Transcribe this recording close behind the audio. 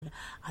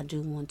I do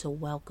want to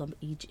welcome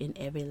each and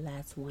every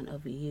last one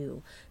of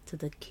you to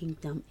the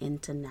Kingdom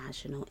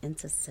International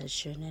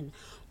Intercession and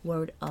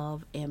Word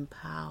of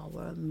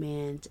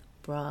Empowerment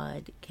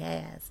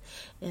broadcast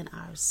in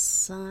our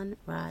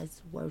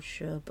Sunrise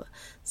Worship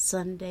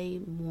Sunday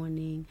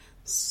morning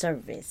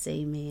service.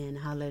 Amen.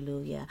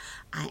 Hallelujah.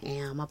 I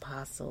am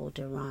Apostle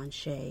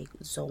Derashay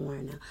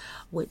Zorn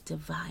with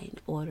Divine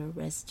Order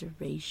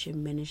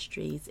Restoration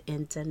Ministries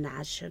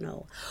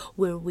International,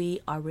 where we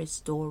are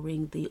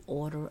restoring the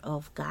order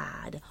of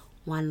God,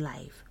 one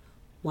life,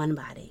 one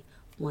body,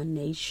 one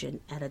nation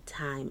at a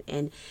time.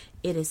 And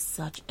it is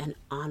such an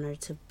honor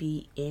to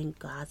be in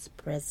God's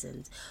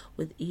presence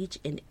with each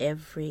and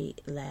every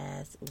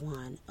last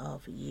one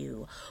of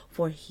you.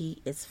 For He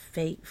is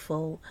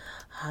faithful.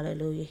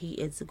 Hallelujah. He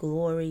is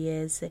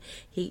glorious.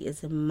 He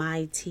is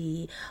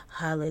mighty.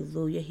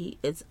 Hallelujah. He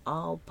is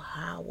all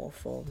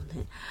powerful.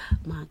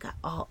 My God,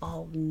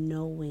 all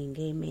knowing.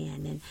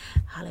 Amen. And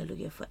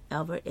hallelujah.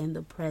 Forever in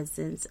the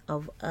presence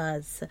of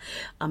us.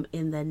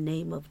 In the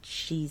name of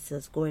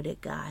Jesus. Glory to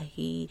God.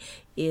 He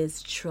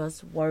is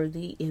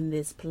trustworthy in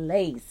this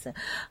place.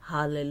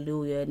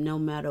 Hallelujah. No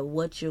matter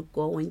what you're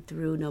going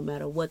through, no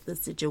matter what the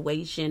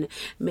situation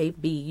may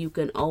be, you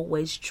can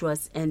always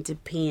trust and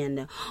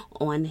depend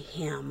on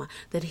Him,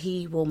 that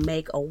He will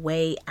make a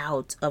way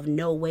out of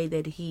no way,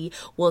 that He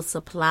will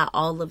supply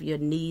all of your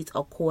needs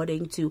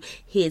according to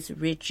His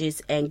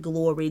riches and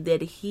glory,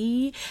 that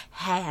He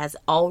has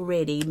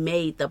already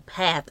made the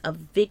path of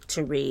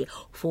victory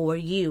for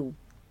you.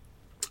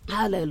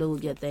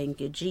 Hallelujah.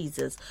 Thank you,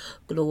 Jesus.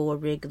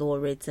 Glory,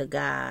 glory to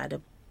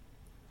God.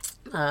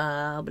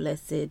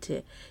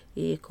 Blessed,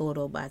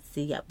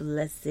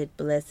 blessed,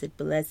 blessed,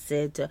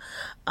 blessed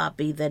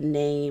be the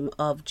name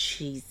of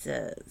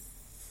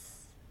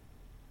Jesus.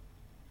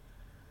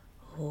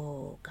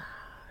 Oh, God.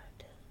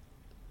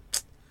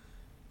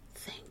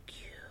 Thank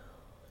you.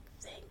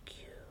 Thank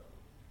you.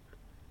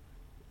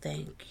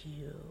 Thank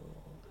you.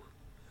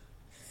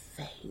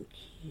 Thank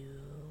you,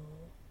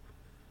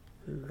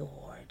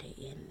 Lord,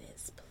 in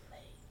this place.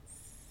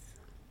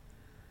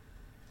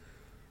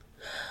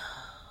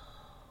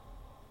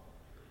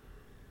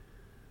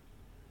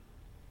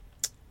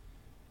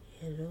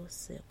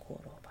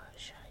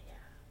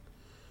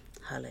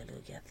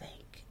 Hallelujah.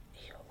 Thank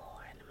you,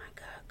 Lord. My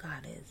God,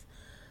 God is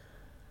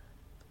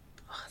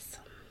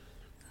awesome.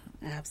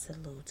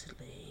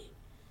 Absolutely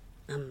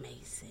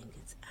amazing.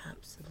 It's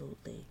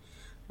absolutely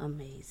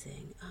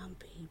amazing.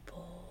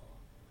 People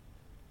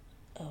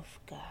of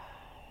God.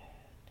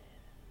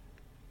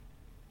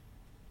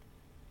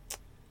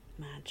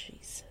 My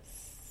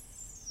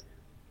Jesus.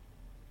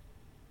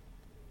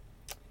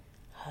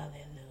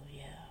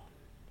 Hallelujah.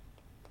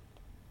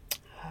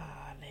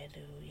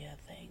 Hallelujah.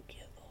 Thank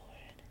you,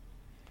 Lord.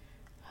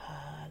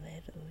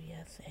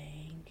 Hallelujah.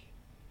 Thank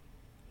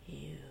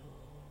you,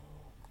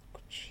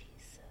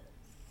 Jesus.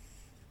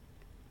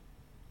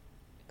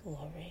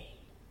 Glory.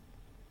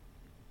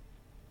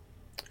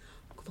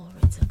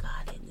 Glory to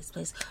God in this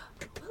place.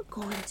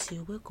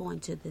 We're going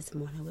to this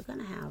morning, we're going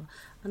to have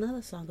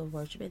another song of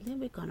worship, and then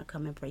we're going to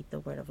come and break the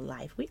word of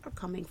life. We are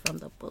coming from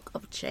the book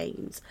of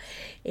James.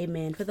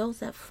 Amen. For those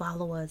that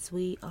follow us,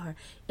 we are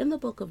in the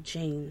book of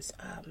James,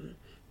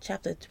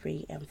 chapter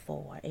 3 and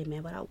 4.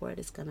 Amen. But our word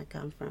is going to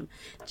come from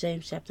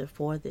James chapter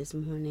 4 this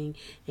morning.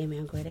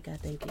 Amen. Great God.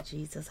 Thank you,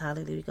 Jesus.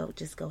 Hallelujah.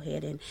 Just go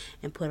ahead and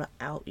put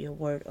out your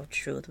word of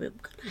truth. We're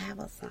going to have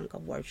a song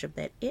of worship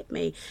that it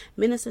may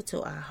minister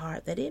to our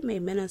heart, that it may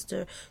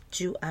minister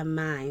to our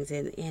minds,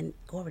 and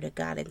glory to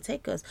God, and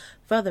take us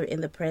further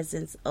in the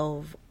presence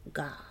of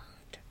God.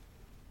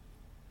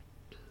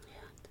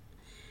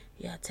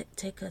 Yeah,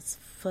 take us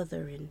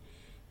further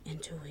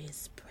into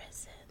His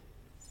presence.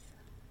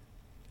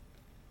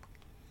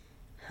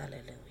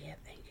 Hallelujah.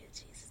 Thank you,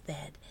 Jesus.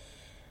 That,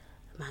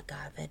 my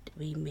God, that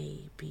we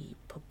may be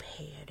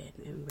prepared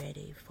and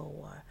ready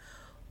for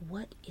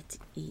what it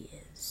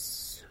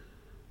is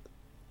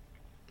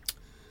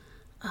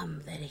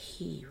that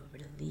He will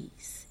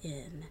release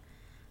in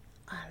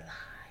our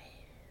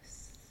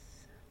lives.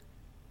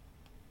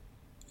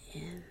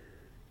 In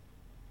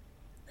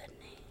the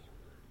name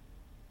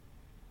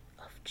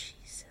of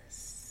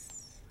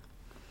Jesus.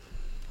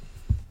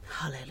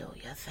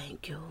 Hallelujah.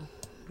 Thank you,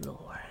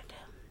 Lord.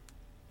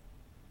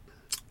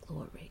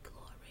 Glory,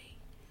 glory,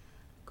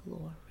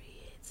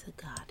 glory to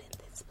God in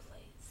this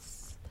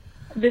place.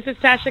 This is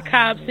Tasha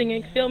Cobb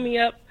singing Fill Me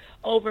Up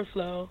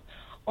Overflow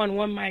on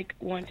one mic,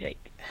 one take.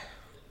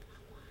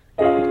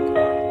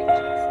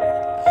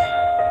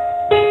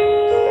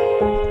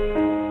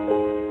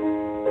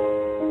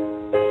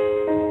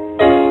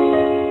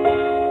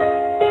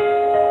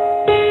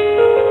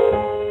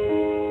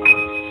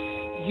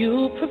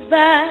 You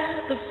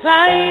provide the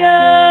fire,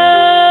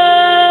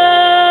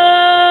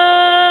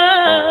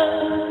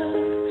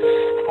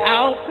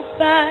 I'll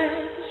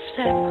provide the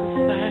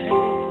sacrifice.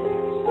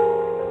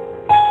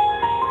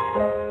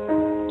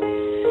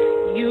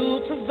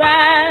 You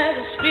provide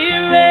the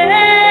spirit,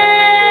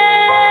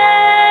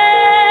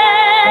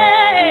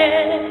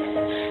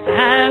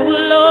 I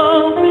will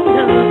open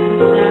up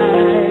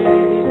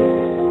inside.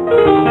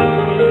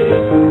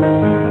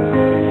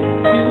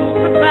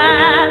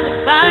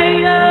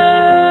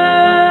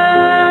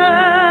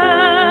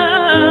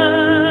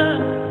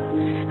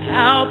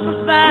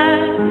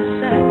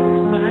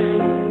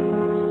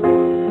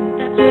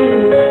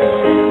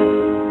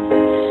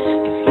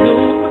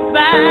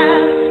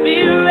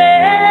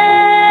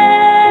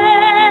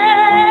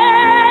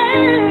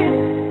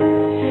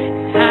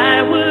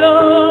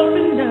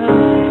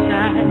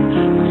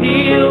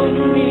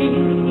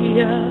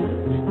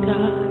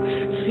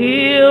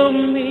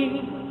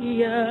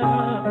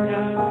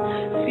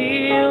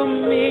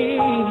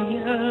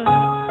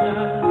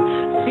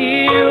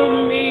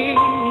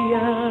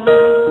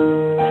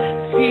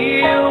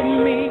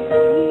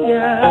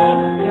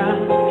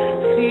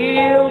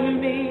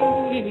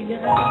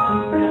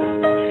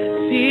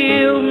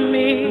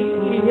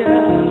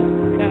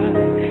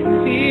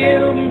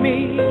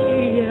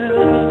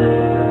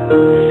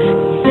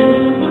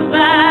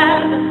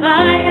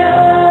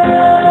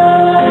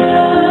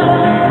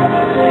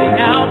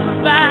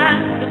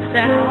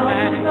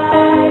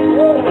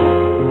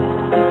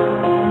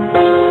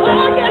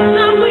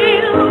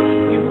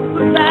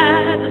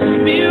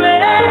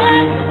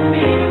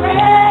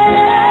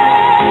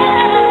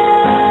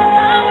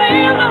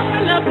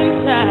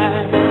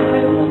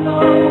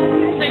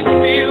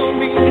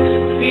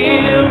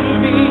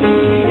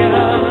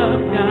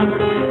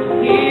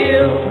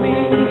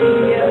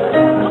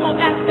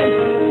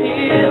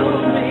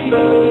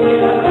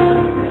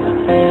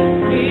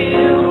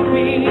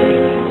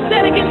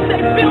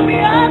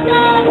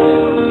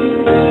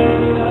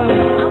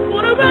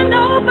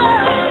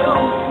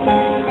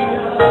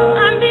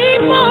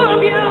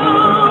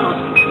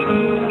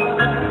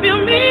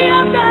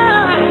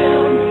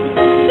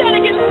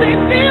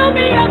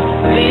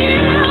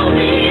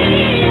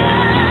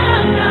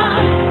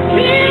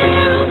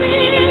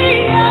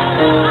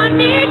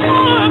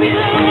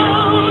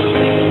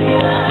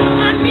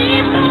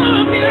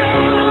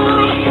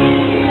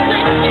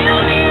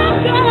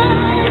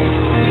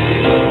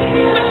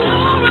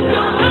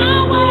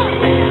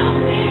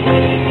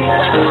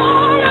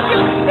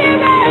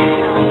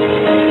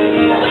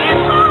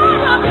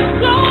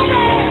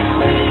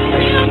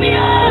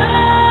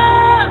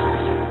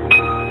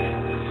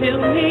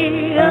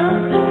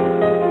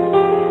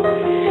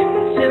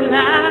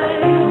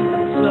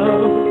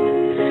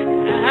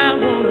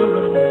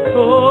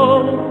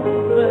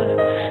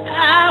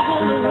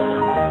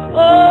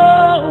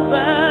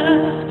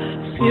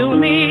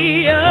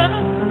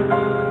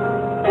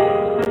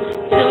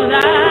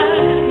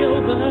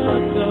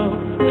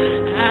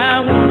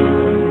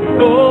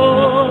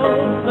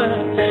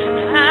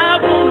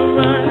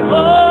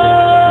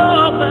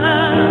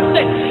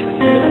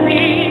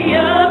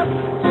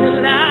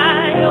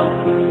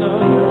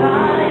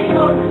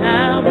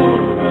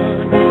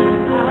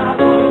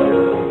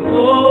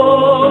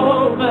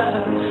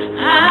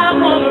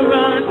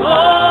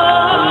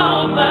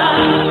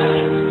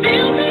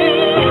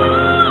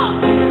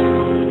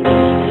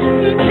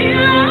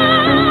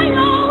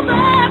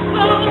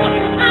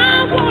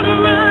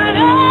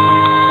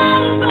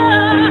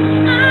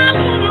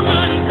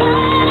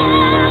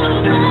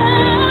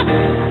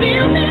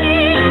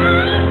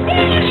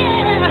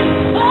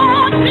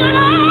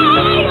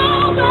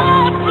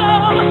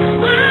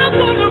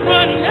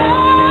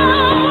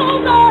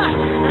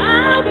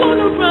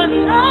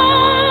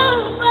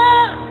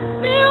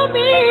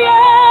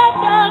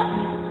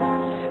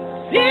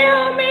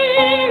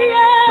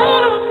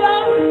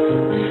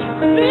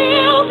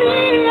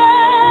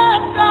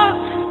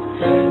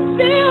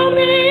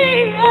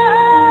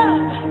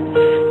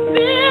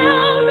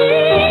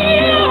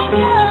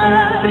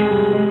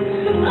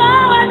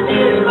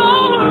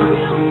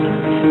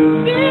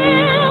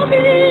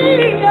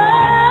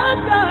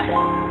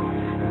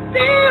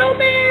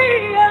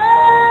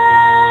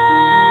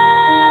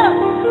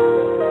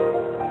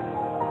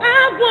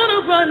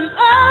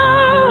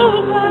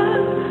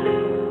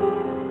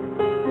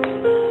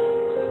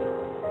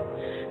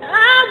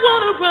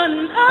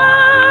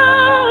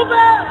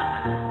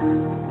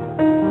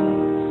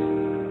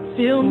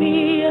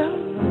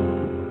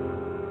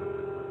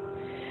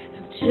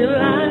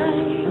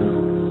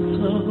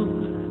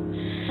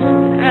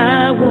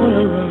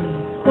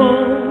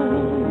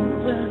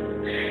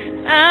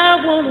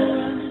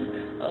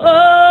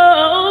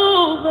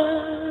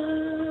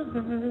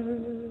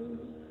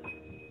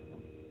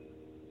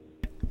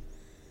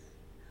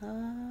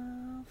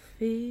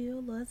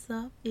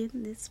 Up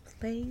in this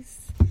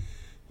place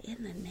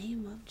in the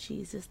name of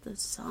Jesus. The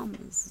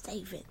psalmist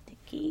David, the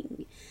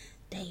king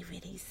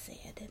David, he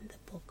said in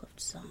the book of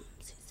Psalms,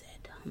 he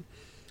said,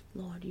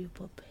 Lord, you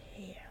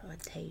prepare a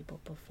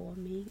table before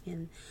me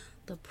in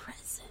the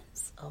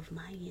presence of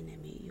my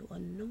enemy. You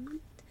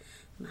anoint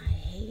my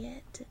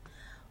head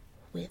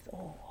with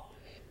oil.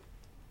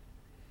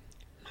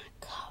 My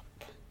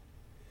cup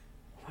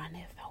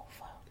runneth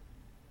over.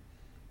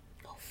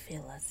 Oh,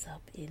 fill us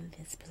up in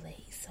this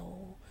place,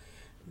 oh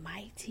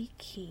mighty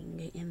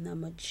King, in the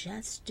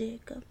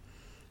majestic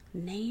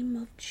name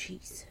of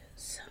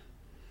Jesus,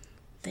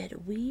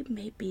 that we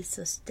may be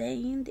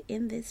sustained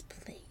in this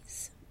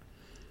place,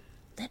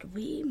 that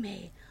we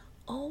may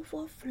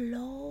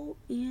overflow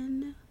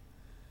in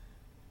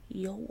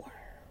your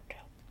word,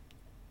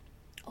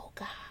 oh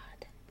God,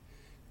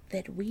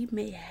 that we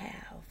may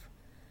have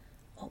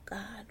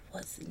God,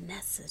 what's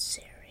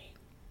necessary,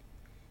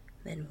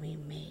 that we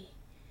may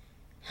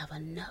have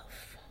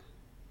enough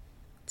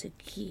to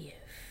give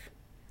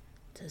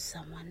to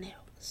someone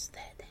else,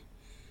 that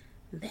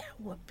there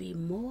will be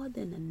more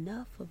than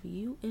enough of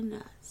you in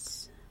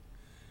us,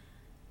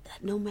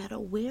 that no matter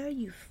where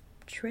you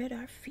tread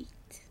our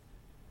feet,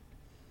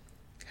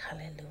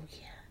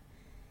 hallelujah,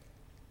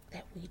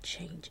 that we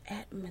change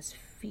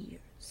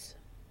atmospheres.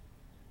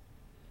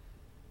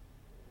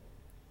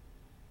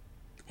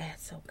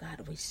 As, oh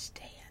God, we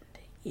stand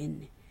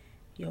in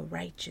your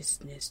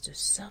righteousness, the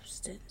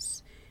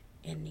substance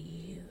in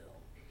you,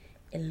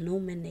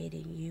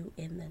 illuminating you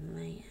in the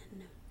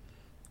land,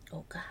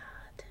 oh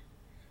God,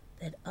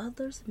 that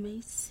others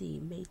may see,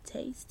 may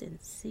taste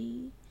and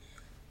see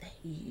that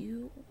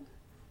you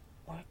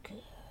are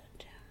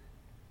good.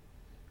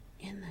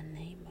 In the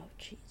name of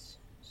Jesus.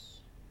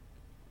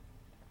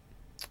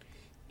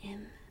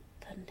 In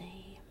the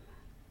name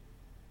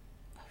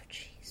of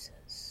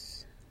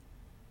Jesus.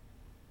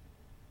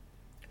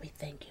 We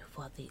thank you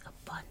for the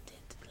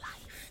abundant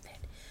life that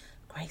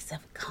Christ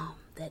have come,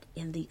 that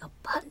in the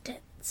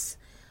abundance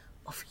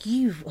of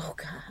you, oh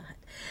God,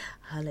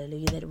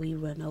 hallelujah, that we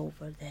run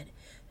over, and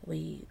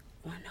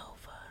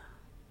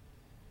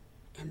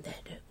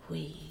that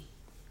we,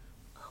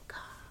 oh God,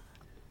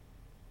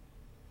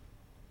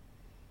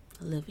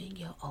 live in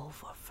your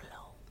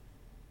overflow.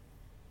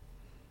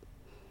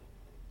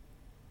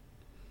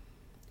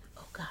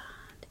 Oh God,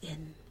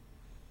 in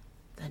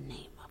the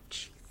name of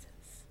Jesus.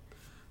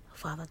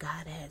 Father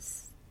God,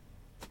 as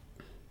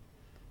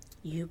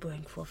you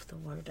bring forth the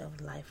word of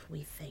life,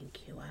 we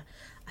thank you. I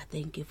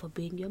thank you for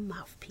being your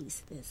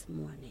mouthpiece this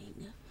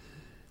morning,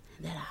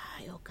 that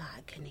I, oh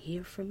God, can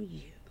hear from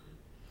you,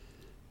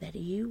 that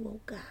you, oh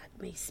God,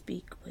 may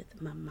speak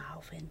with my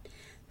mouth and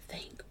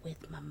think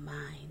with my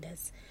mind,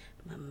 as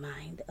my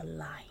mind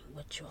align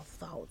with your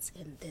thoughts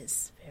in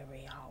this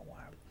very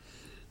hour.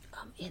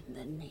 In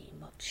the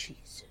name of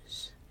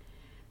Jesus,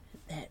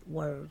 that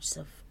words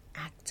of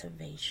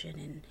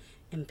activation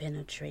and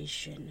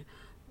penetration,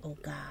 oh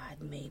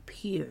God, may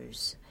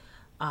pierce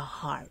our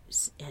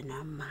hearts and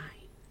our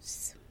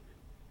minds.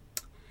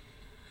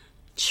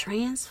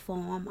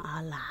 Transform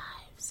our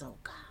lives, oh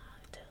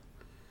God,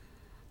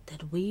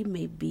 that we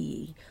may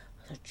be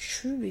a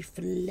true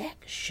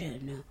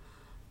reflection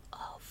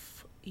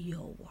of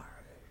your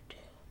word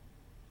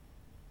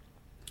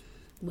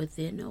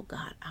within, oh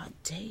God, our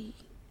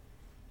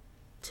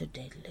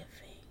day-to-day living.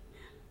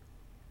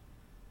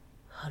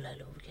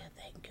 Hallelujah.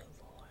 Thank you,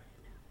 Lord.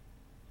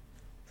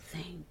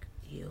 Thank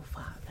you,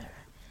 Father.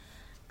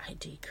 I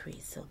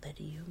decrease so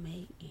that you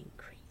may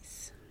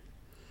increase.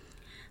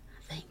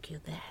 Thank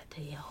you that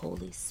your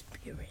Holy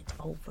Spirit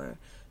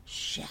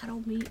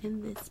overshadow me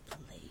in this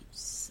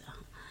place.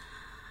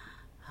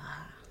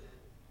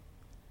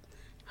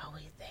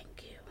 We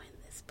thank you in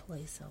this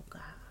place, oh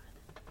God.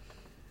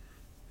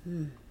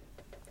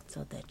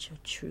 So that your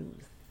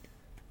truth,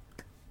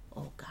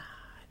 oh God,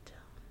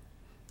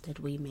 that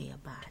we may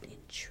abide in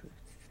truth.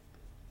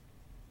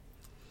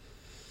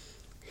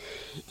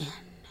 In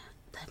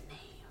the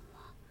name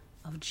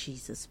of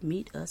Jesus,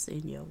 meet us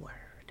in your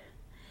word.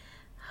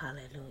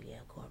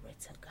 Hallelujah. Glory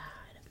to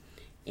God.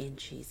 In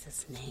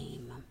Jesus'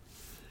 name.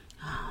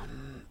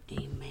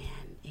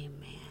 Amen.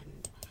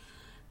 Amen.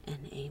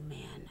 And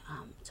amen.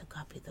 To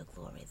God be the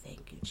glory.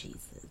 Thank you,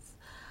 Jesus.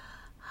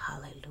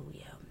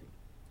 Hallelujah.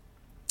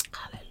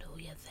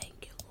 Hallelujah.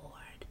 Thank you,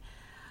 Lord.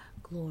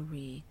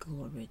 Glory,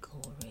 glory,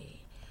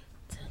 glory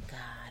to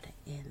God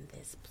in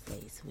this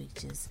place. We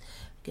just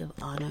give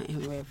honor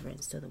and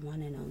reverence to the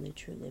one and only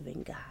true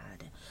living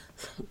God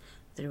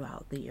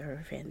throughout the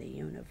earth and the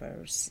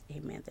universe.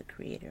 Amen. The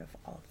creator of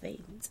all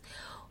things,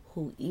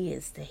 who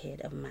is the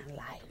head of my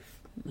life.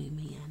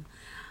 Amen.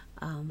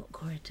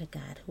 Glory to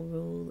God, who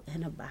rule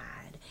and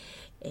abide.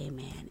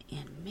 Amen.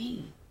 In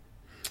me,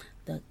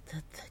 the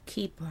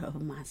keeper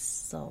of my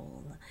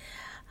soul.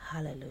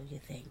 Hallelujah.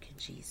 Thank you,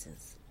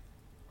 Jesus.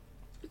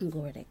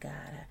 Glory to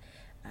God.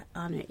 I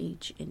honor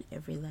each and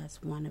every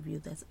last one of you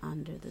that's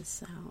under the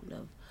sound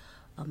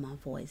of my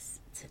voice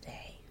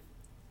today.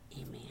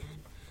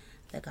 Amen.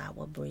 That God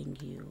will bring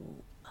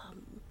you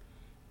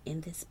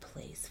in this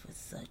place for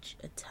such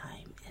a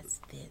time as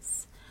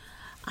this.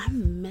 Our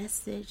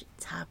message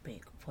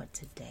topic for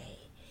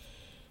today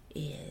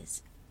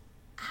is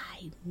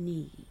I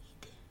need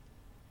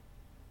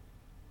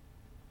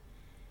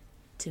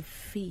to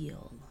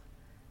feel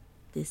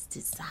this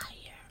desire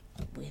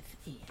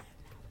within.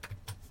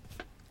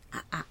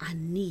 I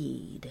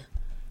need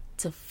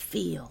to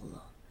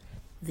feel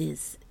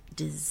this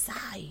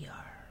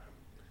desire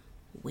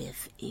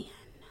within.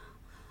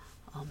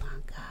 Oh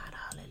my God,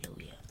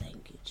 hallelujah.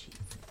 Thank you,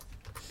 Jesus.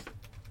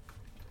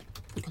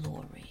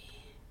 Glory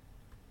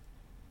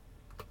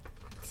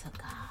to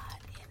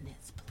God in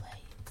this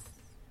place.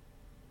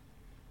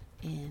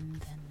 In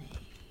the name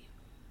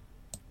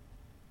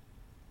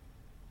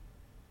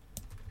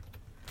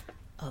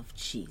of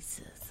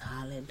Jesus.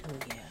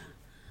 Hallelujah.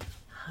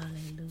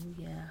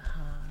 Hallelujah.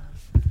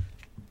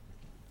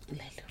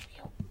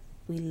 Hallelujah.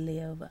 We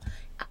live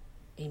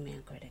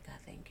Amen. Great God,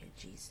 thank you,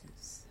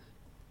 Jesus.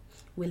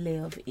 We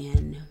live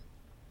in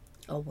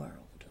a world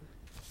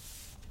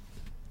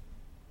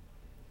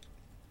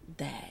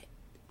that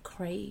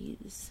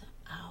craves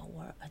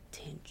our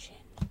attention.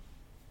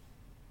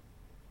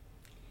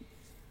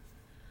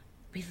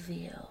 We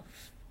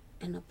live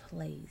in a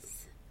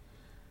place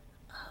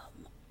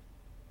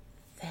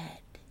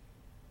that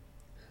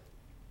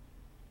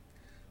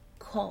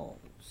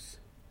calls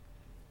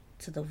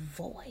to the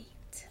void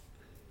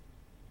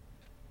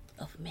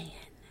of man,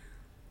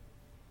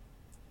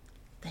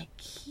 that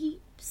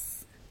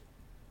keeps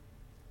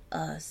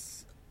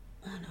us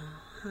on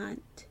a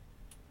hunt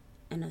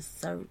and a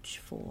search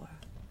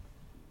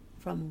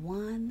from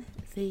one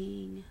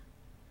thing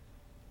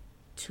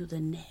to the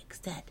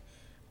next, that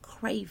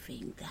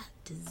craving, that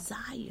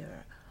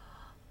desire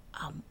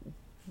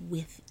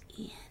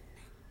within.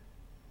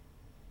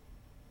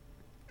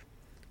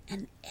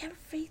 And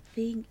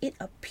everything, it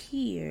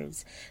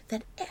appears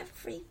that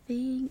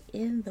everything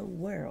in the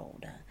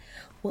world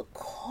would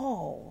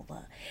call,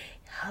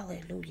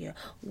 hallelujah,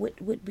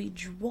 would be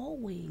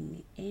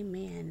drawing,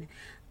 amen,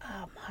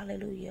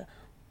 hallelujah,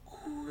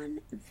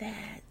 on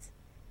that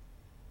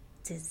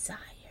desire,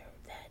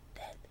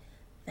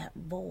 that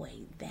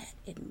void, that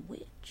in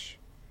which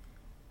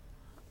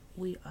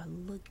we are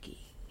looking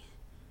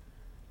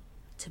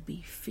to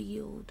be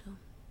filled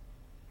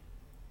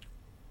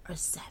or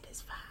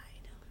satisfied.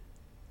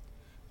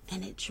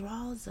 And it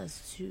draws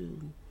us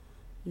to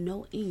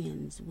no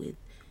ends with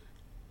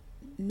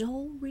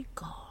no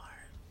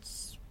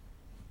regards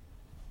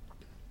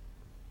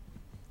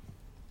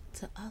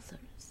to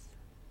others.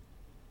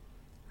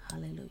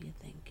 Hallelujah,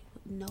 thank you.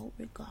 With no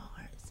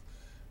regards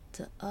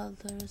to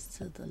others,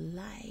 to the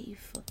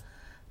life,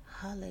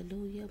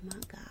 hallelujah, my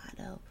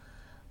God,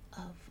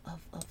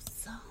 of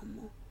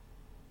someone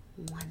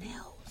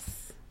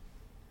else.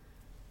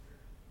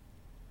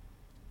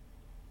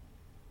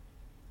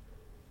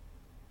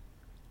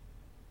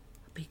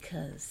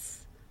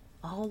 Because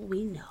all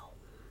we know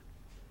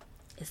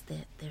is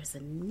that there's a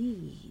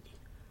need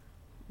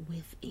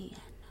within.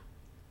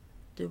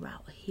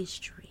 Throughout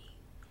history,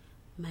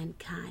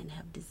 mankind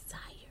have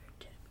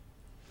desired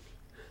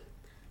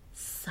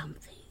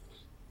something,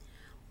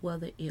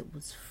 whether it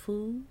was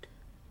food,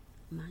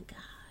 my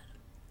God,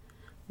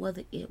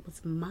 whether it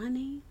was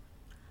money,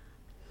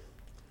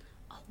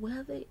 or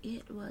whether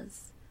it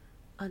was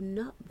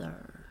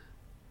another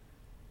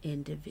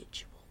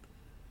individual.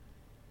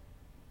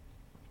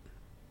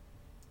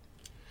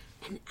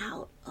 And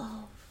out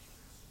of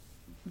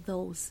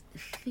those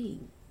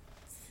things,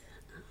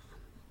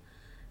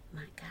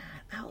 my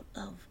God, out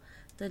of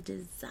the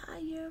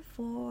desire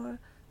for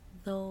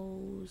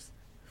those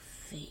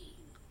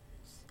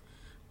things,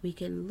 we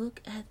can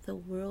look at the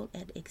world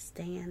as it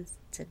stands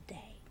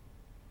today.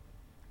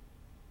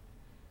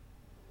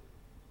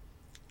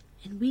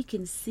 And we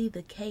can see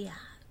the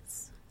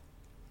chaos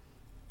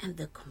and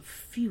the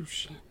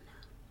confusion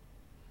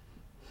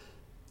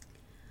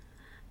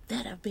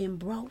that have been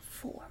brought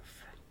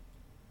forth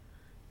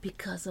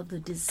because of the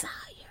desire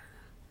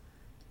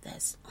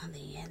that's on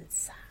the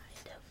inside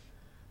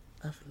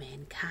of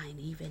mankind,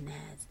 even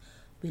as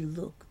we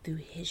look through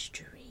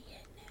history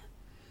and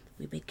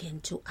we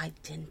begin to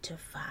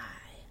identify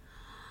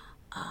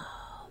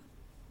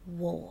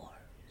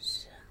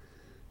wars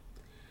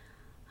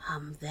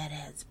that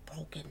has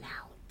broken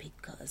out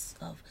because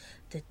of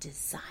the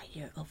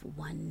desire of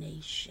one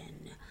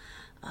nation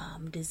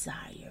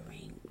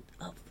desiring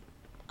of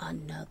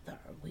another.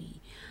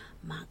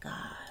 My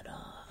God,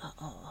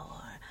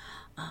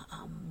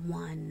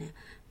 one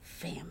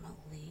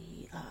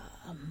family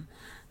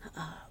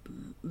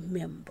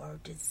member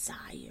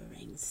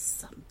desiring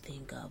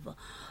something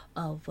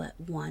of what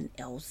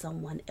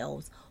someone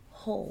else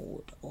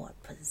hold or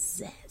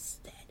possess,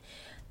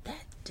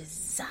 that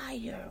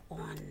desire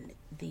on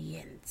the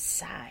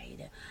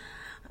inside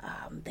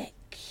that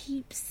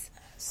keeps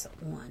us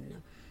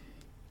on,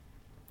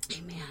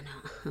 amen,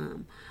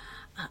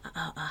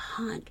 a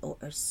hunt or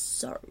a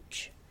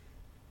search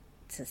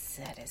to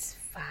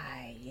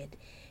satisfy it.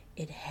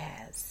 It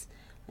has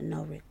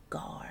no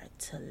regard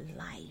to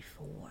life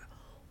or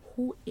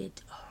who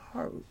it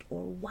hurt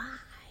or why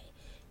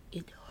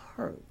it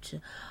hurt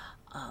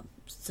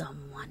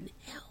someone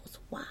else.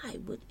 Why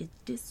would it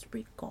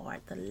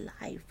disregard the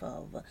life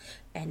of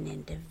an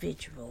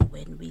individual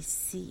when we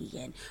see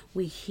and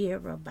we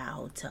hear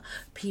about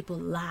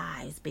people's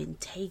lives being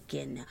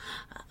taken,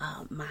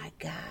 my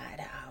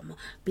God,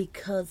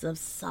 because of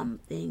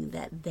something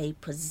that they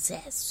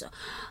possess,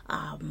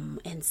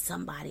 and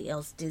somebody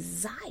else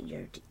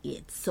desired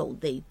it, so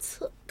they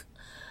took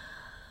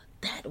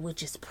that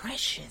which is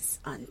precious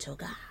unto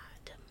God.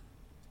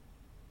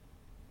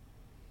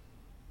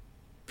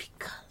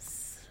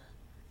 Because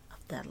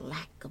of the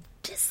lack of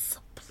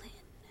discipline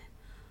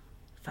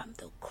from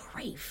the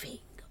craving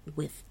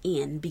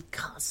within,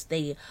 because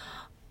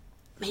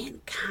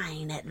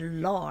mankind at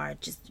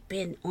large has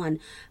been on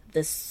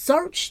the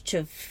search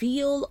to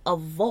fill a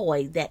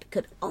void that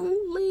could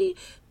only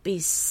be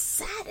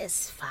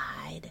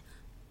satisfied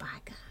by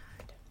God.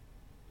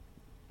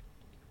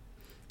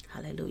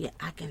 Hallelujah.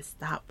 I can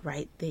stop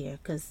right there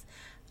because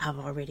I've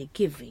already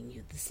given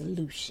you the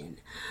solution.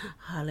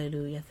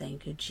 Hallelujah.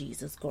 Thank you,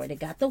 Jesus. Glory to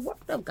God. The Word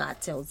of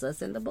God tells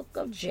us in the book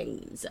of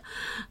James,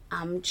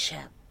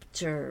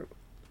 chapter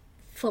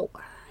 4.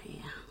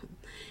 Yeah.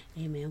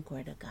 Amen.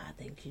 Glory to God.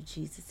 Thank you,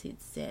 Jesus.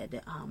 It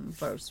said,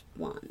 verse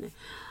 1.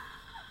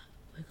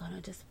 We're going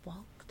to just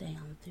walk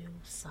down through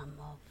some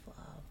of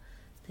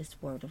this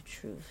word of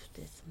truth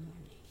this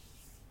morning.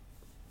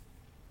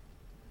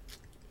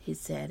 He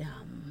said,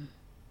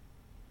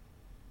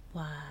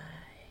 why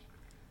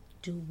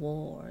do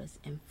wars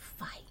and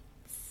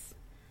fights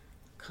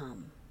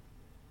come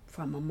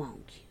from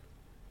among you?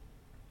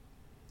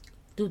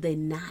 Do they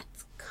not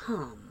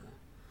come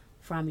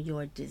from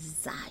your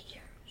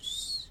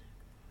desires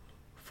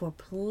for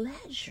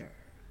pleasure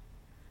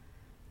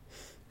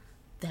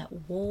that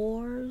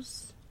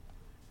wars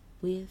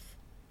with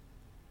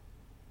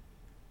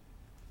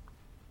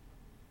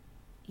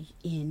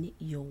in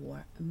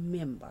your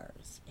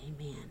members?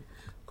 Amen.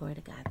 Glory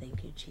to God.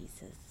 Thank you,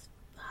 Jesus.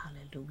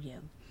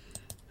 Hallelujah.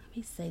 Let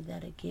me say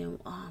that again.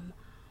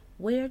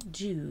 Where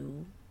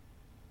do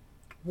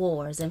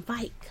wars and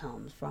fight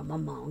come from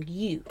among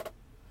you?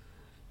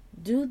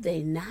 Do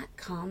they not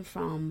come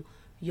from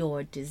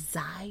your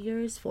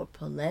desires for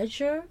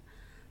pleasure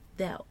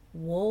that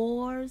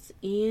wars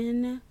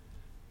in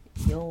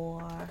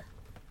your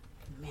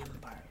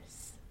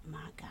members?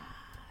 My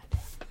God.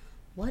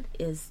 What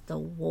is the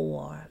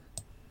war,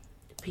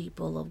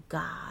 people of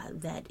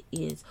God, that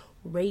is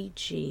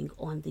raging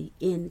on the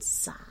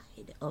inside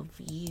of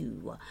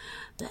you,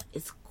 that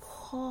is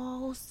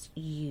caused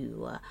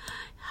you,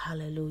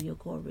 hallelujah,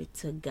 glory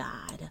to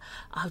God,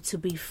 to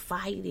be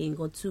fighting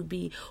or to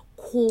be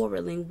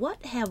quarreling?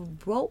 What have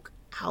broke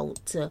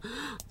out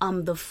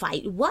the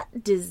fight?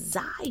 What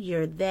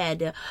desire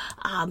that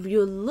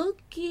you're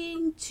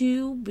looking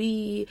to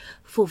be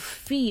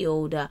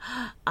fulfilled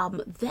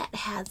that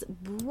has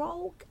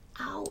broke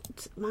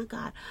out, my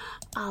God,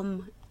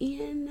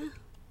 in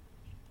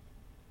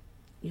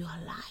your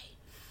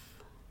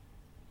life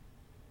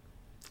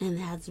and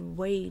has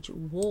waged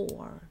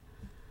war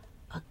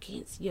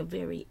against your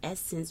very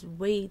essence,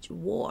 waged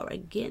war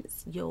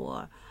against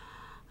your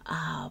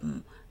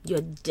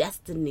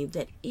destiny,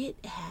 that it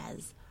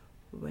has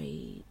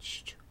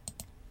raged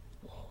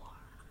war.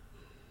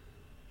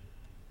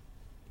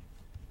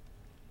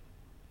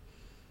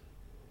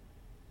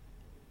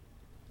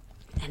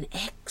 An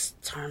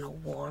external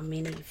war,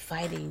 meaning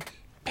fighting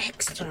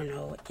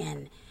external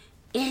and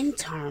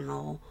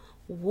internal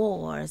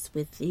wars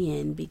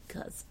within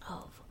because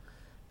of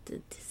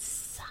the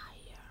desire.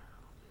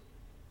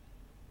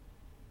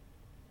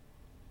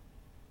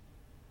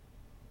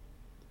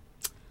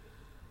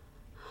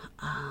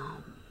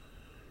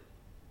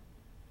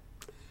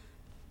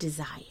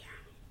 Desire.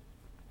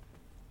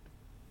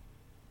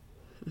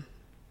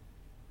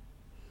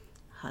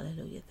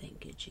 Hallelujah.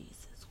 Thank you,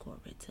 Jesus.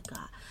 Glory to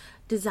God.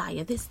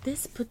 Desire.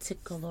 This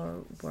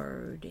particular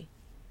word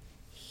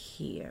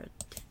here,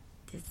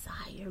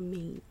 desire,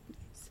 means,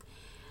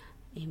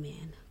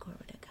 amen, glory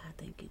to God,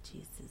 thank you,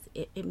 Jesus,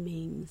 it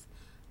means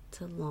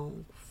to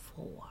long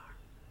for.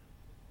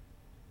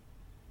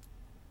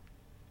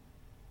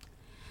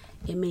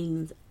 It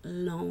means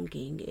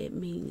longing. It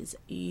means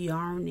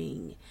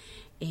yearning.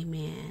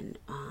 Amen.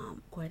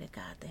 Glory to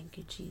God, thank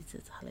you,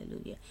 Jesus,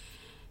 hallelujah.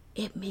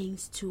 It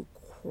means to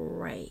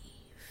crave.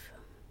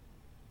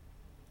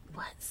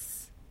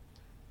 What's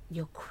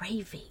your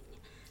craving?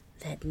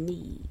 That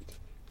need,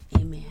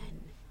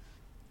 amen,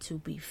 to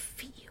be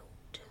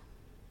filled.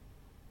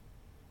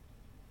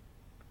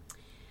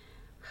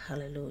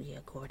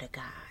 Hallelujah, glory to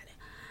God.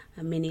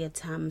 And many a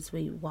times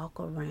we walk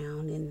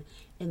around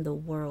in the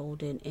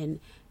world and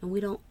we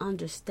don't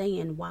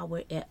understand why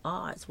we're at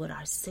odds with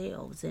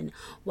ourselves and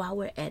why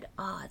we're at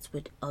odds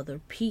with other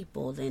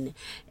people. And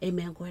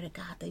amen, glory to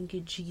God, thank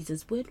you,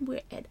 Jesus. When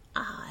we're at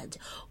odds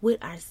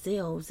with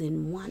ourselves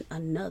and one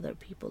another,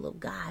 people of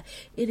God,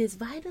 it is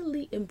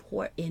vitally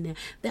important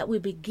that we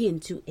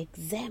begin to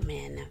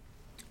examine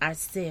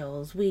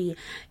ourselves.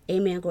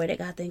 Amen, glory to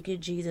God, thank you,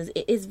 Jesus.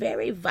 It is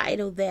very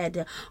vital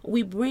that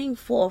we bring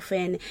forth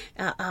an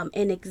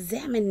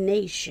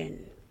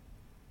examination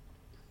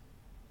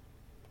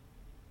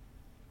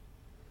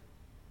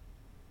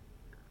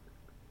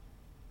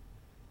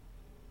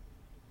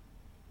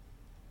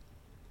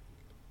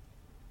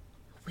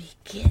we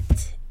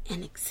get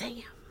an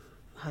exam.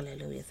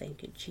 Hallelujah,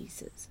 thank you,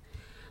 Jesus.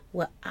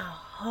 Where our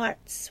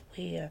hearts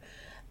we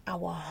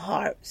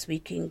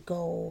can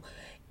go,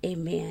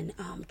 amen,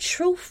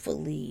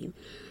 truthfully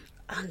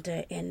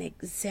under an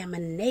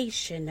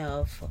examination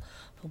of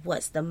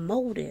what's the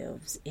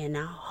motives in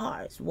our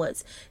hearts,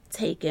 what's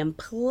taking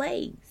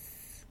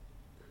place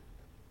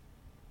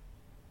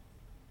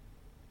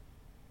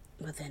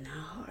within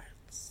our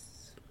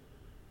hearts.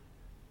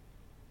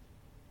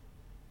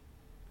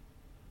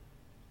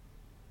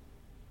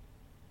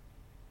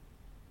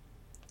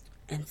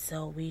 And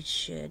so we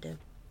should,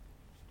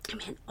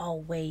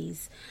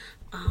 always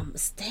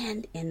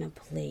stand in a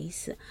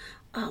place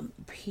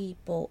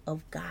people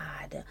of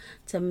God,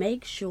 to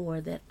make sure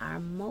that our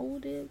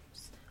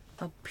motives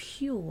are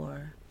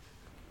pure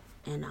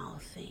in all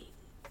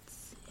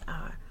things.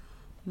 Our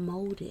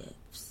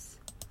motives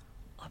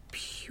are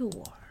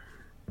pure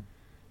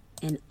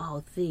in all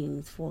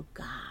things for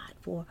God.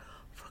 For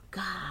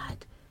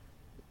God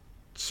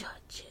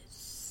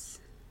judges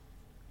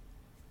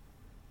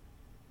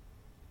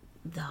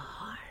the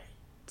heart.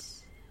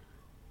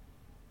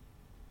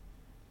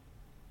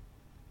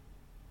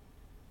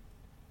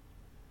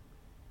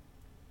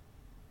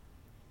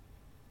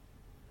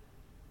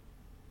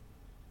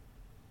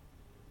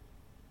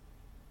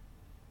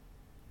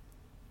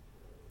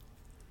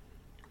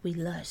 We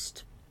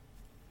lust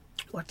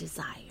or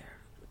desire,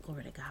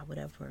 glory to God,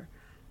 whatever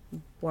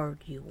word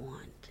you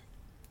want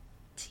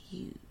to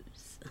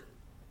use.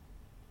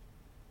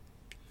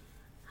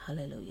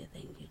 Hallelujah.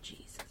 Thank you,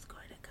 Jesus.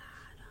 Glory to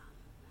God.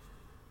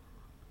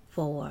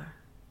 For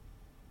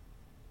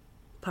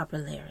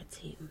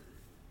popularity,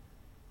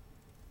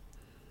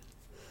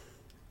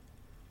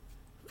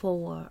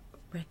 for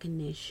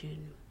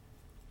recognition,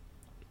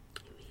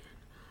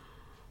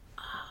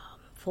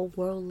 for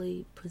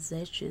worldly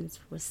possessions,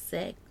 for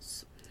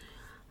sex,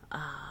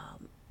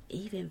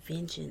 even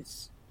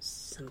vengeance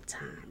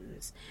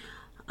sometimes.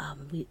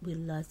 We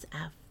lust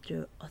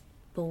after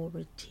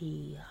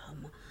authority.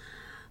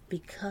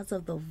 Because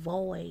of the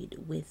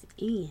void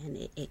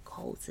within, it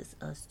causes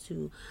us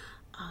to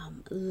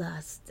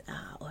lust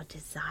or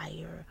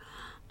desire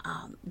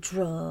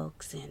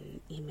drugs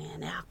and,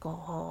 amen,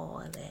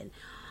 alcohol and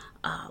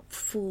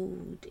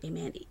food,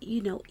 amen.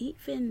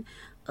 Even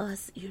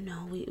us,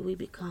 we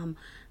become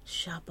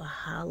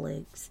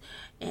shopaholics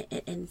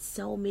and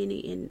so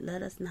many, and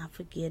let us not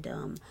forget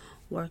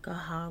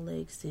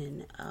workaholics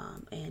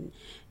and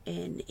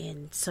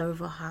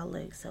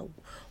servaholics, or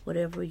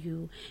whatever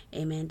you,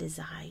 amen,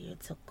 desire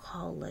to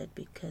call it,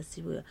 because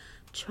we're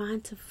trying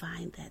to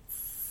find that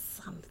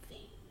something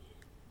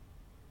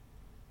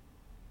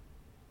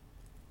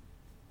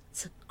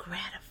to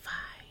gratify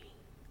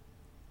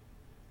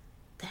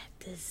that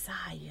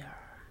desire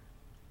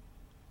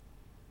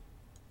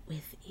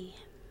within.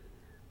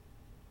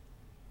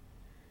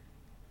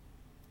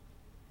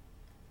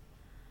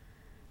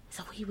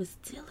 So he was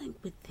dealing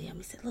with them.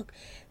 He said, look,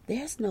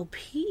 there's no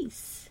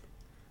peace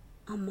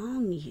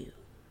among you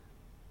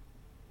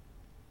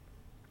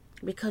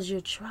because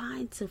you're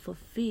trying to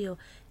fulfill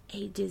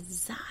a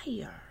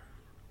desire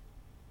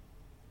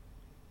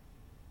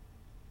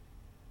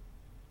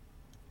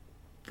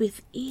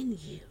within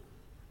you.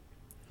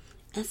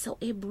 And so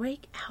it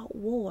break out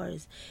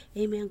wars.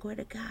 Amen. Glory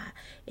to God.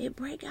 It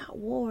break out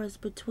wars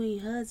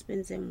between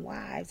husbands and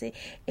wives.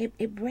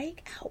 It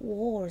break out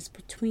wars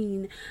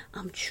between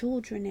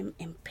children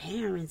and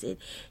parents. It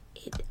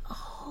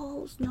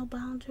holds no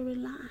boundary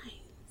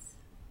lines.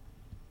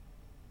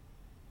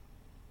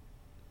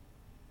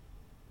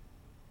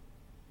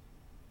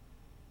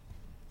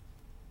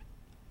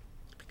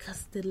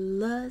 Because the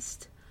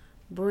lust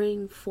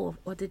bring forth,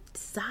 or the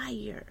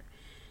desire,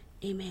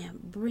 amen,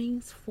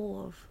 brings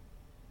forth,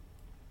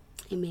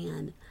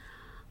 amen,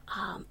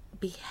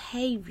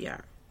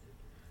 behavior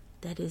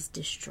that is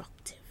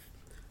destructive.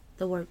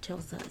 The word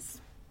tells us,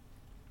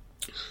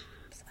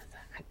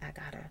 I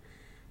got a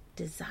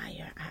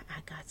desire.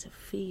 I got to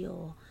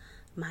feel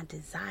my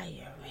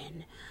desire,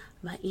 and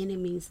my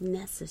enemy's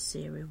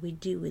necessary. We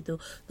do it.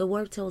 The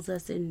word tells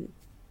us in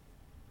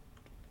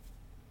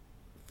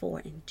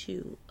 4 and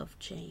 2 of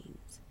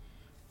James,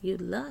 you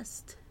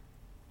lust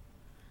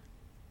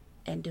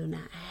and do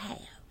not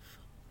have.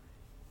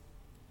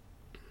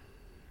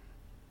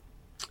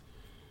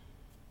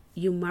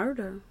 You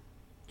murder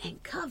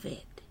and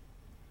covet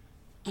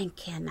and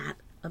cannot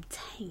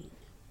obtain.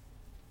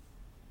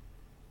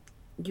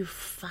 You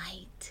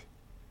fight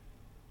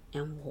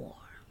and war,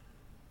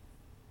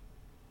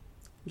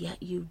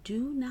 yet you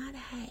do not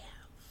have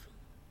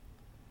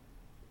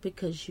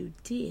because you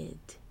did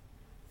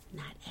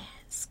not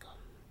ask.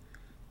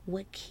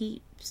 What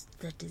keeps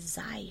the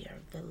desire,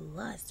 the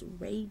lust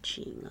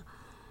raging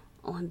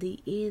on the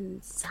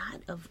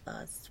inside of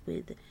us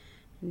with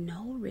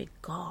no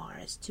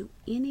regards to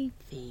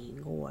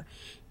anything or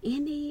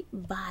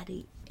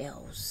anybody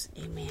else?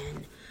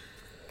 Amen.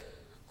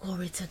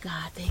 Glory to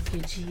God. Thank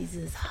you,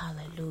 Jesus.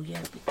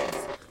 Hallelujah.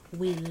 Because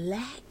we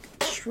lack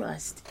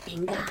trust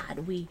in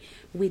God. We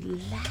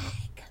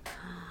lack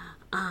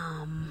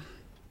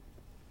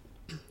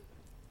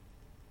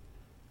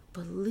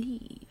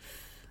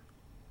belief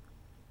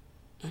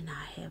in our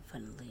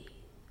Heavenly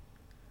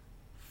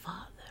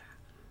Father.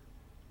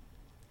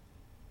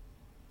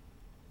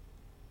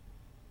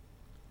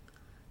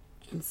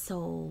 And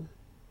so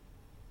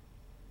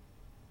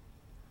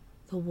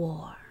the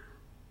war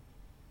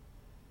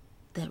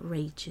that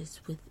rages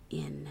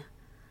within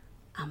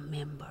our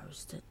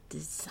members, the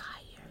desire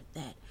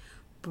that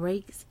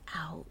breaks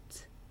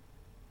out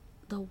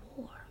the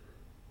war,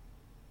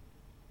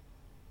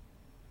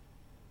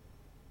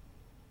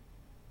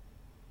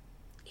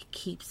 it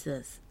keeps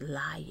us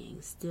lying,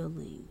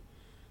 stealing,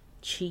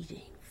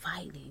 cheating,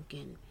 fighting,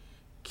 and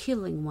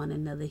killing one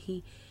another.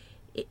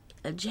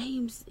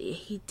 James,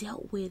 he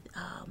dealt with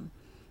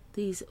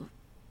these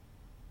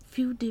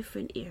few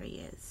different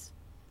areas.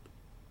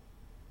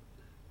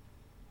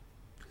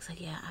 So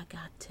yeah, I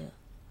got to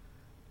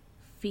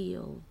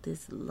feel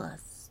this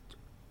lust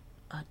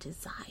or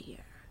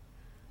desire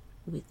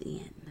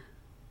within.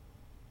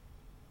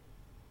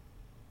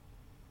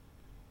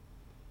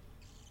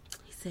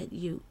 He said,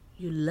 you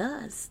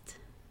lust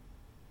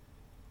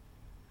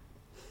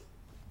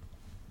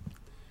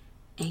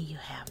and you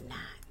have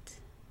not.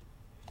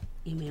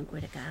 Amen.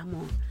 Glory to God. I'm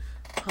going to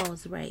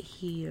pause right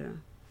here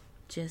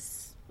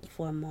just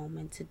for a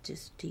moment to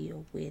just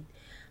deal with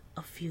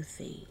a few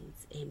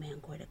things. Amen.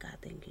 Glory to God.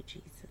 Thank you,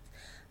 Jesus.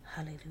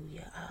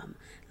 Hallelujah.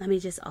 Let me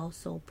just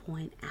also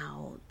point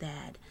out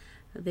that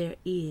there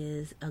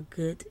is a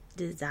good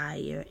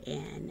desire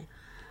and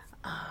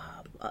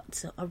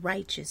so a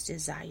righteous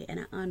desire and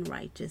an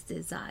unrighteous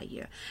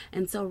desire.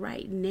 And so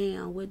right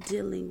now we're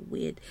dealing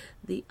with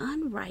the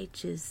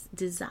unrighteous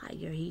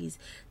desire. He's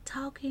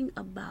talking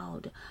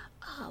about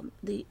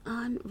the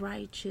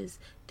unrighteous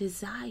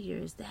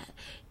desires that,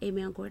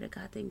 amen, glory to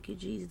God, thank you,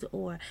 Jesus,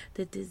 or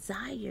the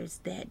desires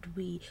that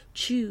we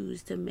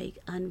choose to make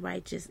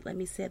unrighteous, let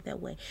me say it that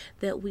way,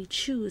 that we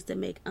choose to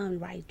make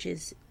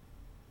unrighteous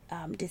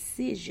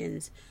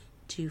decisions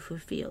to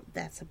fulfill.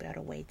 That's a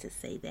better way to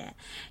say that.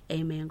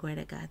 Amen. Glory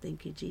to God.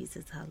 Thank you,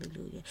 Jesus.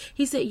 Hallelujah.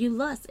 He said, you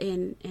lust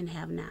and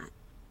have not.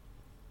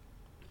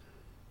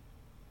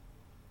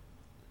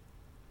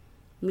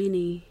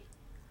 Meaning,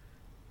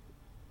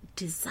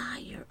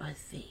 desire a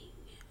thing.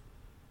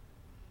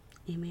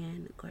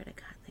 Amen. Glory to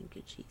God. Thank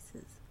you,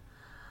 Jesus.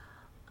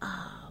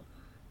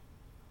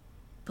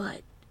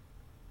 But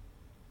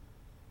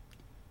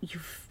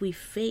we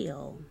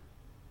fail.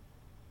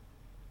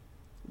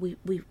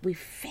 We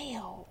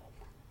fail.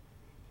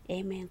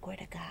 Amen. Glory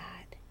to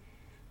God.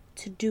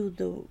 To do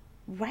the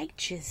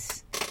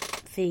righteous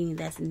thing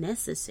that's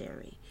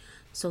necessary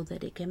so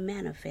that it can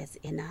manifest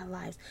in our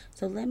lives.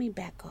 So let me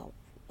back up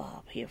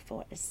here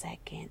for a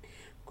second.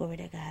 Glory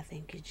to God.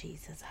 Thank you,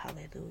 Jesus.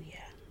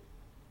 Hallelujah.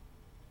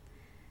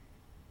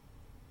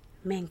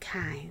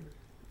 Mankind.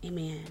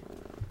 Amen.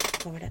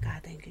 Glory to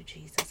God. Thank you,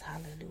 Jesus.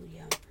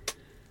 Hallelujah.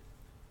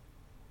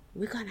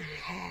 We're going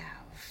to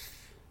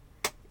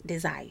have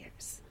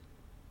desires.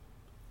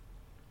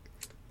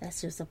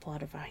 That's just a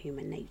part of our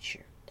human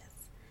nature.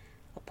 That's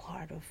a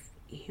part of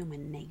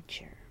human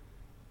nature.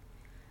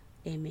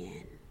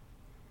 Amen.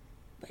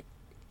 But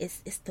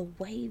it's the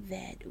way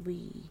that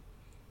we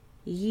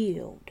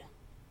yield.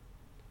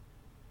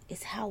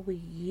 It's how we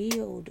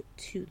yield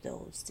to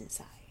those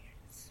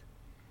desires.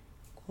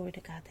 Glory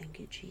to God.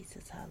 Thank you,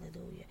 Jesus.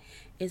 Hallelujah.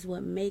 Is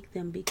what make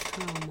them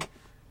become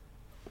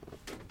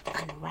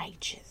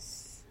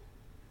unrighteous.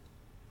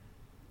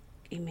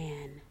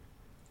 Amen.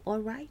 Or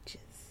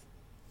righteous.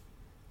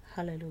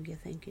 Hallelujah.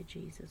 Thank you,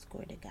 Jesus.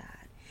 Glory to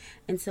God.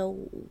 And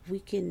so we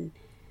can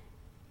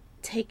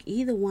take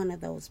either one of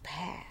those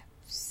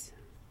paths.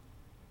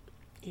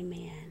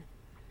 Amen.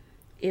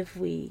 If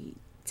we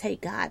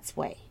take God's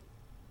way.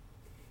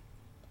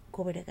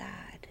 Glory to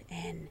God.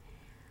 And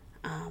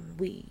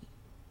we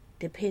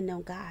depend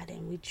on God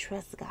and we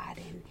trust God.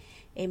 And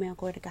amen.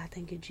 Glory to God.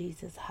 Thank you,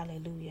 Jesus.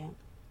 Hallelujah.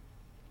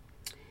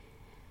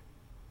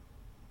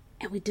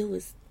 And we do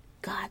it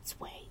God's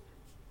way.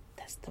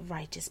 That's the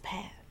righteous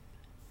path.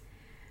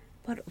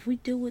 But if we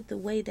do it the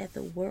way that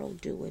the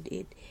world do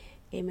it,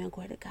 amen,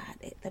 glory to God,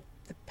 the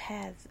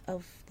path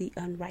of the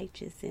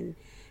unrighteous and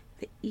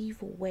the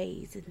evil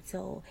ways. And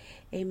so,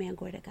 amen,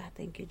 glory to God,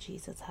 thank you,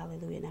 Jesus,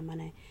 hallelujah. And I'm going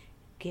to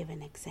give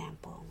an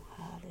example.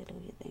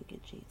 Hallelujah, thank you,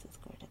 Jesus,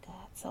 glory to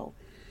God. So,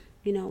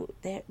 you know,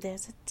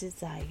 there's a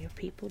desire,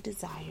 people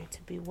desire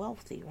to be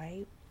wealthy,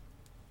 right?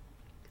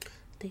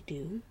 They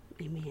do,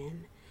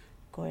 amen,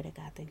 glory to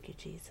God, thank you,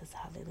 Jesus,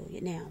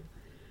 hallelujah. Now,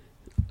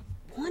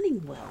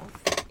 wanting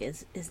wealth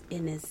is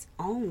in its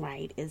own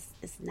right is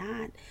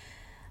not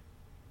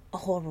a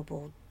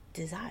horrible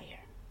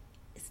desire.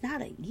 It's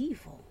not an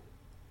evil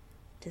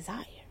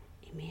desire.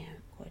 Amen.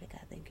 Glory to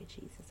God. Thank you,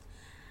 Jesus.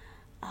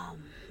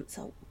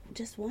 So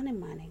just wanting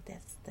money,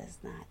 that's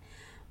not.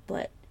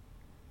 But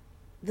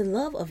the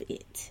love of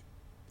it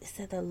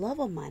said the love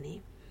of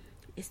money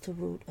is the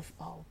root of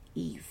all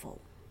evil,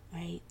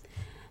 right?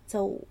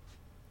 So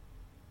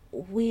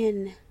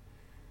when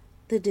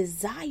the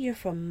desire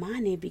for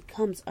money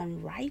becomes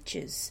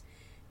unrighteous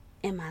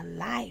in my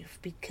life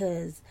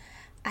because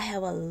I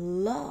have a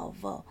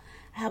love, I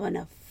have an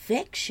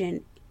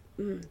affection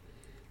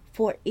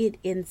for it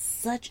in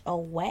such a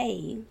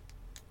way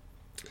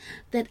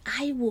that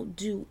I will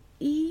do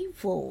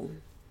evil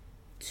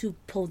to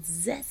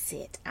possess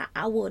it.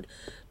 I would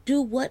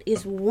do what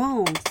is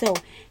wrong. So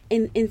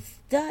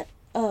instead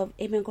of,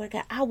 amen, glory to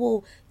God, I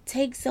will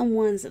take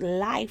someone's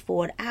life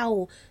for it. I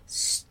will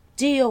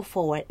steal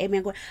for it.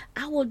 Amen.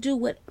 I will do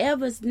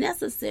whatever's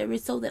necessary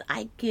so that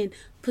I can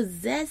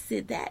possess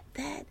it. Amen.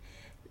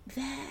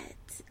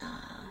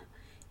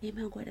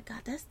 Glory to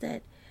God. That's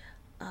that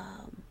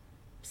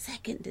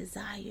second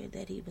desire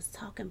that he was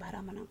talking about.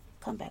 I'm going to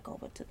come back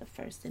over to the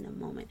first in a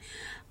moment.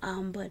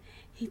 But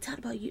he talked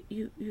about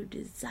you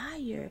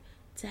desire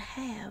to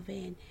have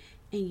and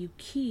you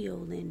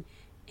kill and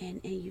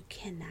you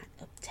cannot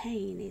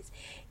obtain.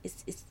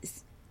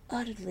 It's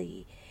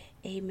utterly,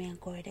 amen,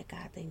 glory to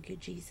God, thank you,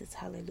 Jesus,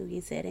 hallelujah.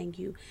 He said, and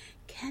you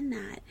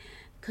cannot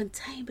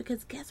contain,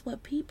 because guess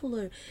what? People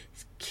are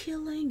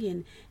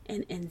killing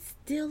and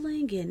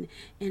stealing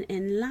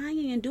and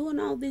lying and doing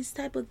all these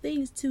type of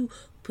things to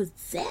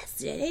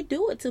possess it. They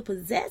do it to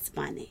possess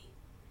money.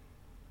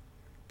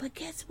 But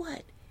guess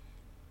what?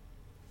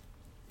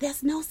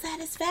 There's no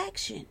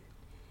satisfaction.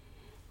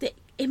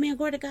 Amen,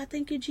 glory to God,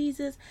 thank you,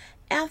 Jesus.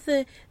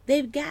 After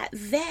they've got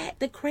that,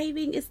 the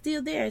craving is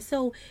still there.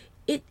 So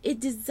it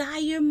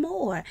desire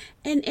more.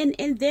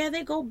 And there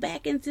they go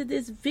back into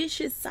this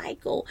vicious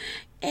cycle.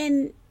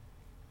 And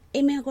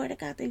amen, glory to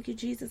God, thank you,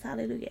 Jesus,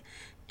 hallelujah.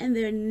 And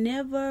they're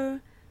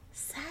never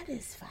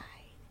satisfied.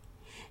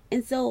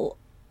 And so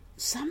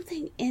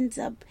something ends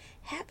up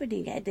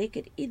happening. They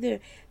could either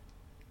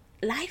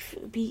life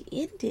be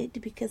ended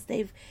because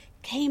they've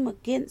came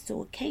against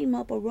or came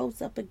up or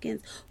rose up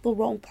against the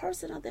wrong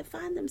person, or they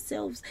find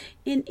themselves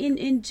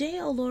in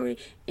jail or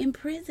in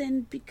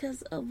prison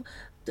because of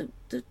the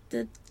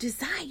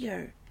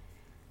desire,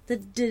 the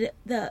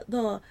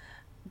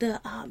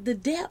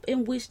depth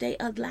in which they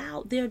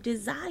allowed their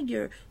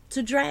desire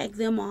to drag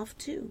them off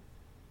to.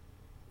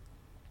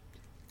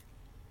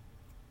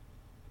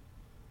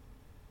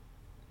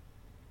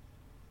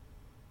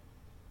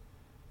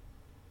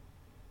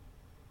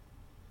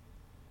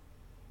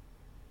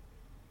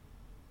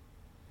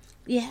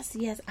 Yes,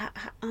 I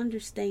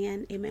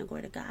understand, amen,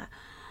 glory to God,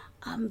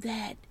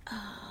 that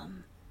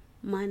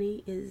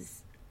money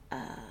is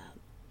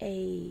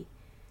a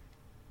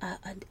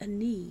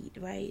need,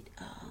 right,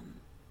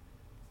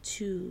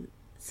 to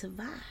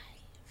survive,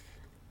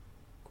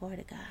 glory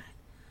to God.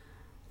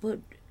 But,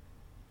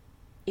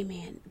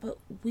 amen, but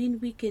when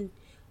we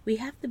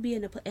have to be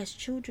in as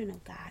children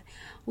of God,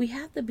 we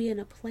have to be in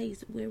a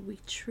place where we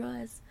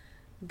trust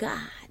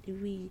God.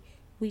 We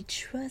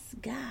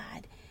trust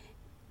God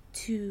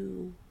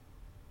to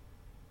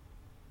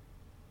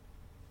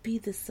be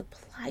the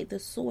supply, the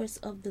source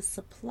of the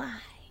supply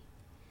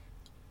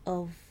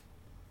of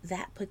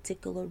that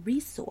particular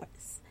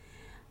resource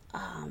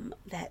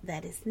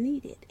that is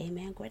needed.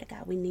 Amen. Glory to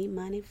God. We need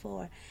money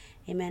for,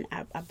 amen,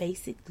 our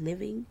basic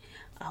living.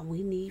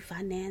 We need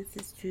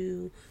finances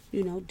to,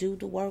 do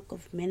the work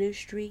of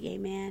ministry.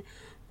 Amen.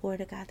 Glory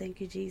to God.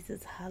 Thank you,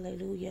 Jesus.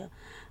 Hallelujah.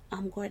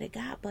 Glory to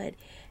God. But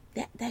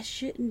that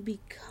shouldn't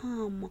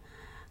become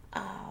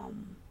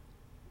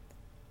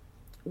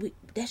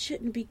that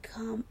shouldn't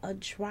become a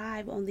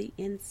drive on the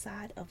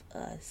inside of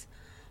us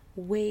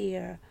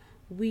where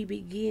we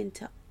begin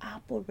to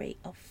operate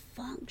or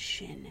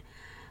function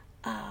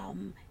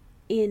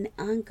in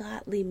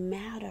ungodly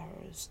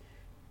matters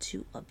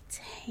to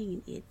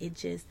obtain it. It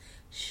just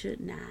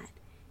should not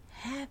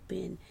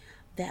happen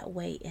that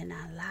way in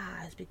our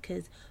lives,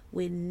 because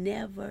we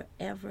never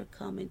ever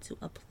come into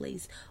a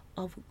place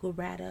of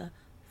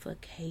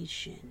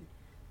gratification,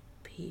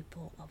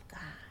 people of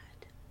God.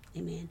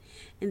 Amen.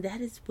 And that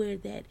is where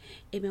that,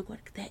 amen,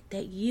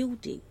 that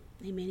yielding,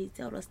 amen, he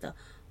told us to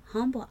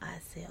humble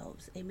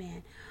ourselves,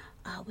 amen.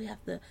 We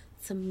have to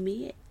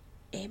submit,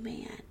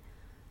 amen,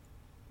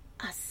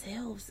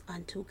 ourselves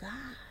unto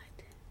God.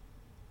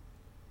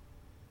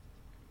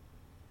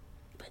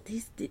 But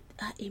this,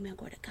 amen,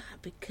 glory to God,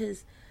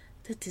 because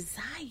the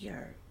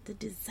desire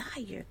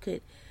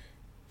could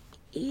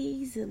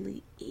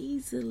easily,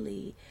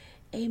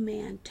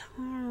 amen,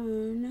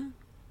 turn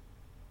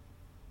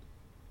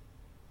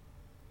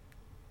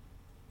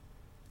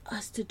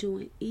us to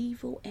doing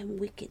evil and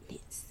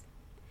wickedness.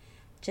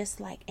 Just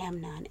like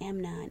Amnon,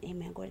 amen,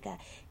 glory to God,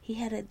 he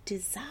had a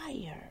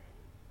desire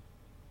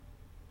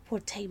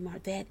for Tamar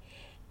that,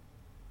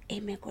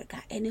 amen, glory to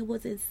God, and it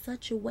was in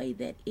such a way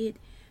that it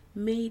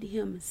made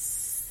him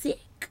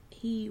sick.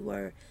 He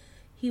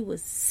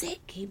was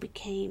sick. He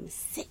became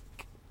sick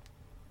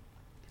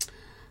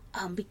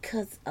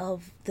because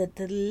of the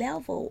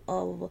level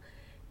of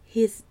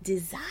his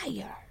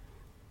desire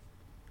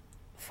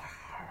for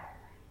her.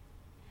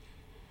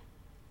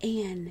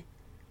 And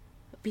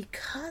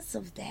because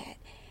of that,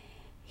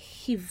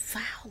 he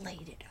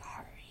violated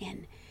her.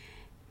 And,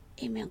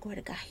 amen, glory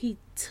to God, he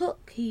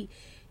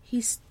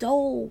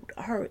stole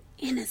her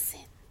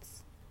innocence.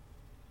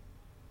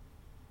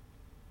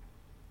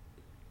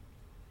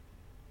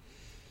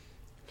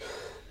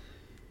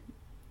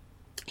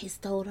 He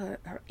stole her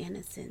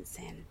innocence,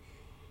 and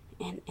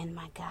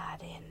my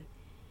God,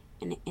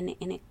 and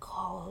it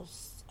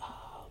caused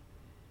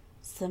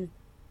some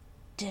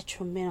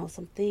detrimental,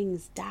 some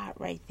things died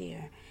right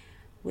there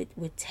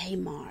with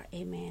Tamar,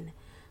 amen,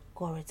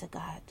 glory to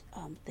God.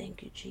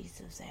 Thank you,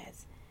 Jesus,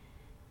 as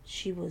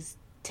she was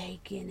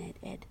taken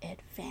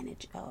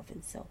advantage of,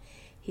 and so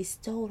he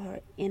stole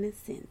her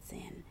innocence,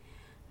 and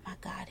my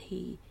God,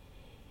 he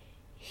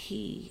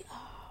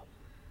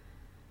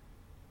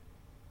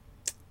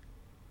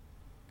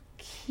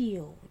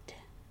killed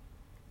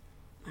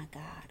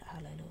God,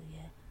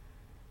 hallelujah.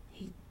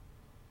 He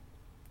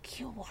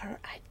killed her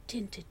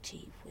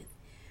identity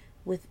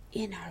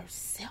within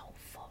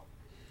herself.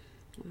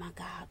 Oh my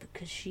God,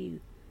 because she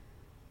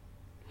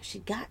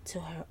got to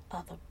her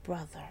other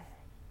brother.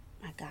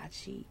 My God,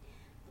 she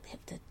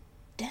lived a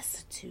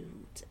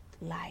destitute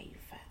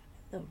life,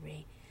 the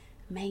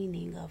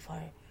remaining of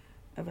her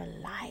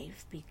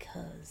life,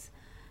 because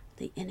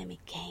the enemy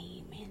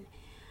came and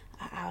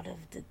out of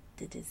the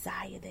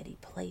desire that he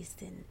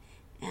placed in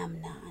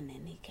Amnon,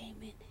 and he came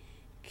and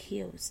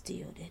killed,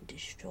 stealed, and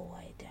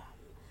destroyed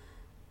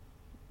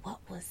what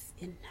was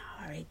in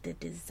her. The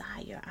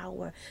desire,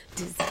 our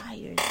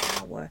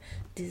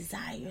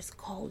desires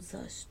cause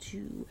us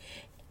to,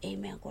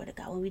 amen, glory to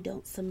God, when we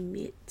don't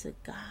submit to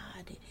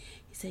God. He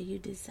said you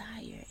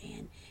desire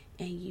and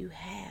you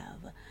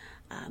have,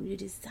 you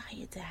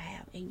desire to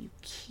have, and you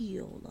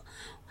kill.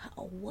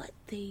 What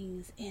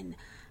things in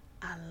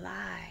our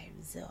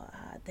lives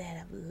that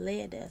have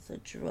led us or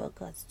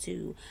drug us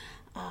to,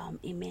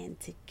 amen,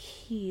 to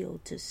kill,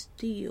 to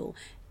steal,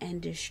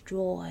 and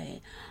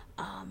destroy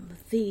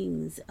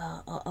things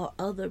or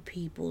other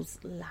people's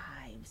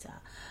lives.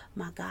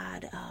 My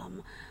God,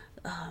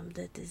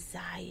 the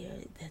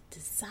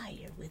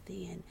desire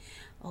within.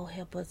 Oh,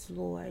 help us,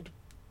 Lord,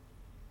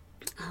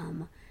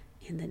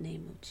 in the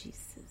name of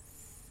Jesus.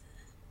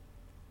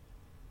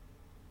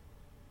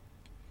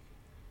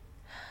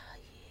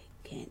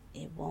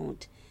 It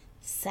won't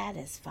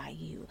satisfy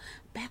you.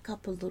 Back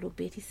up a little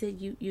bit. He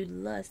said you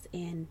lust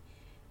and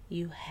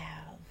you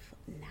have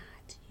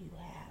not. You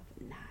have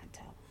not.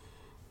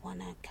 I want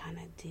to kind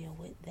of deal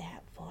with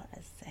that for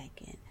a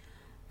second,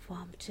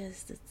 from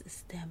just the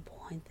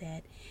standpoint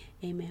that,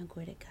 amen,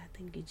 glory to God,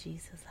 thank you,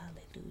 Jesus,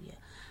 hallelujah.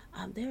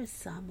 There are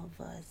some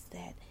of us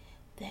that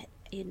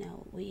you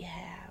know, we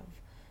have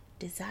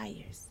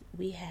desires,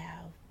 we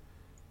have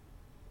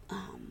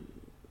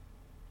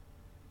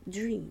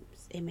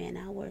dreams, amen.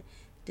 Our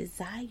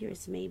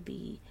desires may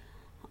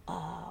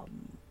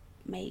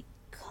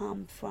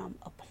come from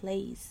a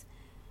place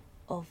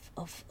of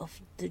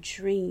the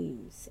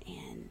dreams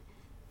and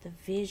the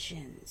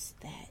visions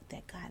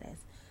that God has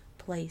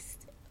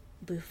placed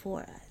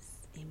before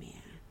us,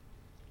 amen,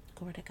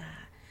 glory to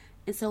God.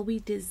 And so we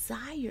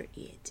desire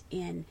it,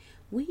 and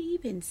we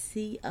even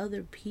see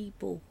other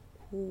people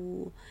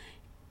who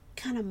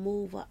kind of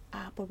move or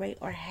operate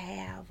or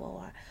have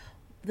or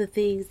the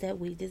things that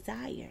we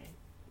desire.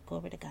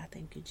 Glory to God.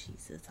 Thank you,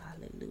 Jesus.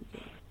 Hallelujah.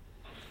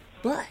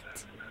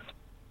 But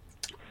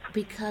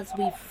because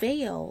we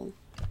fail,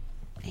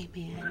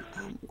 amen,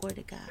 glory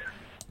to God,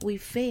 we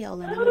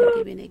fail, and I'm going to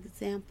give you an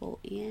example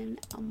in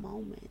a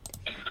moment.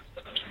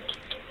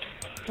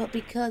 But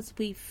because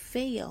we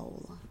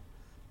fail,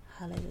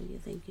 hallelujah,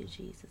 thank you,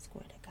 Jesus,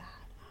 glory to God,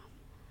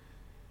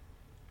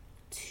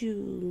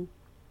 to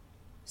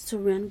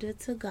surrender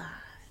to God,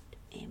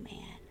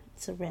 amen,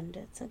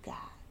 surrender to God,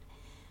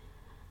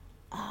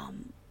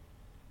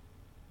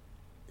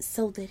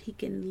 so that he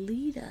can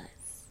lead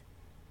us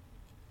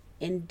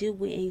and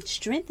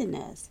strengthen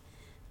us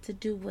to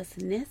do what's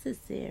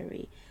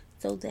necessary,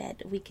 so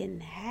that we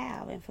can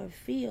have and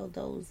fulfill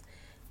those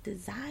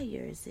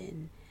desires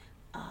and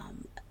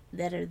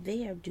that are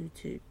there due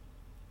to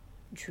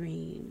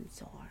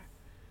dreams or,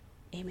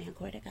 amen,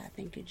 glory to God,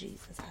 thank you,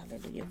 Jesus,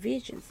 hallelujah,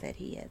 visions that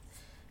he has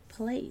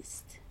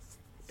placed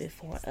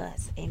before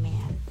us,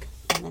 amen,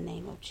 in the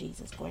name of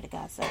Jesus, glory to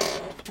God. So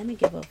let me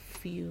give a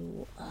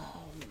few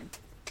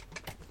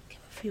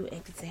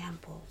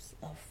examples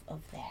of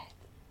that,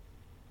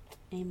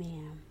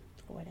 amen,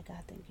 glory to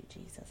God, thank you,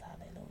 Jesus,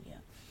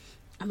 hallelujah.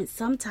 I mean,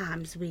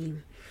 sometimes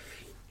there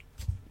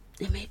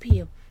may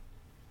be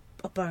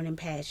a burning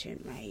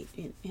passion, right,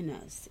 in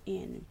us,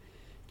 and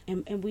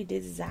we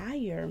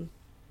desire,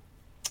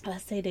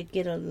 let's say, to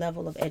get a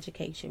level of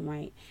education,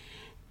 right,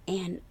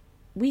 and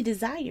we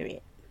desire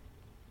it,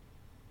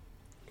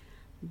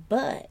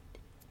 but,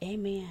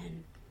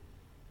 amen,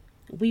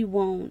 we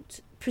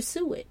won't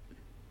pursue it,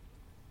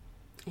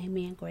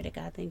 amen, glory to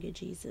God, thank you,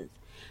 Jesus.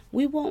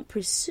 We won't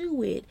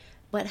pursue it,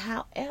 but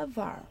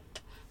however,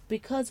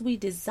 because we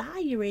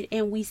desire it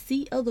and we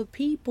see other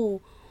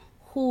people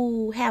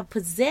who have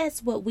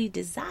possessed what we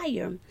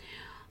desire,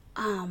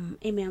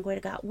 amen, glory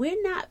to God,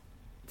 we're not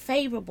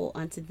favorable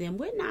unto them.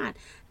 We're not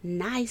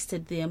nice to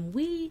them.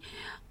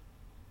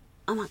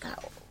 Oh my God,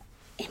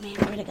 amen,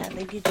 glory to God,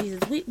 thank you,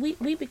 Jesus.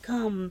 We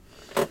become,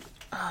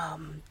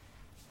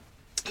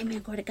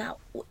 amen, glory to God,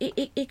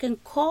 it can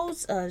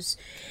cause us,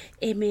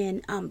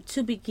 amen,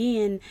 to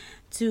begin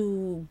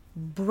to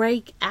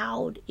break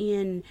out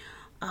in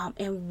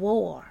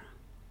war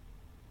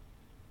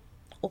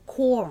or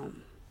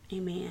quorum,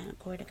 amen,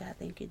 glory to God,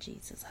 thank you,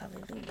 Jesus,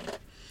 hallelujah.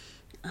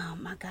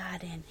 My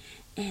God,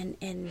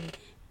 and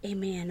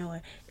amen,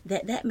 or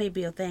that may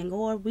be a thing,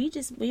 or we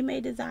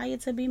may desire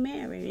to be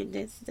married.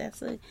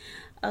 That's a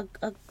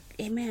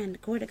amen,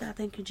 glory to God,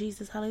 thank you,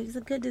 Jesus, hallelujah. It's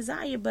a good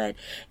desire, but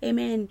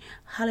amen,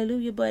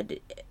 hallelujah, but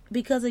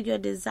because of your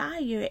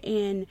desire,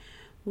 and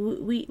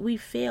we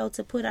fail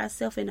to put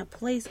ourselves in a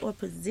place or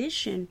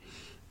position,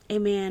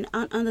 amen,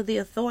 under the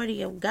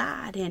authority of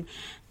God. And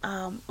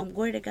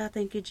glory to God,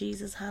 thank you,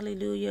 Jesus,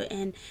 hallelujah,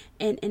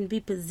 and be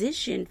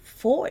positioned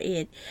for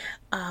it,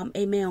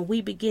 amen,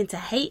 we begin to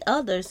hate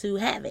others who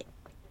have it.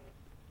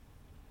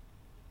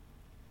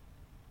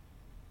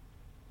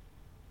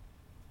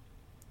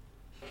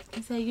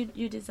 And so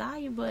you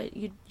desire, but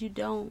you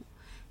don't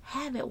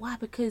have it. Why?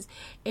 Because,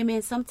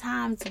 amen,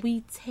 sometimes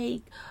we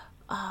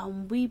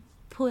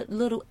put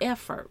little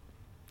effort.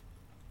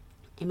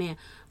 Amen.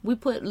 We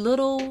put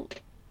little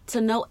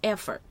to no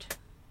effort.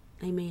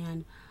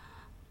 Amen.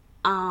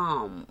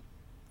 To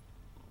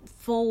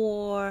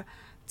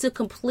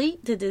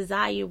complete the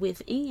desire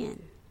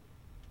within.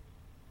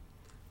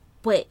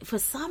 But for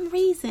some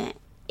reason,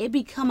 it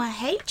become a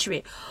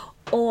hatred.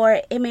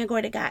 Or, amen,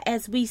 glory to God,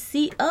 as we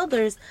see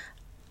others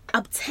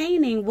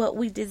obtaining what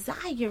we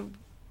desire,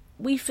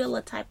 we feel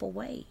a type of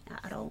way.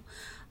 I don't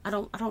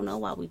know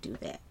why we do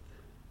that.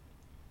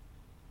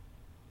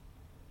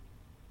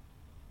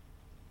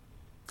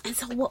 And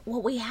so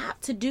what we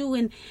have to do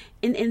in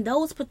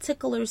those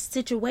particular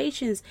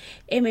situations,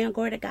 amen,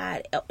 glory to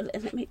God,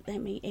 let me,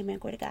 amen,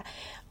 glory to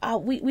God,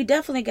 we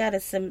definitely got to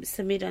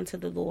submit unto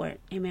the Lord,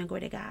 amen,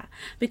 glory to God,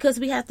 because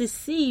we have to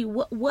see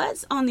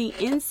what's on the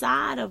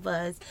inside of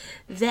us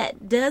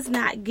that does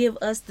not give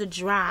us the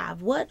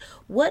drive. What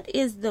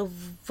is the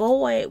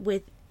void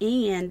within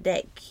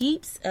that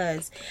keeps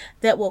us,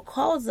 that will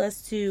cause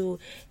us to,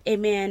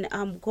 amen,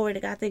 glory to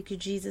God, thank you,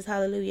 Jesus,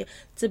 hallelujah,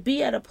 to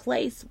be at a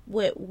place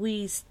where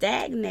we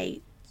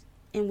stagnate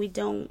and we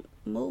don't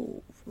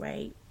move,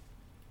 right?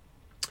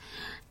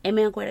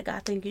 Amen, glory to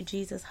God, thank you,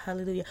 Jesus,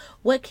 hallelujah.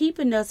 What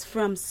keeping us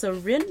from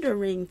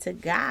surrendering to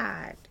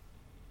God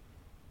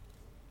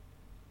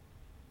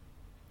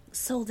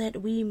so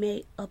that we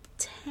may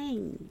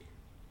obtain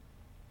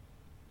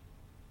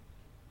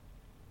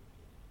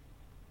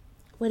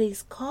what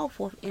He's called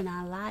for in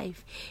our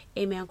life.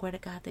 Amen. Glory to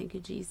God. Thank you,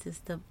 Jesus.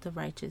 The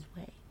righteous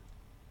way.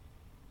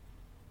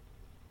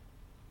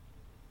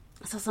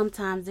 So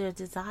sometimes there are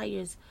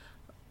desires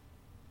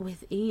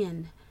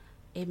within.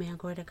 Amen.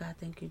 Glory to God.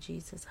 Thank you,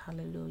 Jesus.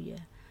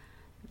 Hallelujah.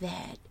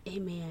 That,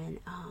 amen,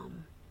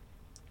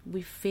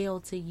 we fail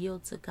to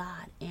yield to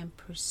God and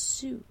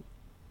pursue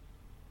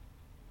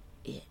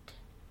it.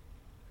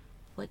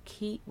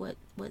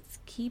 What's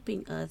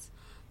keeping us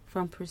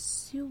from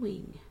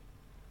pursuing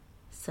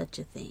such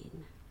a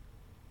thing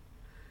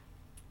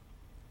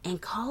and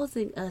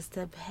causing us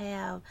to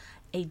have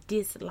a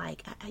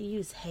dislike. I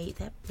use hate.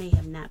 That may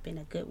have not been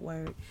a good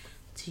word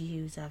to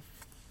use. I've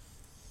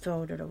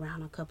thrown it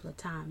around a couple of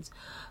times,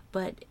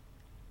 but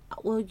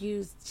we'll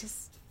use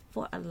just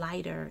for a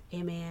lighter,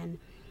 amen,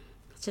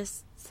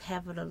 just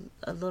have it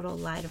a little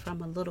lighter,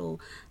 from a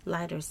little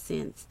lighter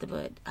sense,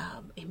 but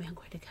amen,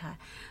 glory to God,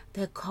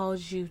 that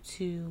cause you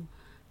to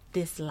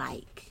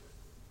dislike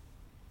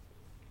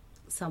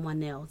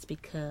someone else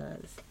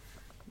because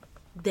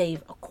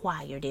they've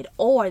acquired it,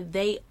 or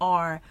they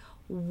are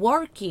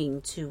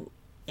working to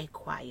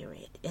acquire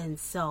it. And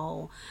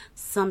so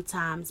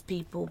sometimes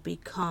people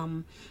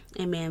become,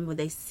 amen, when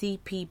they see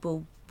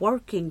people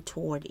working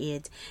toward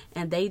it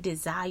and they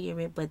desire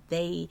it, but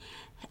they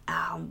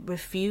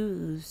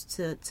refuse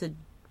to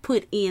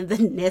put in the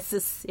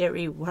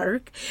necessary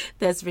work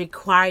that's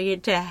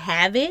required to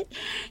have it.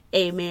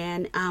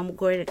 Amen.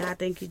 Glory to God.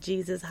 Thank you,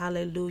 Jesus.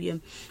 Hallelujah.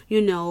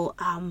 You know,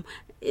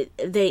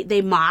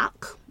 they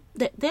mock.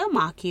 They'll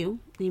mock you.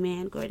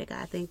 Amen. Glory to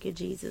God. Thank you,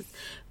 Jesus.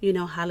 You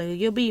know, hallelujah.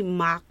 You'll be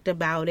mocked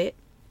about it.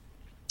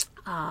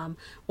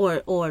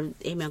 Or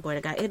amen, glory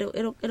to God.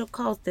 It'll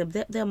cause them.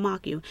 They'll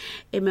mock you.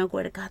 Amen,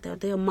 glory to God.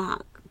 They'll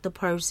mock the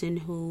person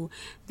who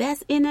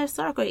that's in their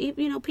circle.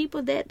 You know,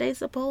 people that they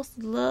supposed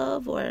to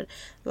love or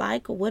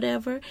like or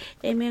whatever.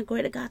 Amen,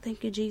 glory to God.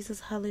 Thank you,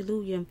 Jesus.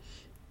 Hallelujah.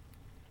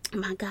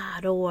 My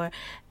God. Or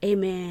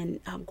amen.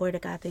 Glory to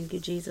God. Thank you,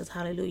 Jesus.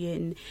 Hallelujah.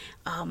 And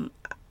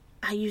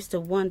I used to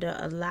wonder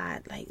a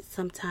lot, like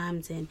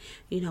sometimes, and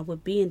you know,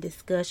 would be in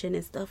discussion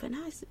and stuff, and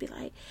I used to be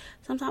like,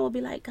 sometimes I would be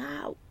like,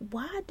 God,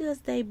 why do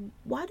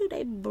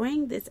they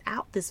bring this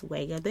out this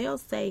way? Or they'll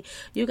say,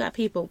 you got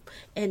people,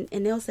 and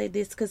they'll say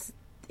this because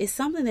it's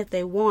something that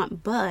they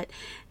want, but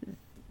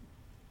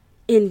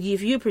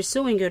if you're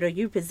pursuing it or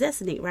you're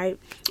possessing it, right,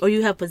 or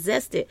you have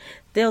possessed it,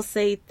 they'll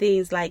say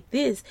things like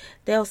this.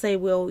 They'll say,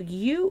 well,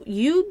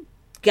 you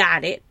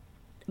got it.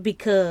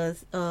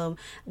 Because well,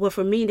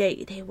 for me,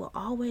 they will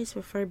always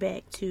refer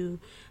back to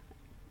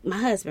my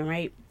husband,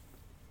 right?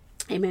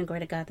 Amen. Glory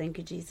to God. Thank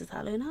you, Jesus.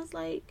 Hallelujah. And I was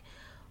like,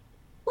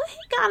 what he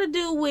got to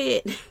do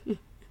with?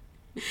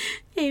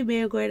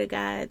 Amen. Glory to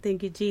God.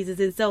 Thank you,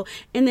 Jesus. And so,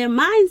 in their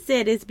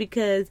mindset, it's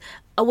because,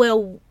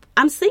 well,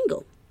 I'm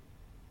single.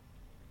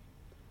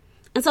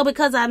 And so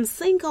because I'm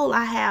single,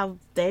 I have,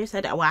 they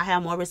said, well, I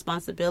have more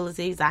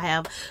responsibilities. I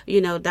have, you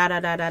know,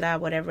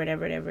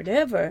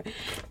 whatever.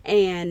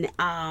 And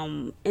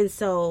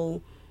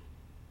so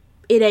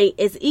it ain't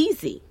as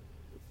easy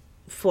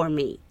for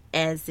me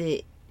as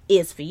it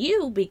is for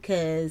you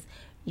because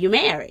you're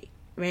married,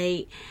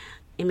 right?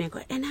 Amen.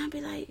 And I'll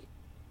be like,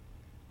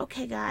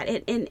 okay, God,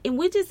 and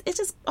we just, it's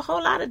just a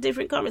whole lot of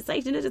different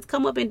conversations. It just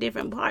come up in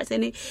different parts,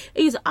 and it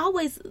used to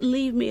always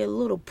leave me a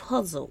little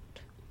puzzled.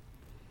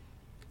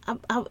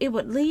 It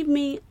would leave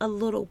me a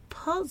little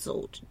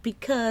puzzled,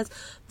 because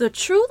the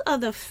truth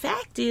of the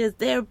fact is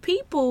there are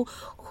people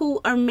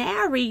who are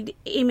married,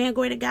 amen,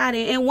 glory to God,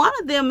 and one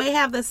of them may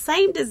have the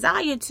same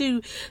desire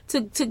to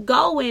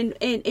go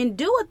and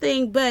do a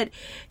thing, but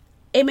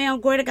amen,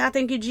 glory to God,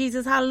 thank you,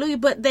 Jesus, hallelujah,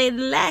 but they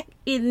lack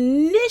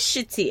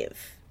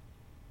initiative.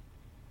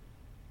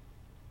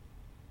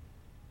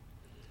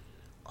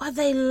 Or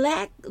they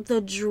lack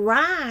the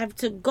drive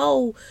to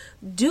go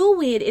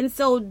do it. And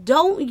so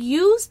don't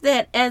use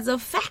that as a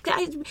factor.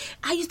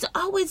 I used to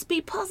always be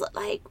puzzled,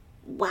 like,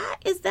 why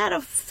is that a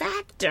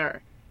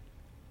factor?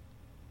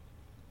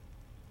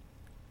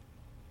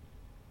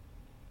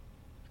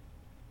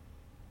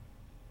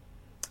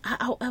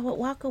 I would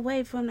walk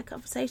away from the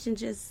conversation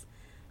just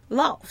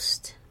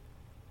lost.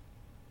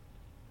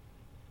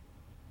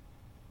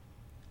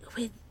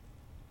 With,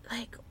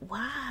 like,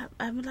 why?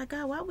 I'm like,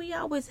 God, why we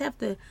always have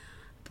to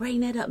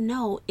bring that up?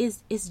 No,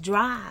 it's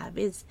drive,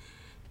 it's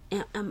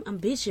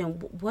ambition.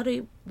 What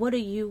are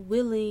you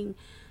willing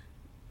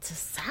to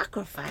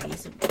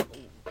sacrifice?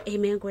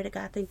 Amen. Glory to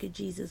God. Thank you,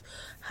 Jesus.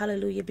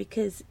 Hallelujah.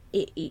 Because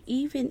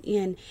even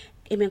in,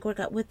 amen, glory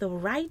to God, with the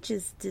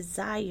righteous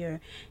desire,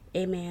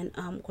 amen.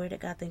 Glory to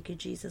God. Thank you,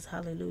 Jesus.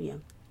 Hallelujah.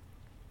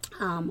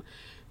 A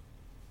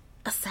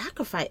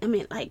sacrifice. I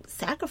mean, like,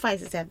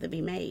 sacrifices have to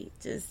be made.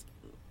 Just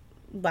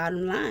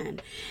bottom line.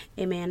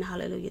 Amen.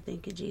 Hallelujah.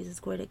 Thank you, Jesus.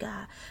 Glory to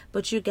God.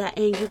 But you got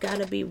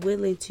to be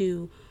willing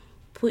to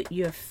put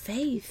your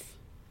faith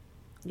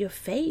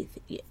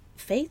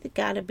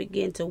got to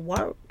begin to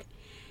work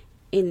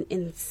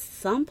in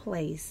some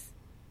place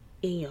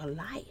in your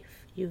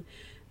life. You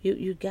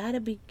got to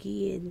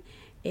begin,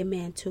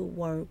 amen, to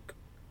work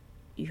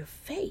your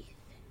faith.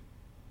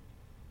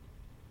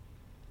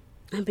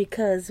 And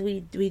because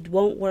we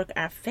won't work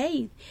our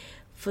faith,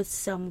 for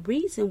some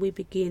reason we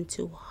begin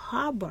to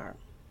harbor,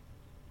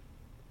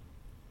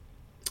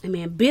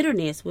 amen,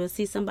 bitterness. We'll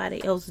see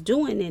somebody else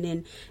doing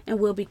it, and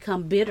we'll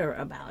become bitter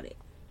about it.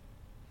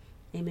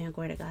 Amen.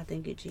 Glory to God.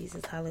 Thank you,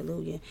 Jesus.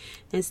 Hallelujah.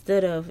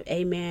 Instead of,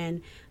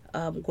 amen,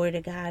 glory to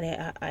God,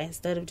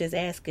 instead of just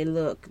asking,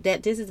 look,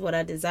 that this is what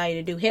I desire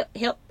to do.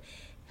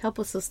 Help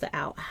a sister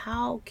out.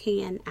 How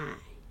can I?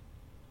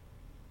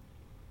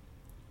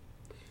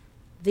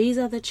 These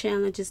are the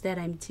challenges that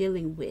I'm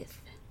dealing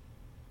with.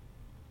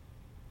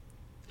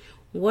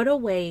 What are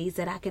ways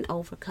that I can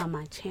overcome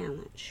my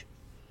challenge?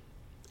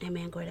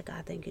 Amen. Glory to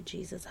God. Thank you,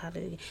 Jesus.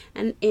 Hallelujah.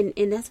 And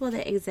that's where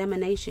the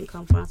examination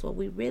comes from. So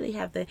we really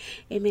have to,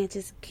 amen,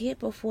 just get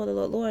before the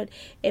Lord. Lord,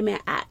 amen.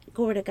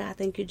 Glory to God.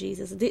 Thank you,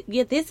 Jesus.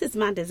 This is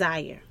my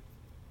desire.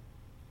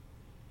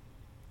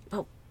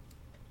 But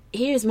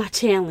here's my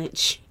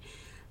challenge.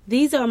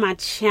 These are my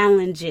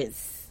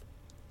challenges.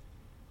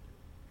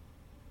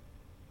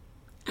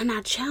 And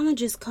our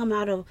challenges come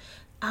out of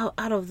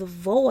the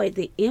void,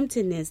 the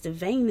emptiness, the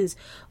vainness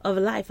of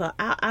life, or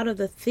out of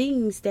the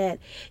things that,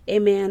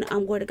 amen,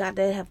 glory to God,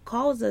 that have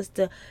caused us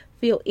to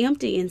feel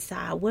empty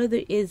inside,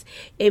 whether it's,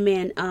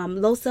 amen,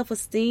 low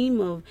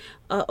self-esteem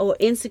or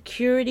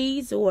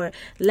insecurities or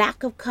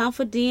lack of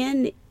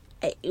confidence,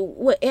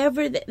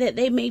 whatever that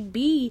they may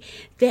be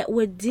that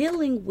we're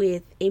dealing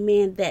with,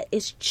 amen, that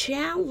is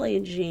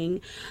challenging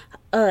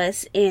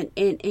us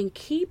and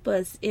keep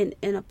us in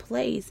a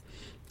place,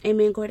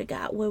 amen, glory to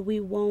God, where we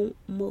won't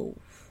move.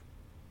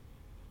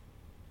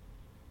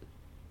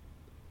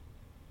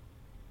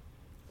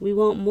 We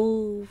won't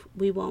move,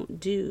 we won't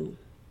do.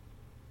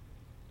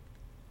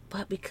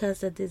 But because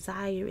the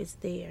desire is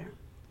there,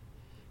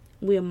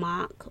 we'll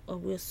mock or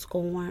we'll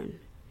scorn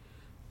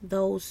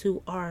those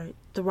who are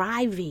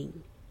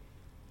thriving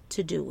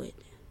to do it,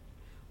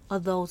 or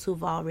those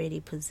who've already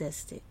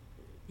possessed it.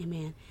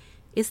 Amen.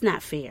 It's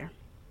not fair.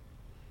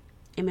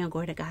 Amen.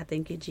 Glory to God.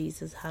 Thank you,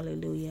 Jesus.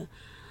 Hallelujah.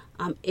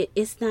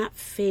 It's not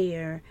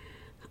fair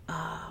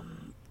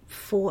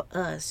for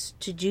us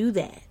to do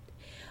that.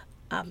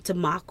 To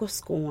mock or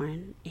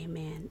scorn,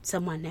 amen,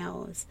 someone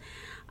else,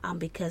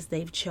 because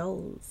they've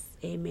chose,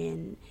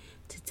 amen,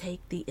 to take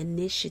the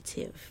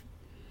initiative,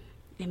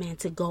 amen,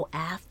 to go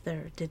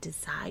after the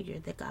desire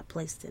that God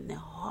placed in their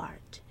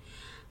heart.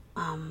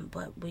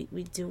 But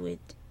we do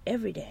it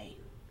every day.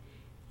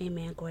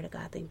 Amen. Glory to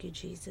God. Thank you,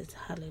 Jesus.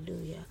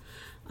 Hallelujah.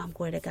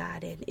 Glory to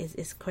God. And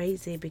it's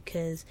crazy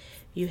because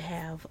you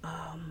have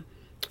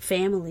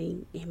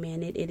family.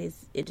 Amen. It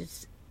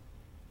is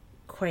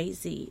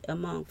crazy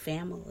among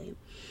family,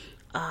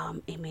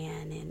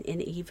 amen,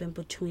 and even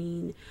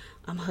between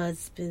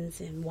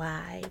husbands and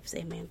wives,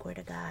 amen, glory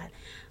to God,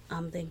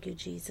 thank you,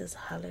 Jesus,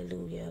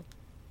 hallelujah,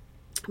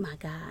 my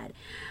God,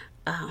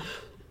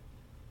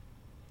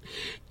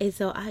 and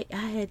so I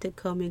had to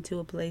come into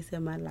a place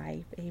in my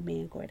life,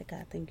 amen, glory to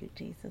God, thank you,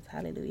 Jesus,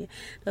 hallelujah.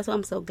 That's why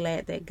I'm so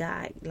glad that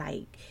God,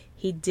 like,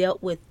 He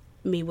dealt with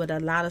me with a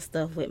lot of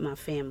stuff with my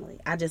family.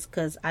 I just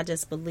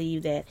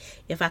believe that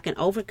if I can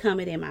overcome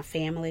it in my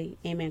family,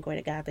 amen, glory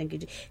to God, thank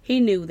you. He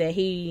knew that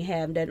he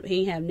have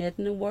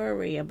nothing to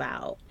worry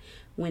about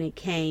when it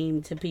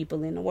came to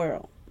people in the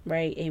world,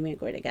 right? Amen,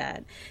 glory to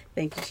God,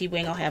 thank you. She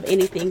ain't gonna have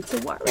anything to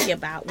worry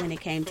about when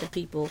it came to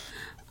people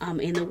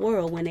in the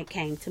world, when it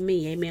came to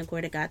me, amen,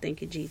 glory to God,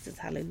 thank you, Jesus,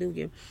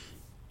 hallelujah.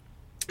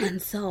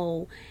 And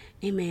so,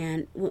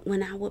 amen,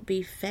 when I would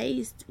be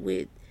faced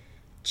with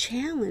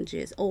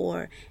challenges,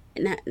 or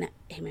not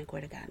amen,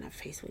 glory to God, not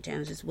faced with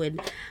challenges, when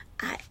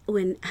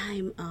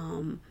I'm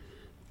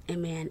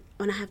amen,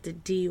 when I have to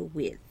deal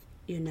with,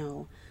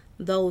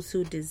 those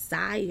who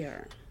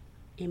desire,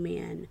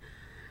 amen,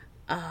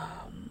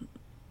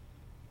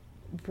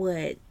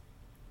 what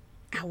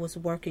I was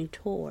working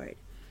toward,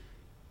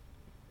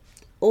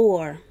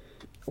 or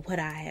what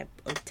I have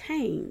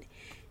obtained,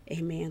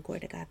 amen,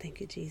 glory to God,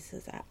 thank you,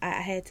 Jesus. I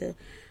had to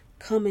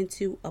come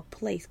into a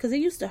place, because it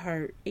used to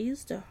hurt,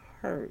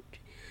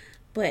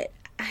 but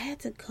I had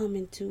to come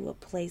into a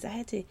place, I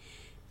had to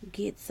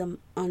get some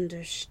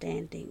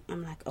understanding.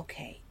 I'm like,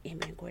 okay,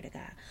 amen, glory to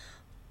God.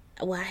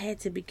 Well, I had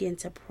to begin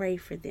to pray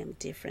for them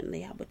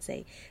differently. I would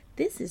say,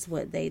 this is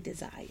what they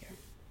desire,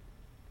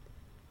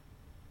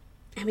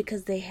 and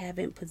because they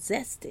haven't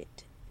possessed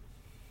it,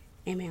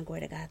 amen,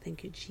 glory to God,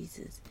 thank you,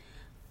 Jesus.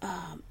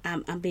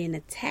 I'm being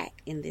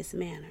attacked in this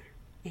manner,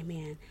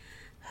 amen,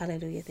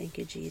 hallelujah, thank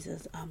you,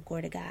 Jesus,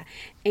 glory to God,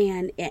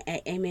 and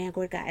amen,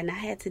 glory to God. And I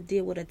had to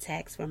deal with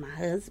attacks from my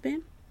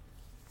husband,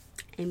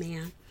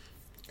 amen,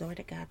 glory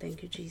to God,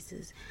 thank you,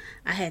 Jesus.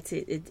 I had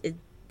to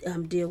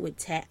deal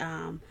with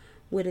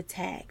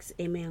attacks,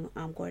 amen,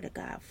 glory to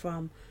God,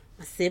 from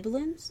my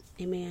siblings,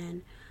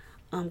 amen,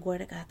 glory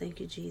to God, thank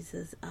you,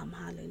 Jesus,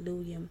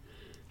 hallelujah,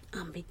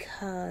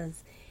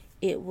 because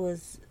it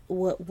was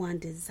what one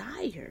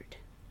desired,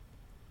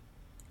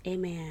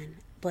 amen,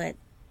 but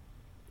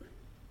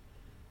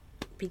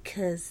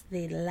because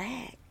they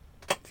lack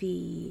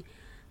the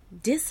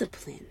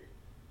discipline,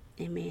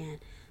 amen,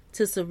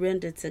 to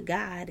surrender to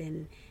God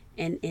and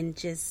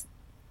just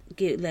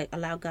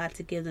allow God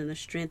to give them the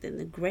strength and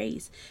the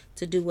grace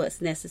to do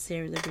what's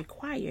necessarily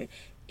required.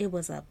 It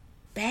was I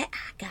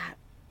got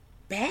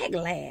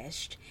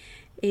backlashed,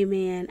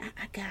 amen.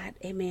 I got,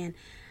 amen,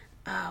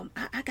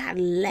 I got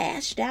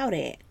lashed out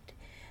at,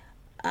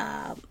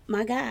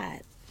 my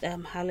God,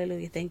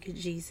 hallelujah, thank you,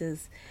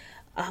 Jesus,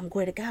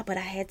 glory to God. But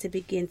I had to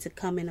begin to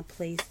come in a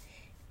place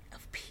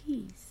of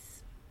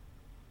peace.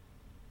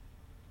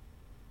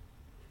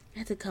 I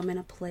had to come in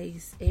a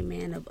place,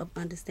 amen, of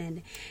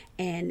understanding,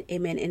 and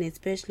amen, and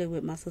especially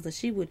with my sister,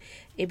 she would,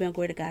 amen,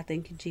 glory to God,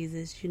 thank you,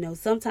 Jesus.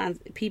 Sometimes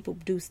people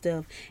do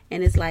stuff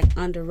and it's like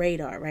under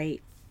radar,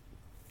 right?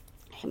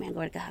 Amen,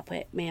 glory to God.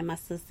 But man, my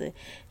sister,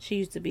 she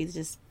used to be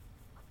just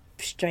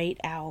straight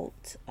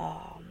out,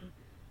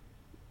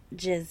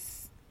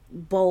 just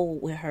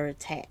bold with her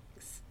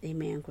attacks.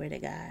 Amen, glory to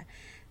God.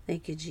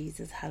 Thank you,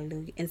 Jesus.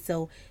 Hallelujah. And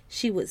so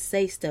she would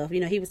say stuff.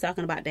 He was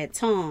talking about that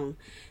tongue,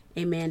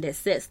 amen, that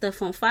set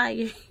stuff on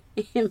fire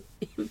in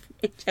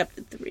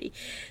chapter 3.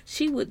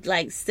 She would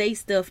say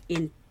stuff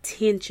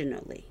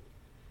intentionally,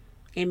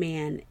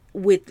 amen,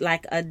 with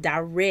a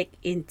direct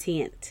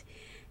intent.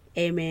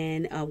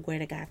 Amen. Glory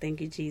to God.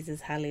 Thank you, Jesus.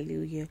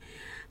 Hallelujah.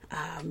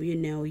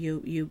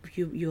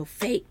 You're a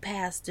fake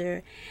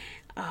pastor.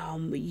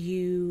 And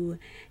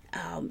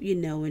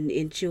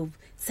she'll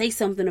say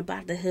something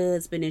about the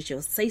husband, and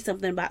she'll say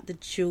something about the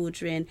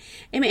children.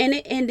 Amen.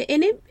 And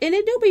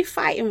it do be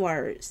fighting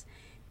words.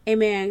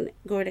 Amen.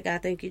 Glory to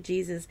God. Thank you,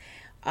 Jesus.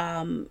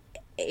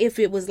 If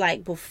it was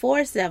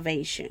before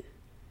salvation,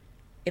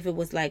 amen,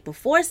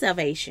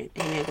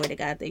 glory to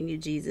God, thank you,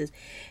 Jesus,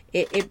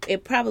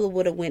 it probably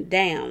would have went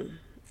down,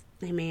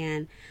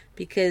 amen,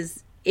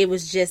 because it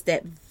was just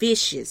that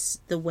vicious,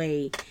 the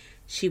way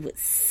she would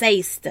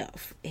say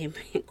stuff,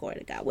 amen, glory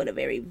to God, with a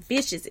very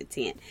vicious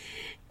intent,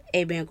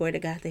 amen, glory to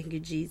God, thank you,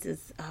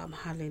 Jesus,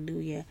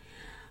 hallelujah,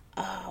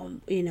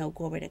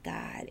 glory to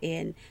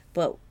God,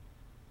 but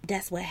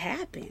that's what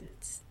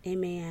happens,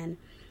 amen.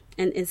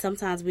 And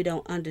sometimes we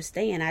don't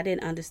understand. I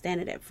didn't understand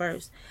it at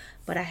first,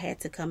 but I had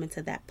to come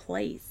into that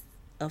place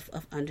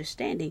of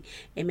understanding.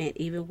 Amen.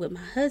 Even with my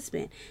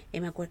husband,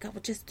 amen, God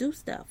would just do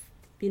stuff.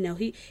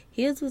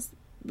 His was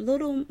a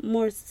little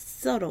more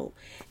subtle.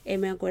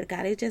 Amen.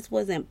 God, it just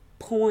wasn't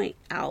point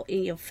out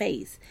in your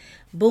face,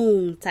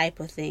 boom type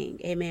of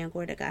thing. Amen.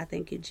 Glory to God.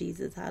 Thank you,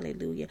 Jesus.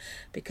 Hallelujah.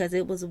 Because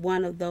it was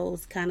one of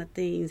those kind of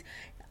things.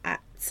 I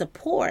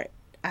support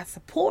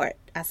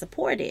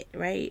it,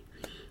 right?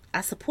 I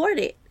support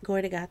it.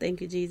 Glory to God.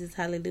 Thank you, Jesus.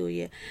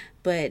 Hallelujah.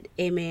 But,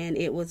 amen,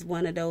 it was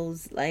one of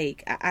those,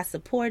 I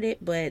support it,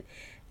 but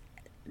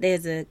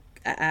there's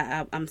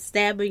I'm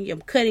stabbing you,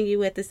 I'm cutting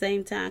you at the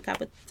same time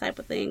type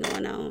of thing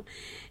going on.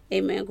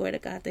 Amen. Glory to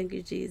God. Thank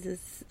you,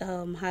 Jesus.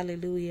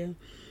 Hallelujah.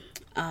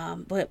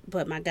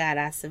 But my God,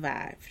 I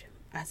survived.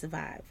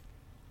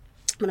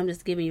 But I'm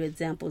just giving you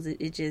examples.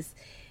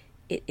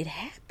 It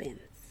happens.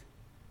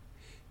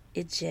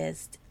 It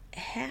just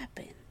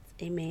happens.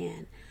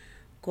 Amen.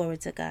 Glory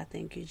to God.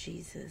 Thank you,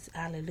 Jesus.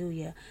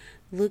 Hallelujah.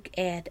 Look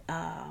at,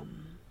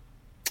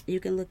 you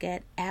can look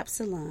at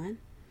Absalom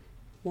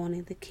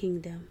wanting the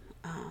kingdom.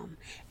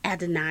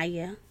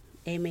 Adoniah,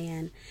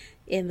 amen.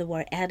 In the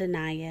word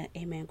Adoniah,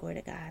 amen. Glory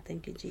to God.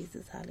 Thank you,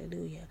 Jesus.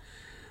 Hallelujah.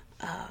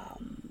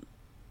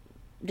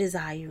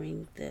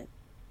 Desiring the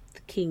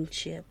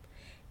kingship,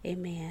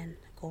 amen.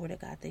 Glory to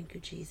God. Thank you,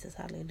 Jesus.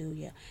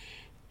 Hallelujah.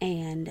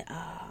 And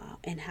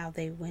how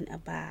they went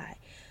about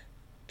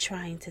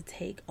trying to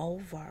take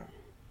over,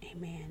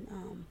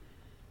 amen,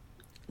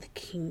 the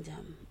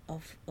kingdom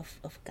of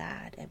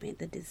God. I mean,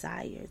 the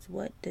desires,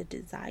 what the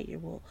desire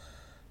will,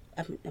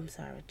 I'm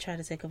sorry, try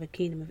to take over the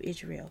kingdom of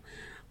Israel.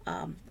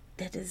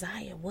 The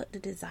desire, what the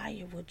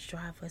desire will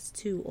drive us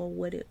to, or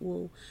what it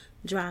will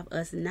drive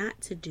us not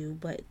to do,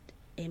 but,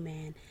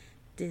 amen,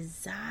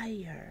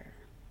 desire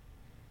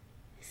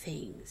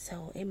things.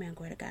 So, amen,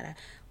 glory to God. I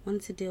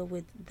wanted to deal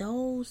with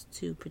those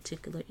two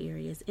particular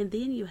areas. And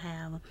then you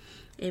have,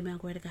 amen,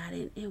 glory to God.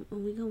 And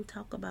we're going to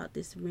talk about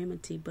this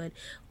remedy, but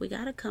we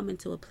got to come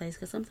into a place,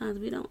 because sometimes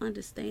we don't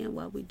understand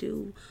why we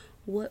do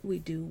what we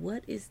do.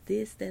 What is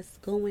this that's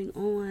going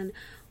on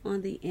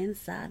the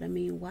inside? I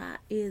mean, why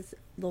is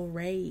the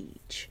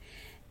rage?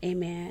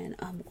 Amen.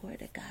 Glory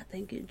to God.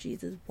 Thank you,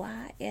 Jesus.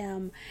 Why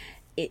am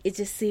it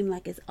just seems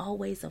like it's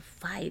always a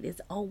fight.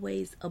 It's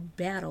always a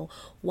battle.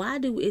 Why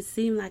do it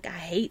seem like I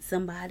hate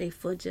somebody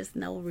for just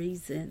no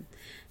reason?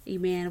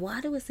 Amen. Why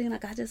do it seem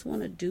like I just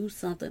want to do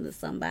something to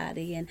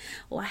somebody,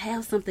 or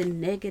have something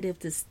negative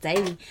to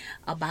say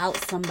about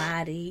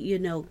somebody, you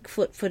know,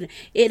 for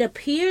it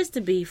appears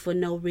to be for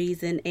no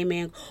reason,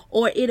 amen,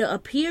 or it'll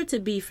appear to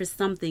be for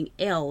something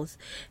else,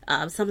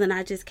 something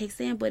I just can't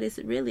stand, but it's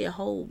really a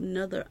whole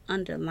nother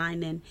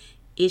underlining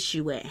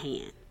issue at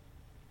hand.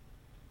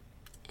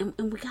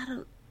 And we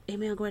gotta,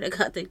 amen, glory to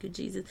God, thank you,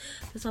 Jesus.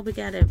 That's why we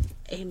gotta,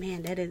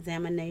 amen, that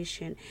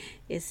examination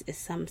is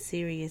something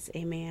serious,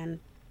 amen.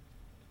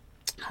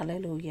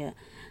 Hallelujah.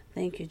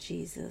 Thank you,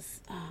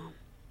 Jesus.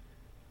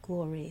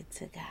 Glory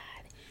to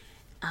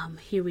God.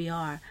 Here we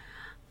are.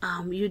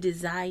 You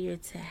desire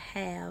to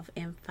have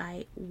and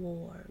fight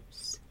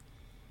wars,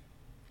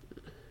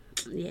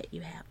 yet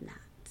you have not.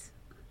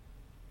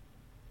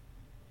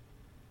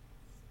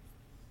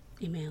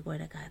 Amen, glory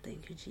to God,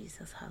 thank you,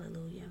 Jesus.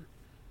 Hallelujah.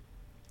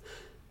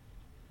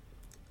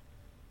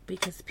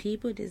 Because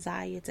people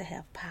desire to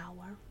have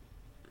power.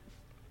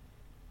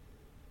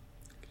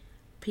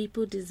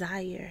 People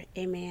desire,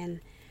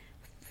 amen,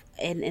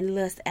 and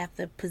lust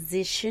after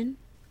positions,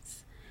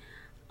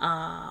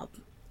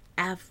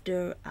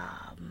 after,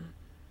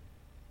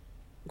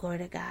 glory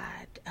to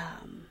God,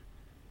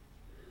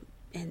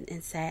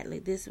 and sadly,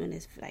 this one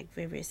is like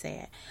very, very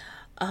sad.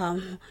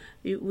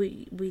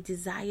 We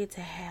desire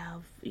to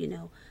have, you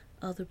know,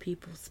 other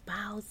people's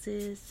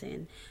spouses,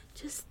 and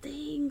just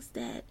things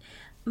that,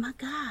 my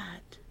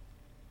God,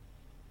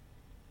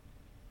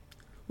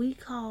 we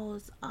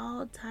cause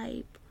all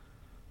type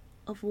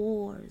of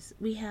wars.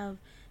 We have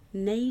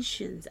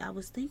nations. I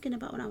was thinking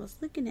about, when I was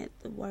looking at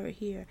the word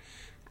here,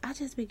 I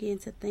just began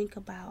to think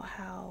about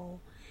how,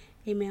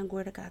 amen,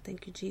 glory to God,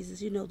 thank you,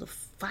 Jesus, you know, the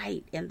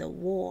fight and the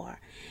war,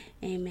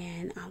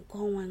 amen, I'm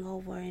going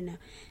over in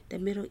the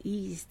Middle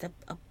East,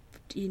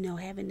 you know,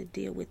 having to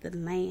deal with the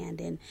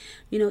land, and,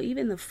 you know,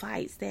 even the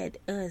fights that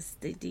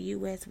the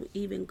U.S. would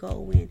even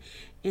go and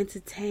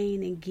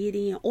entertain and get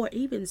in, or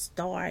even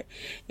start,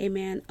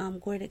 amen,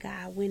 glory to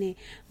God, when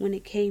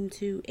it came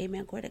to,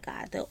 amen, glory to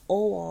God, the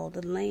oil,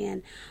 the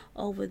land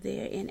over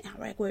there in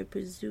Iraq, where it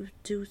produces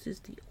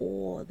the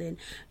oil, and,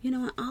 you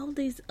know, and all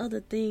these other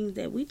things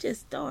that we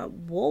just start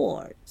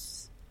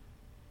wars.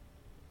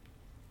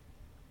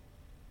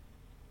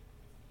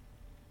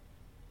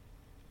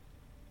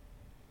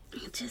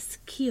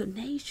 Just kill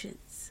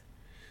nations.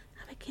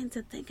 I began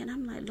to think, and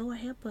I'm like, Lord,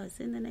 help us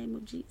in the name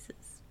of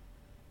Jesus.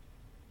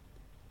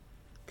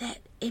 That,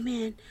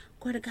 amen,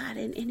 glory to God,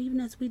 and even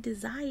as we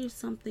desire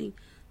something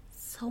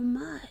so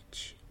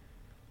much,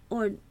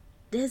 or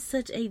there's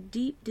such a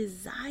deep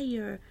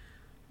desire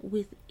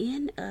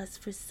within us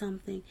for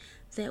something,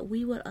 that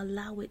we would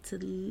allow it to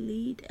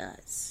lead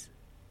us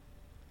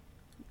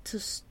to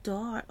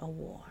start a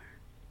war.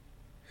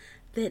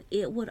 That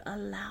it would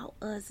allow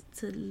us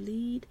to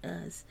lead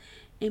us,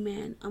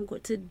 amen, I'm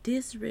going to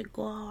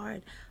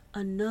disregard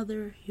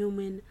another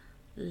human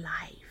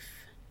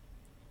life,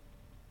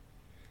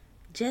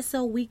 just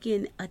so we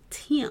can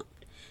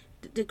attempt.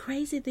 The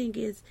crazy thing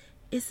is,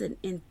 it's an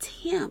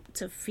attempt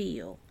to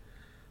feel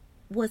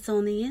what's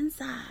on the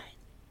inside.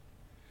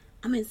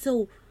 I mean,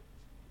 so,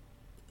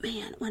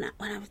 man, when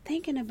I was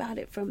thinking about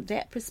it from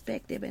that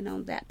perspective and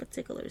on that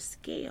particular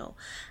scale,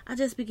 I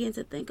just began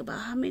to think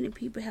about how many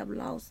people have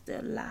lost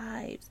their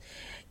lives,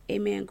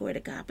 amen, glory to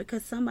God,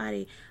 because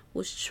somebody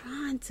was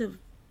trying to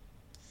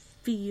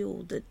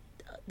feel the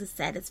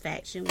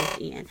satisfaction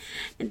within.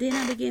 And then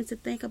I began to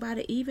think about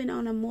it even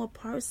on a more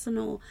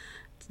personal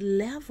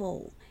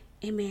level,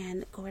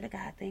 amen, glory to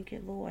God, thank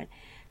you, Lord.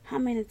 How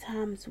many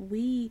times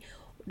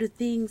the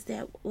things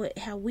that,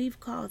 how we've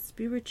called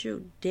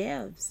spiritual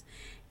deaths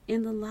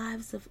in the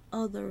lives of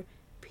other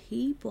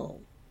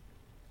people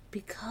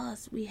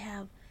because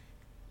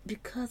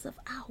of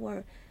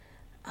our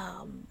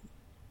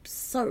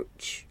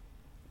search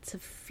to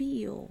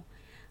feel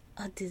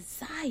a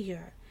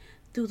desire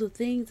through the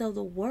things of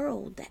the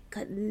world that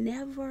could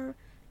never,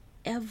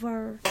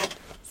 ever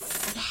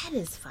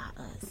satisfy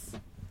us.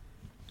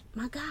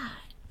 My God.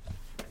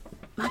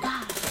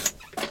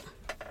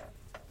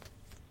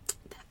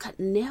 That could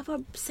never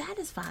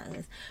satisfy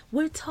us.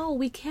 We're told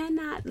we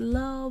cannot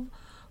love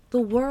the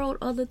world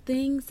or the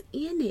things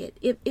in it.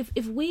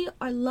 If we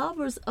are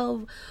lovers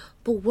of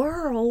the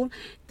world,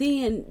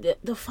 then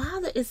the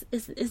Father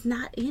is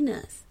not in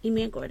us.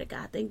 Amen. Glory to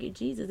God. Thank you,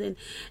 Jesus.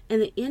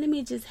 And the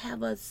enemy just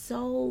have us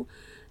so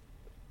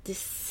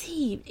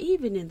deceived,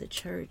 even in the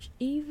church.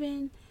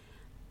 Even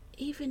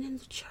in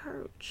the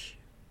church.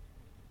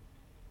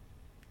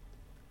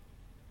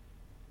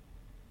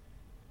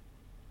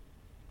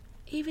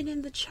 Even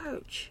in the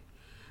church.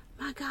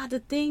 My God, the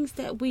things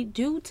that we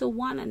do to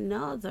one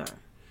another.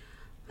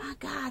 My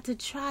God, to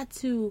try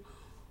to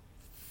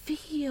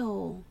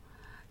feel,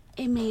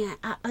 amen,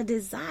 a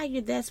desire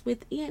that's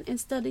within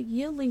instead of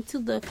yielding to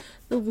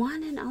the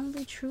one and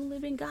only true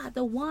living God.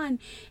 The one,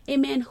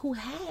 amen, who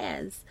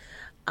has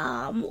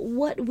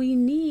what we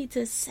need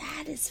to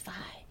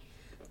satisfy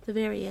the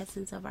very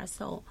essence of our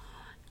soul.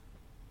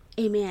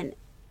 Amen.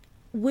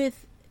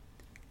 With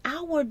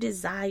our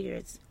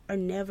desires are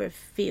never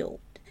filled,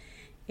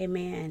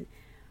 amen,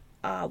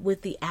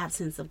 with the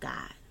absence of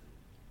God.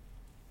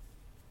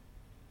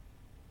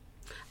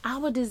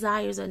 Our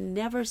desires are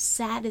never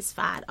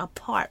satisfied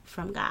apart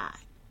from God.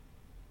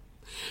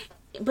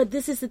 But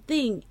this is the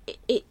thing.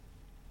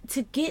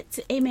 To get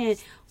to, amen,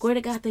 glory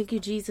to God, thank you,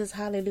 Jesus,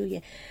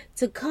 hallelujah.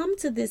 To come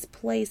to this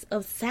place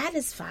of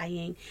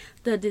satisfying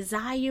the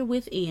desire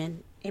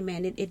within,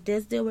 amen, it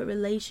does deal with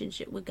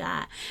relationship with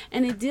God.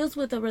 And it deals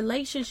with a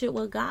relationship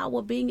with God,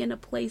 with being in a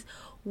place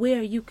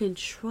where you can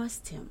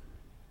trust Him.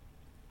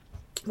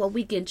 Well,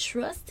 we can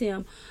trust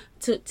Him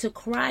to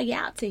cry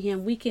out to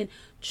Him. We can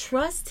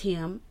trust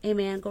Him,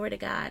 amen, glory to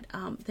God,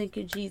 thank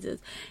you, Jesus,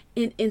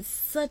 in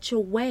such a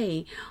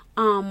way,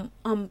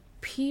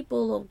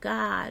 people of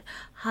God,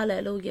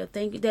 hallelujah,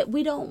 thank you, that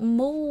we don't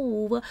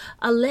move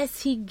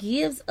unless He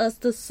gives us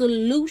the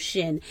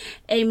solution,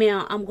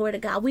 amen, glory to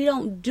God. We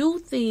don't do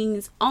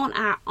things on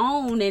our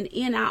own and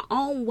in our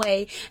own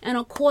way and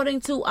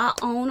according to our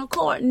own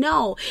accord.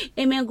 No,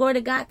 amen, glory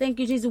to God, thank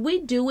you, Jesus. We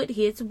do it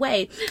His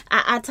way.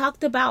 I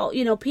talked about,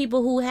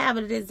 people who have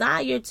a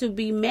desire to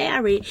be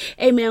married,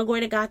 amen,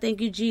 glory to God,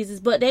 thank you, Jesus,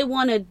 but they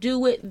want to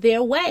do it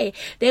their way.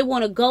 They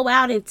want to go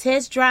out and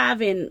test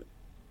drive and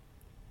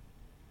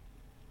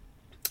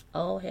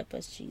oh, help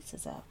us,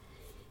 Jesus.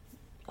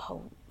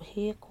 Oh,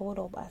 here,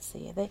 I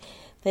said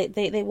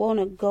they want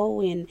to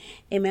go in,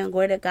 amen,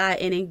 glory to God,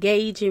 and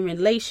engage in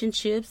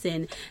relationships,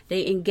 and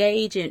they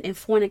engage in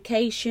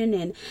fornication,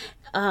 and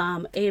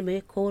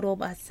amen,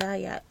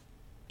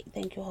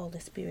 thank you, Holy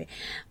Spirit,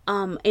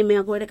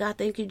 amen, glory to God,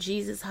 thank you,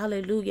 Jesus,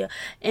 hallelujah,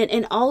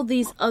 and all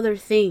these other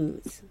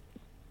things,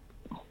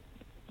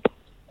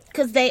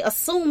 because they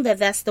assume that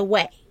that's the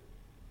way.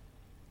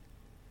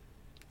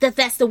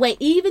 That's the way,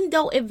 even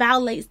though it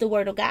violates the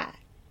word of God.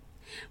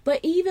 But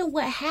even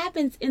what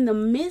happens in the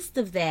midst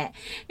of that,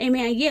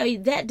 amen, yeah,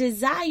 that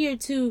desire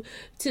to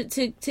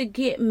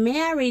get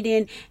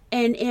married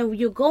and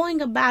you're going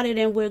about it,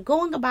 and we're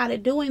going about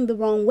it doing the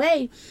wrong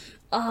way.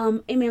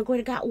 Amen,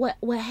 glory to God.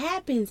 What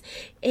happens,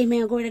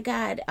 amen, glory to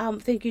God,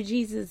 thank you,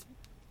 Jesus,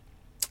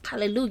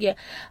 hallelujah,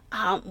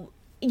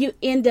 you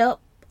end up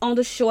on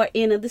the short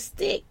end of the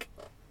stick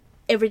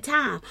every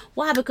time.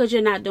 Why? Because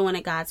you're not doing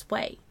it God's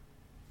way.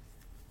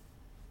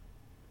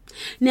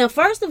 Now,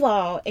 first of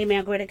all,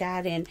 amen, glory to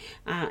God, and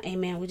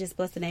amen, we just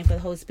bless the name for the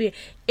Holy Spirit.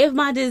 If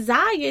my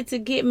desire to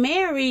get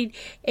married,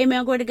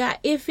 amen, glory to God,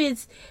 if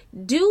it's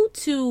due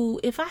to,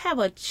 if I have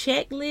a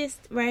checklist,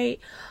 right,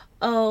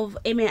 of,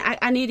 amen,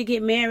 I need to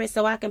get married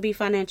so I can be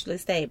financially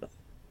stable.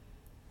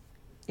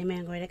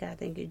 Amen, glory to God,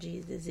 thank you,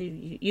 Jesus.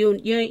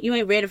 You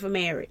ain't ready for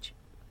marriage.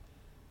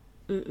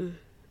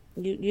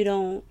 You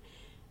don't.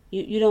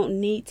 You don't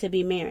need to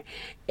be married.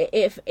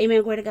 If,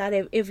 amen, glory to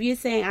God, if you're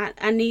saying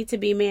I need to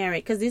be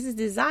married, because this is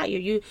desire,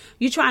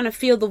 you're trying to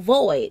fill the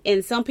void,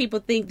 and some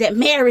people think that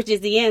marriage is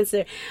the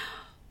answer.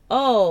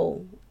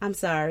 Oh, I'm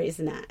sorry, it's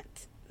not.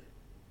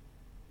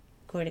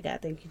 Glory to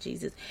God, thank you,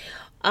 Jesus.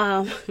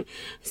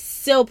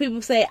 So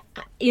people say,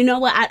 you know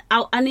what,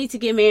 I need to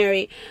get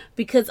married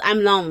because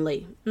I'm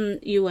lonely.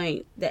 You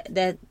ain't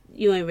that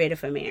you ain't ready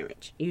for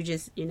marriage. You're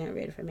not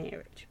ready for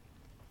marriage.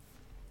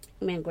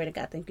 Man, great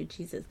God, thank you,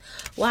 Jesus.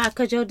 Why?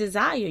 Because your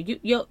desire,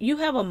 you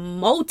have a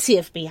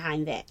motive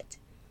behind that.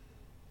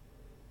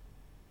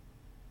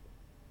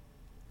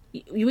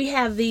 We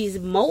have these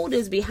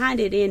motives behind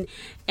it,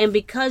 and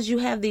because you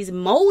have these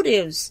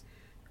motives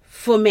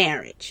for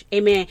marriage.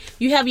 Amen.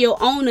 You have your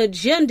own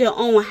agenda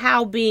on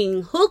how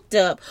being hooked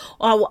up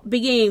or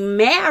being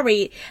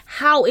married,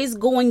 how it's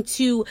going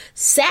to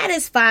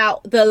satisfy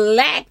the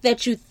lack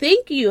that you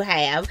think you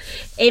have.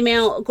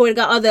 Amen. Glory to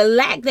God. Or the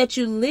lack that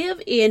you live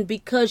in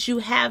because you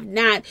have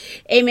not.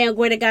 Amen.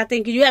 Glory to God.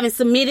 Thank you. You haven't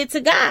submitted to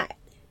God.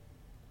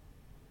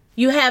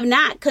 You have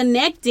not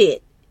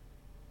connected.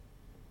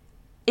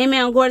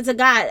 Amen. Glory to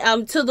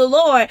God. To the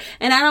Lord.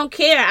 And I don't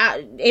care.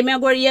 Amen.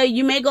 Glory to you.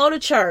 You may go to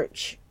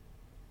church.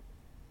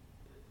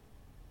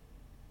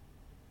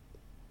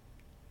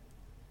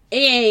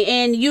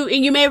 And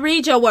you may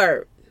read your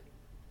word.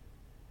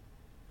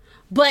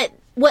 But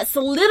what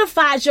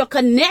solidifies your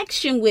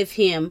connection with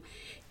him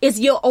is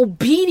your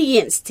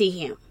obedience to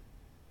him.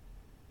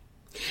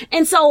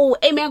 And so,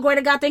 amen, glory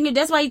to God, thank you.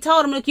 That's why he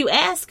told him, look, you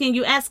ask and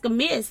you ask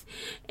amiss.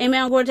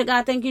 Amen, glory to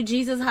God, thank you,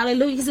 Jesus,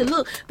 hallelujah. He said,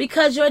 look,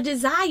 because your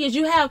desires,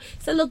 you have,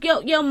 so look,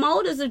 your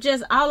motives are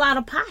just all out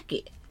of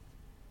pocket.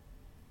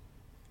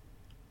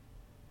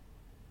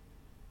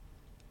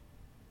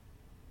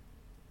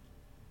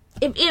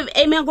 If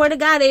amen, glory to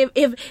God, if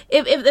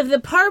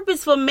the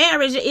purpose for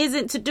marriage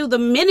isn't to do the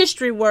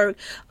ministry work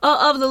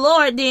of the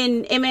Lord,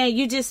 then, amen,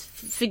 you just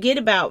forget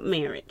about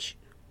marriage.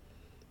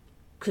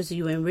 Because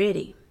you ain't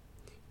ready.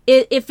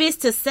 If it's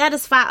to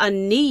satisfy a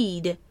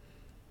need,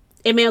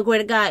 amen, glory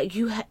to God,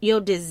 your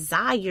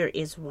desire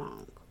is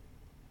wrong.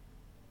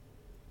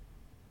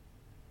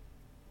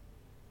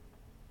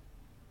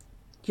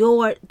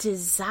 Your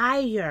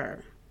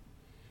desire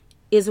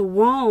is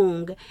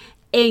wrong.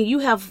 And you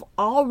have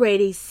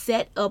already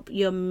set up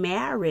your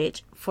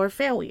marriage for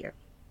failure.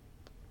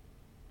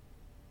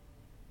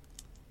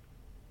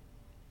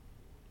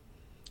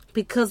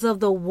 Because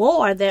of the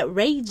war that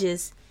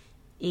rages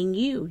in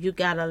you. You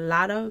got a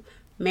lot of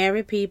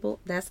married people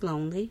that's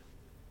lonely.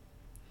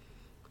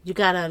 You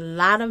got a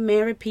lot of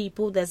married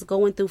people that's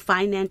going through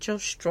financial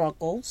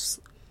struggles.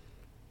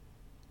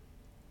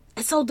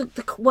 And so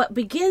what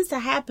begins to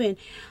happen,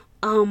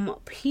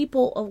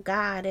 people of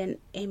God, and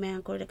amen,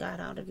 glory to God,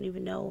 I don't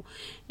even know,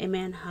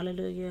 amen,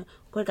 hallelujah,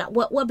 glory to God,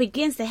 what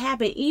begins to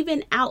happen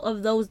even out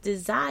of those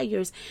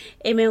desires,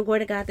 amen, glory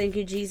to God, thank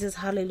you, Jesus,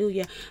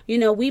 hallelujah,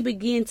 we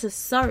begin to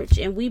search,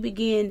 and we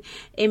begin,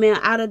 amen,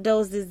 out of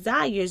those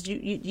desires,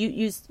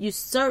 you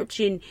search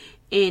and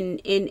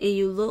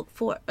you look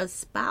for a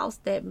spouse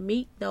that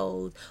meet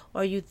those,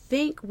 or you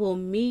think will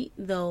meet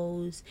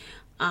those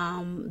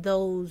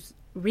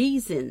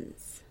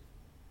reasons,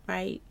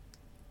 right?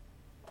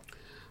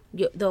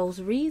 Those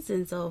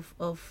reasons of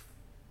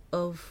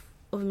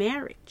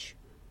marriage.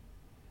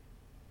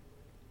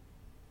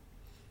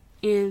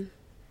 And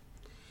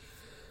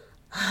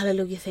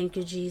hallelujah, thank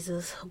you,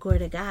 Jesus, glory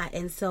to God.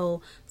 And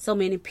so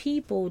many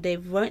people,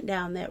 they've run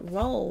down that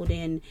road,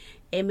 and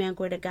amen,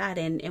 glory to God,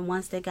 and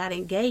once they got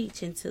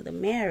engaged into the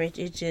marriage,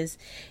 it just,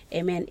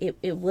 amen,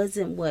 it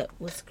wasn't what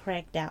was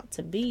cracked out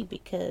to be,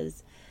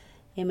 because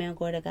amen,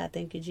 glory to God,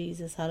 thank you,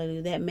 Jesus,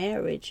 hallelujah, that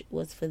marriage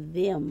was for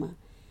them.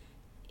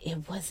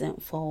 It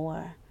wasn't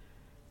for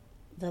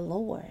the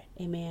Lord.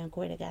 Amen.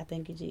 Glory to God.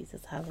 Thank you,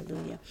 Jesus.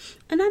 Hallelujah.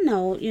 And I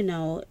know,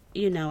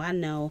 I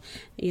know,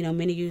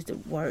 many use the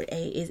word,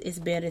 it's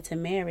better to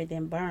marry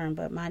than burn.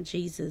 But my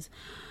Jesus,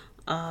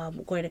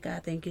 glory to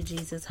God. Thank you,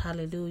 Jesus.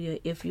 Hallelujah.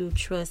 If you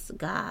trust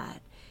God,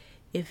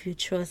 if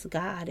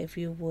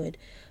you would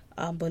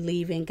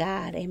believe in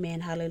God. Amen.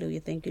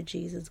 Hallelujah. Thank you,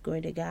 Jesus.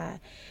 Glory to God.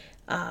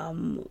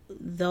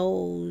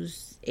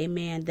 Those,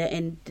 amen,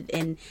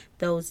 and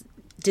those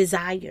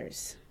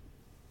desires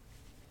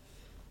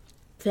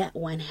that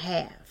one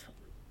have,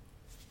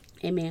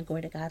 amen,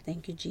 glory to God,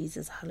 thank you,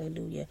 Jesus,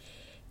 hallelujah,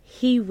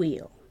 he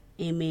will,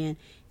 amen,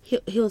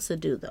 he'll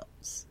subdue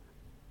those.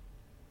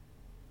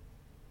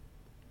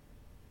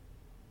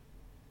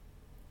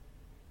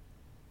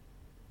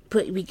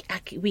 But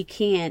we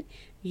can't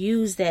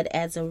use that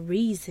as a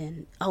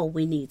reason. Oh,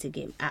 we need to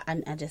get.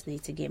 I just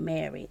need to get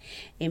married.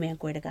 Amen.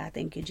 Glory to God.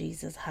 Thank you,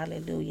 Jesus.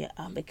 Hallelujah.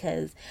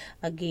 Because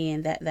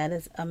again, that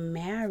is a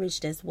marriage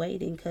that's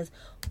waiting. Because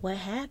what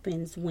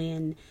happens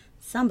when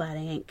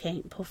somebody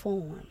can't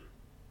perform?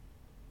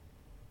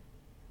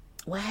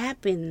 What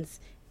happens?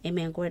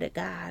 Amen. Glory to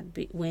God.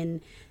 When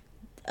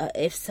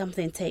if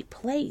something take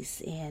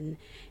place and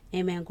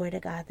amen, glory to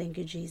God, thank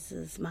you,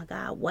 Jesus, my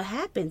God, what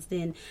happens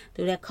then?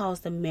 Do that cause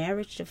the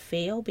marriage to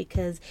fail?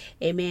 Because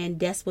amen,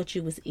 that's what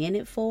you was in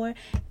it for.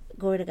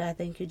 Glory to God,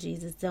 thank you,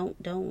 Jesus. Don't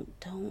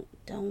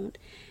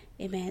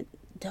amen,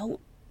 don't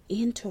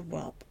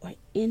interrupt or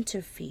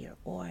interfere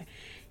or,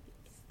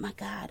 my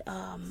God,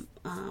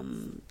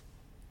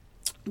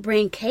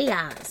 bring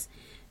chaos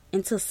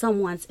into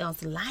someone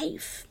else's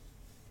life.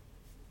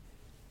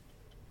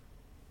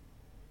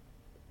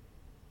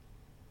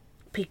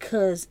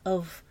 Because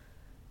of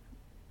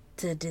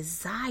the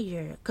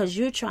desire, because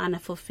you're trying to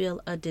fulfill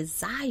a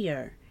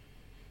desire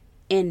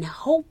and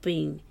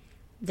hoping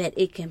that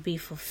it can be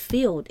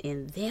fulfilled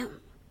in them.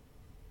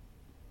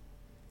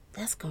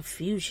 That's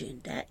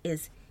confusion. That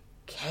is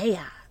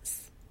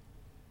chaos.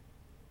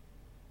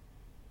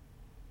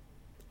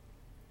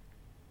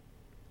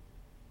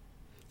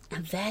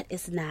 And that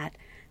is not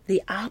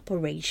the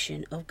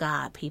operation of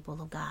God,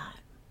 people of God.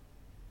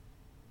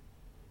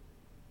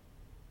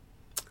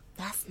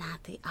 That's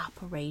not the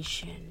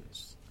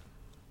operations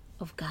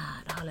of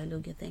God.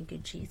 Hallelujah. Thank you,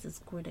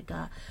 Jesus. Glory to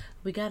God.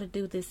 We got to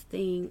do this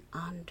thing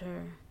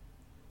under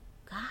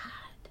God.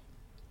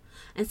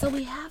 And so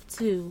we have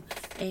to,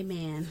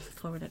 amen.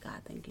 Glory to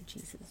God. Thank you,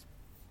 Jesus.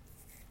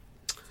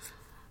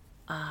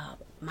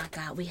 My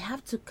God, we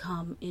have to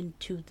come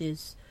into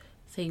this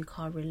thing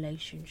called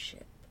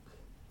relationship.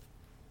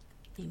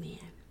 Amen.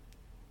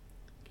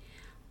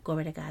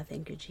 Glory to God.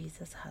 Thank you,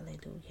 Jesus.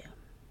 Hallelujah.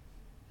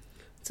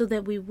 So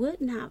that we would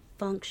not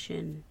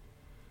function,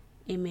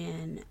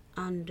 amen,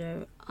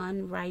 under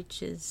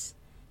unrighteous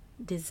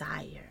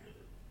desire.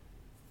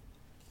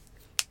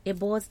 It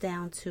boils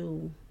down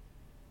to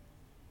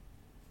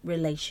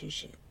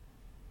relationship,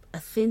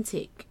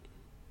 authentic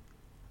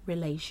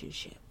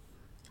relationship,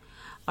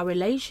 a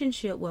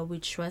relationship where we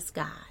trust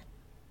God.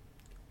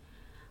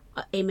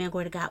 Amen.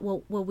 Glory to God.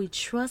 Where we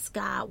trust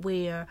God,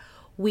 where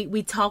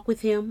we talk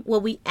with Him, where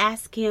we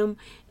ask Him,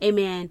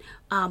 amen,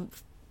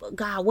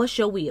 God, what's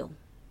your will?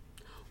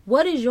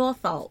 What is your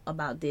thought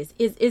about this?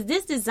 Is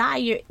this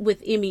desire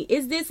within me?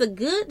 Is this a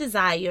good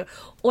desire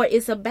or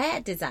it's a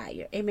bad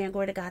desire? Amen.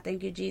 Glory to God.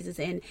 Thank you, Jesus.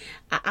 And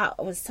I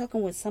was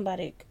talking with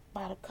somebody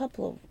about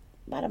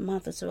a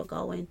month or so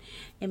ago, and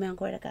amen,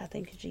 glory to God,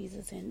 thank you,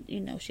 Jesus. And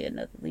she had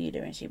another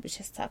leader, and she was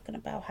just talking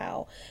about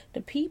how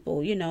the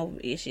people,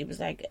 she was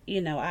like,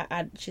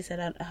 she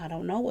said, I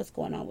don't know what's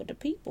going on with the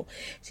people.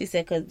 She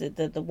said, because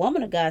the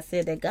woman of God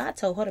said that God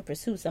told her to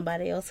pursue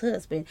somebody else's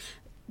husband.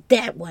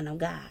 That one of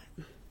God.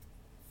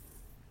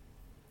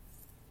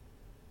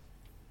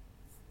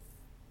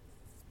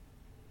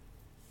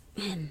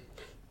 And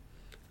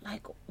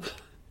like,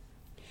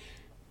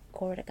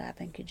 glory to God,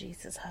 thank you,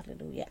 Jesus,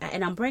 hallelujah.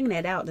 And I'm bringing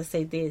that out to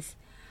say this: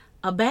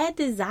 a bad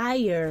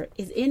desire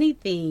is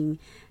anything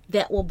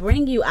that will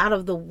bring you out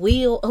of the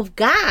will of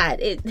God.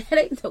 That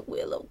ain't the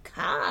will of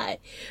God.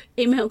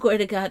 Amen. Glory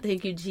to God,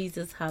 thank you,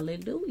 Jesus,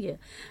 hallelujah.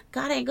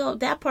 God ain't going.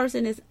 That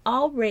person is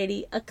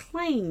already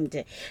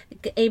acclaimed.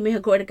 Amen.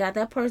 Glory to God.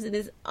 That person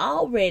is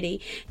already,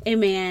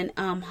 amen.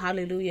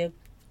 Hallelujah.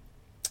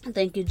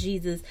 Thank you,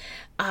 Jesus.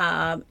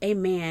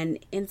 Amen.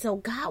 And so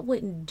God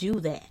wouldn't do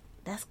that.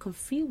 That's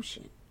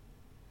confusion.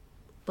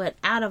 But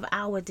out of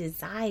our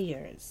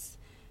desires,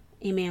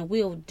 amen,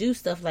 we'll do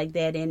stuff like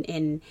that,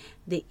 and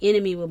the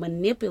enemy will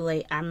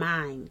manipulate our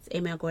minds.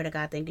 Amen. Glory to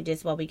God. Thank you.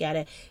 Just why we got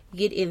to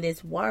get in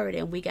this word,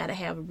 and we got to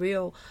have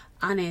real,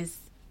 honest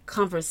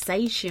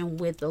conversation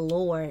with the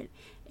Lord.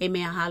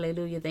 Amen.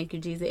 Hallelujah. Thank you,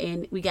 Jesus.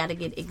 And we got to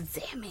get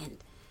examined.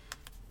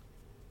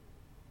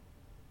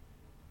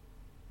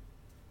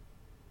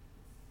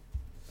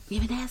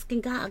 Even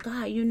asking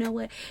God, you know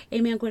what?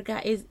 Amen. Glory to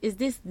God. Is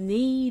this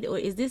need, or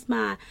is this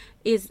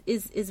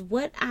is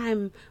what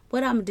I'm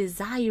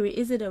desiring?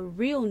 Is it a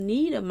real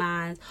need of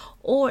mine,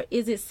 or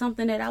is it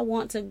something that I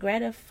want to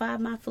gratify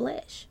my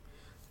flesh?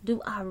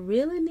 Do I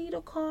really need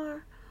a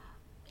car?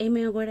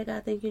 Amen. Glory to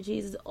God. Thank you,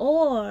 Jesus.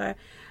 Or,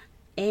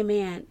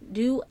 amen,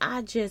 do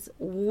I just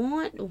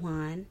want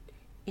one?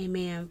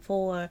 Amen.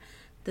 For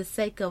the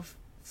sake of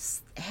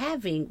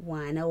having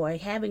one, or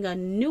having a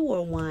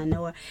newer one,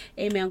 or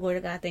amen, glory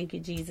to God, thank you,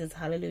 Jesus,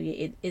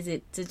 hallelujah. Is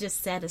it to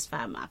just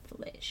satisfy my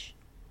flesh?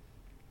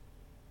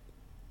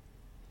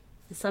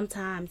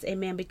 Sometimes,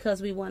 amen,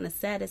 because we want to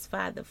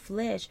satisfy the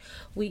flesh,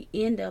 we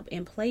end up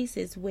in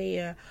places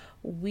where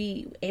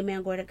we,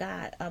 amen, glory to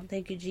God,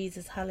 thank you,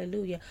 Jesus,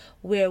 hallelujah,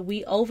 where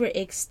we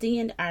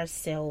overextend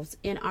ourselves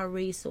in our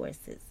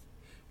resources,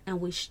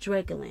 and we're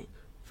struggling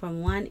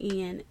from one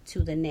end to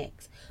the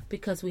next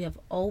because we have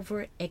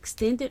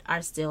overextended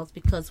ourselves,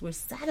 because we're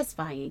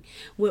satisfying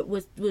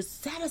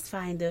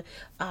the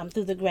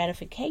through the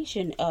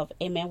gratification of,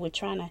 amen, we're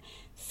trying to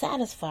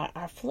satisfy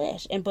our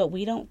flesh, but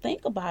we don't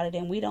think about it,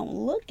 and we don't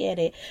look at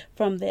it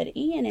from that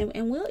end,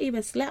 and we'll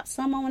even slap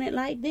some on it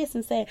like this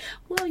and say,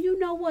 well, you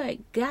know what,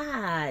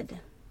 God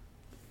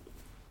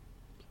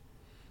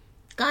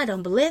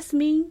don't bless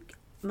me.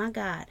 My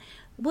God,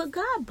 will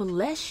God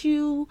bless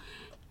you?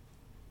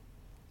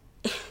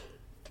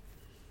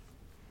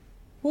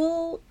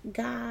 Will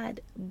God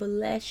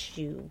bless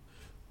you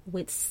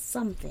with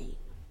something,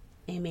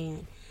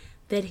 amen,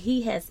 that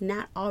He has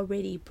not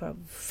already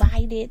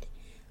provided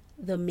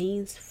the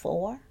means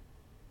for?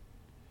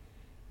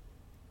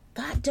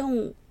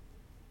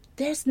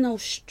 There's no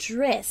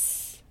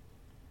stress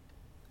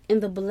in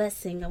the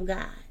blessing of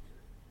God.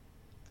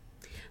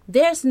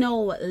 There's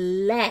no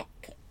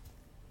lack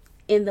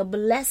in the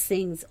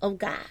blessings of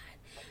God.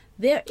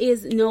 There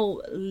is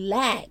no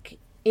lack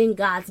in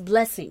God's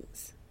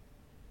blessings.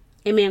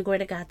 Amen. Glory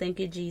to God. Thank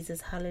you,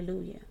 Jesus.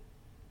 Hallelujah.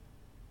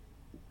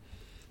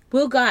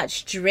 Will God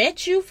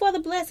stretch you for the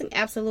blessing?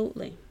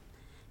 Absolutely.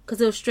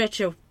 Because it'll stretch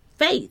your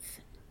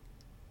faith.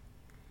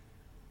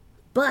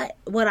 But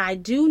what I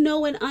do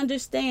know and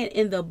understand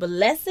in the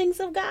blessings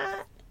of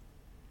God,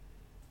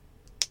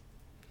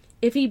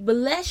 if He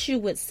bless you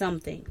with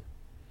something,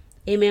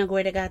 amen.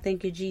 Glory to God.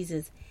 Thank you,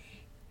 Jesus.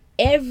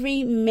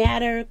 Every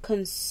matter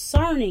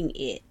concerning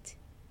it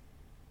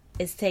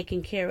is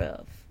taken care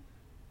of.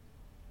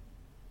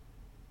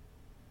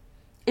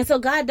 And so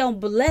God don't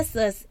bless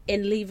us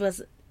and leave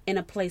us in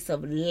a place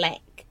of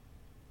lack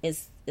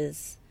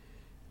is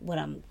what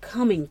I'm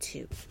coming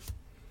to,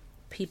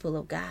 people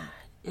of God.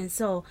 And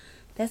so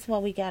that's why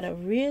we got to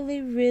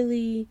really,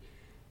 really,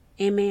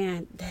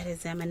 amen, that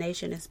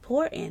examination is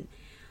important.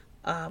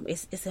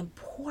 It's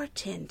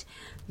important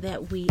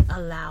that we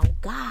allow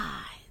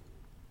God,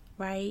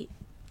 right?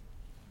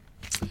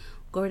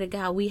 Glory to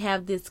God. We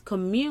have this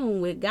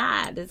commune with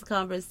God, this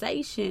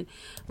conversation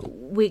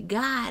with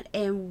God,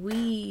 and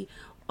we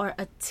are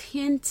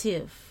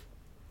attentive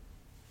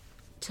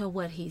to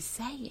what he's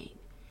saying.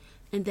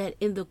 And that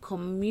in the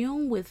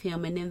commune with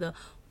him and in the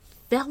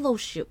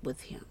fellowship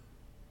with him,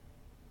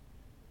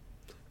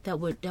 that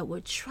we're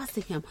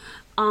trusting him.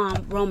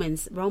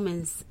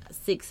 Romans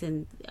 6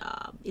 and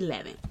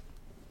 11.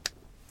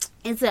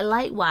 It said,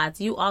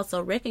 likewise, you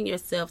also reckon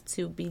yourself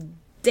to be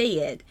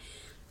dead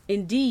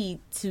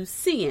indeed to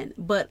sin,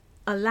 but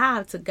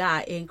alive to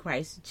God in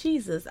Christ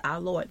Jesus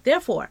our Lord.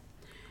 Therefore,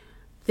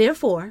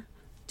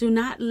 do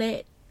not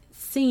let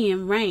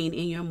sin reign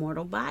in your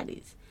mortal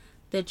bodies,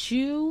 that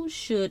you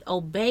should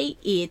obey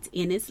it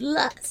in its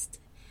lust,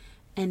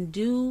 and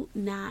do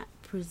not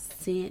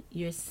present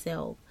your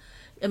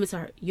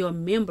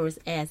members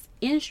as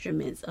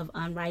instruments of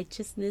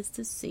unrighteousness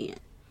to sin,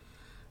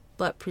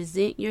 but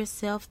present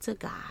yourself to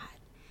God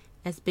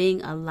as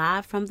being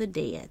alive from the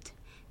dead,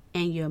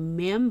 and your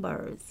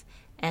members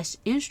as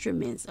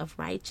instruments of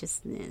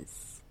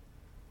righteousness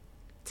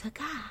to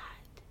God.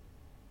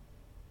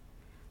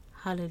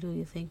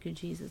 Hallelujah. Thank you,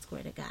 Jesus.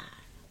 Glory to God.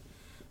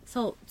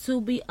 So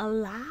to be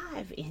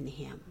alive in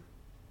him,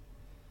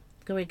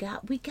 glory to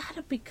God, we got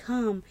to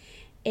become,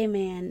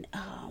 amen,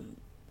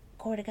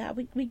 glory to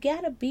God, we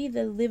got to be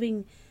the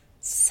living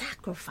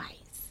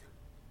sacrifice.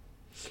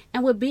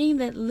 And with being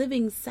that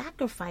living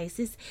sacrifice,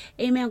 is,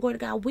 amen, glory to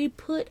God, we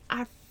put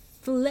our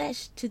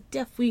flesh to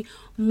death. We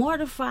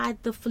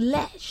mortified the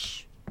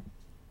flesh.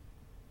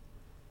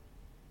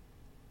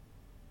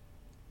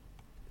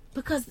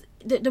 Because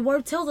the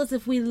word tells us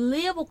if we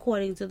live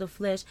according to the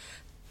flesh,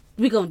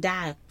 we're going to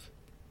die.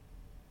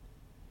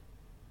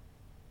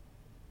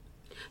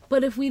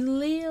 But if we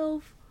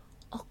live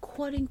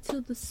according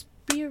to the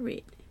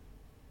Spirit,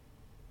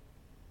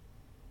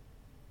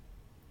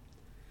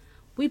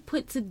 we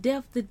put to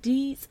death the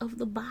deeds of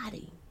the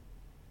body.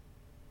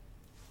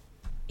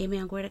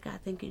 Amen. Glory to God.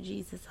 Thank you,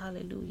 Jesus.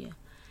 Hallelujah.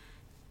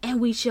 And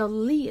we shall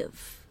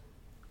live.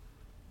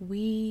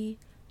 We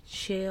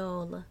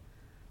shall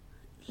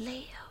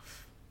live.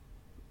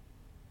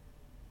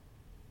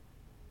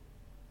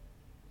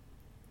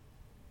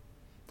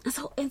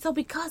 And so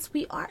because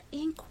we are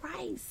in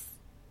Christ,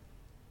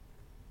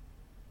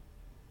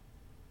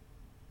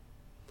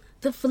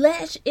 the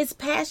flesh, its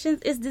passions,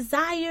 its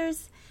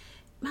desires,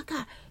 my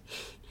God,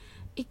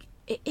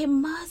 it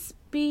must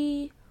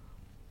be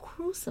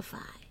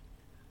crucified.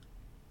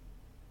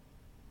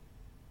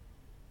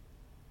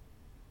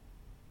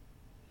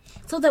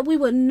 So that we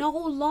would no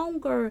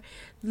longer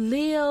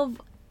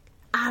live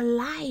our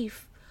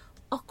life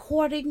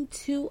according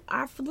to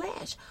our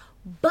flesh,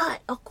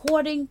 but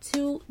according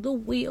to the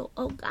will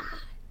of God.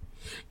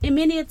 And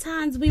many a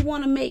times we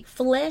want to make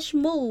flesh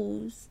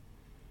moves,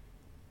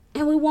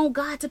 and we want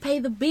God to pay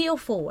the bill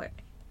for it.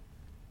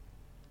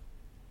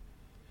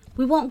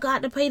 We want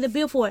God to pay the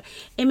bill for it.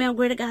 Amen.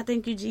 Glory to God.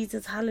 Thank you,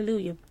 Jesus.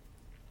 Hallelujah.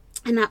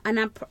 And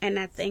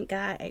I thank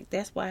God.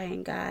 That's why I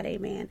am God.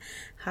 Amen.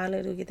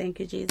 Hallelujah. Thank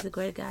you, Jesus.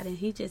 Great God. And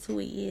he just who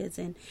he is.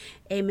 And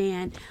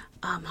amen.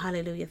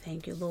 Hallelujah.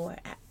 Thank you, Lord.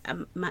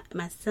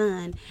 My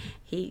son,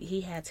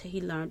 he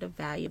learned a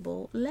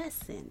valuable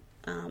lesson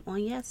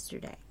on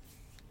yesterday.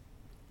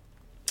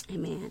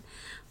 Amen.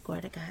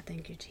 Glory to God.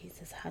 Thank you,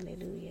 Jesus.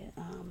 Hallelujah.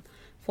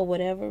 For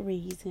whatever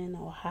reason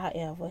or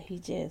however, he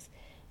just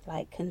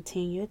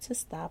continued to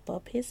stop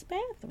up his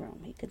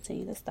bathroom. He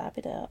continued to stop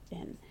it up,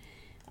 and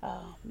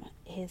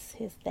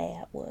his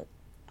dad would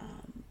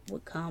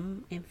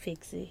come and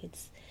fix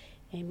it.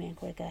 Amen.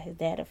 Glory to God. His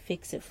dad would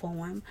fix it for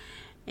him.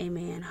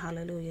 Amen.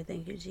 Hallelujah.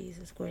 Thank you,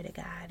 Jesus. Glory to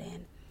God.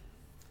 And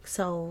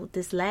so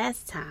this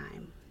last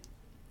time,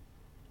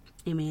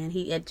 amen,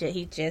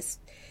 he just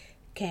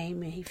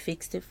came and he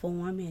fixed it for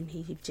him, and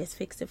he just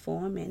fixed it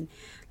for him, and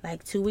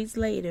 2 weeks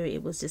later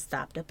it was just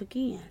stopped up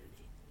again.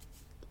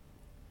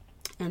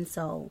 And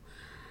so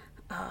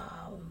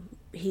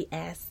he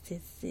asked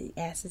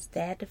his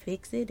dad to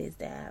fix it. His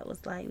dad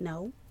was like,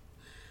 no,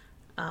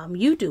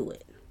 you do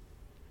it.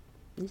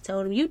 He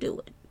told him, you do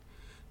it,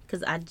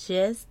 because I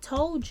just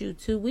told you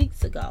 2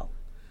 weeks ago,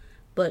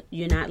 but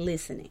you're not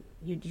listening.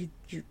 You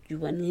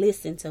wouldn't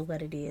listen to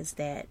what it is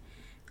that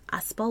I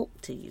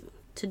spoke to you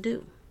to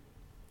do.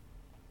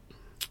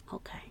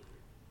 Okay.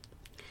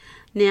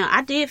 Now,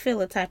 I did feel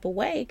a type of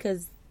way,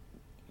 because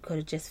you could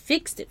have just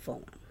fixed it for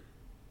him.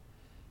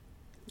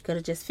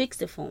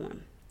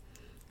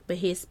 But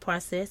his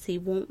process, he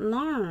won't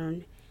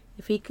learn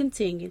if he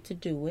continued to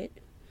do it.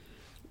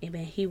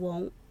 Amen. He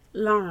won't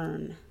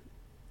learn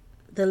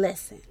the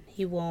lesson.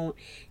 He'll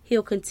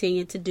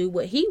continue to do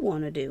what he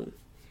want to do.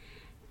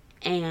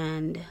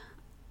 And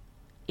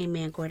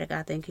amen, glory to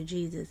God, thank you,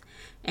 Jesus.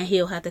 And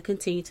he'll have to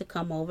continue to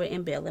come over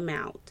and bail him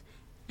out.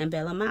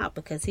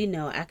 Because he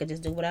know I could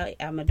just I'm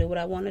gonna do what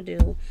I want to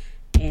do,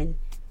 and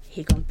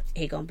he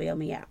gonna bail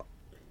me out.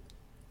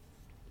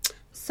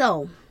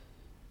 So,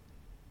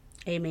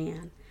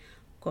 amen,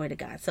 glory to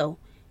God. So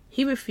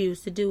he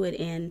refused to do it,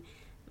 and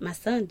my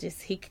son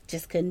just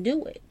couldn't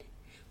do it.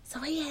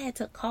 So he had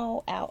to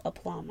call out a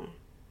plumber.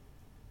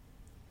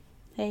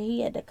 Hey,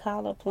 he had to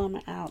call a plumber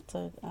out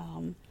to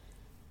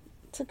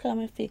come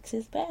and fix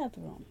his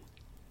bathroom.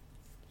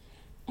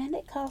 And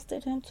it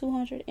costed him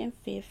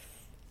 $250,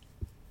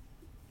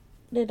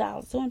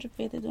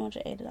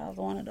 $280,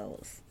 one of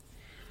those.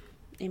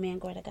 Amen,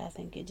 glory to God,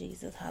 thank you,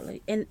 Jesus,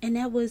 hallelujah. And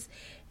that was,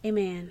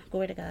 amen,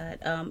 glory to God.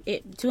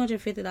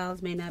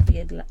 $250 may not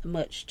be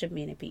much to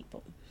many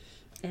people.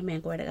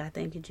 Amen, glory to God,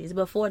 thank you, Jesus.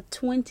 But for a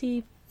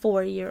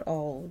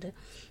 24-year-old,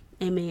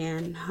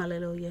 amen,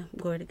 hallelujah,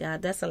 glory to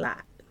God, that's a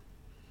lot.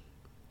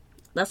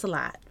 That's a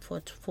lot for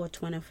a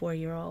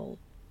 24-year-old.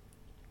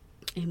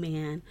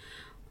 Amen.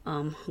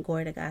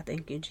 Glory to God.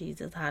 Thank you,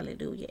 Jesus.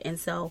 Hallelujah. And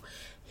so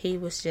he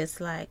was just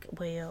like,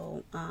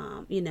 well,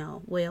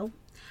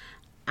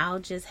 I'll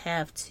just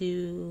have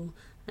to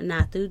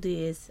not do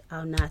this.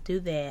 I'll not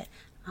do that.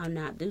 I'll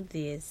not do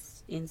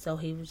this. And so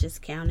he was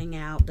just counting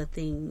out the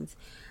things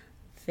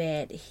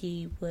that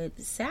he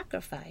would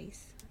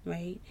sacrifice,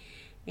 right?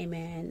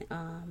 Amen.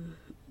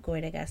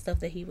 Glory to God. Stuff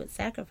that he would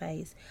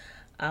sacrifice.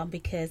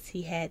 Because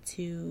he had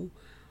to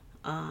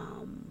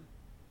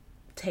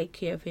take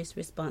care of his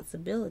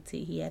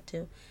responsibility. He had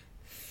to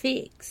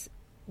fix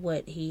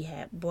what he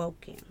had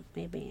broken.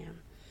 Amen.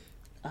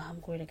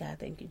 Glory to God.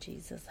 Thank you,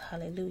 Jesus.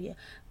 Hallelujah.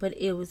 But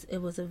it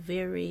was a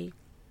very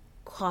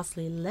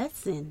costly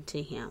lesson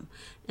to him.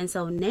 And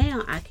so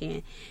now I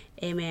can,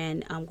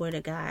 amen, glory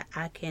to God,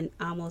 I can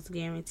almost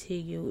guarantee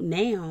you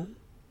now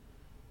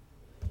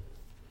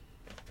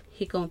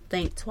he gonna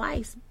think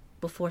twice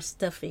before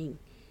stuffing,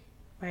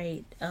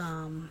 right,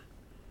 the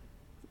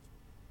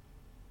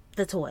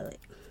toilet.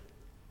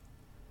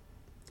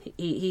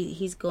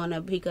 He's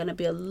gonna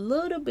be a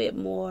little bit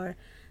more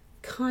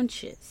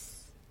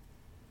conscious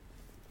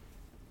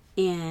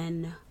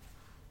in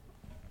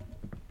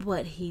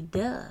what he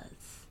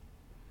does.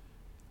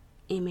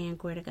 Amen.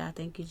 Glory to God.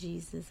 Thank you,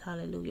 Jesus.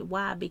 Hallelujah.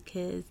 Why?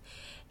 Because,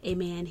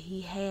 amen,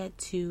 he had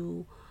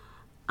to,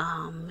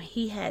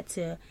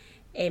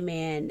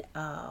 amen,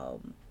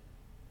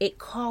 it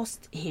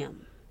cost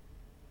him.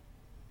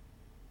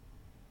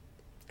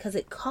 Because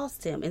it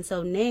cost him. And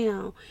so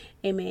now,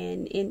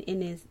 amen,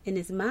 in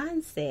his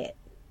mindset,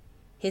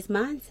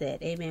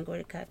 amen,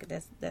 glory to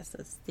God, that's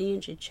a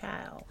stingy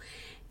child.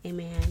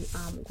 Amen.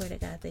 Glory to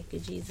God, thank you,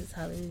 Jesus,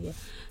 hallelujah.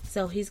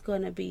 So he's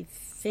going to be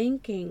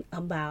thinking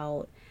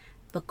about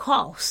the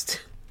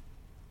cost.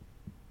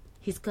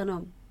 He's going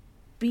to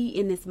be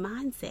in this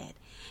mindset.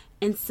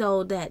 And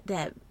so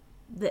that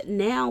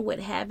now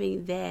with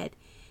having that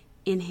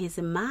in his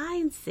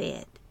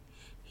mindset,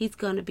 he's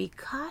going to be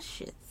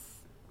cautious.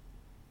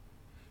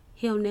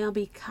 He'll now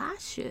be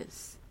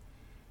cautious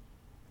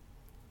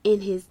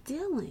in his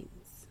dealings.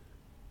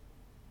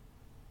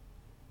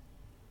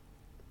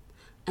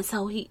 And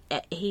so he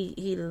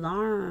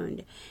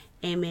learned,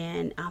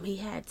 amen, he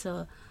had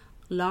to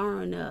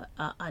learn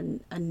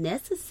a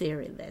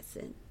necessary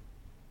lesson.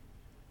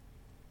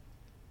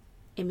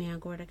 Amen,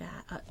 glory to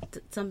God.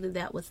 Something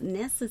that was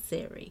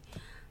necessary.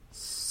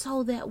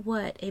 So that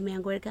what?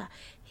 Amen, glory to God.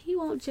 He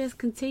won't just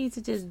continue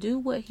to just do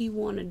what he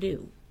want to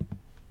do.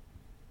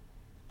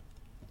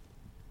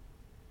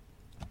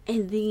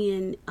 And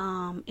then,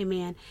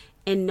 amen,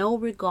 in no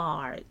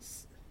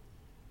regards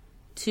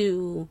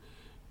to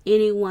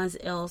anyone's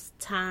else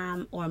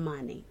time or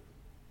money.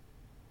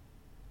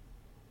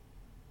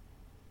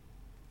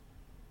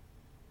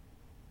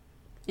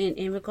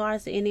 In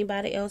regards to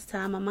anybody else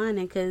time or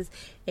money, because,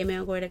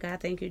 amen, glory to God,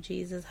 thank you,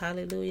 Jesus,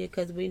 hallelujah,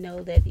 because we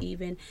know that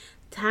even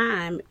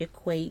time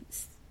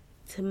equates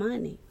to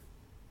money.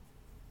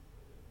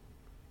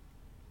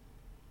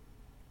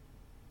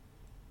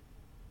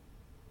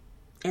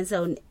 And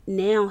so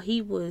now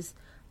he was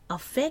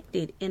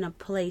affected in a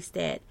place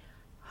that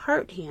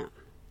hurt him.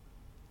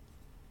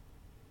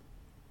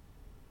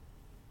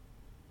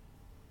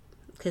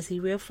 Because he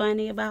real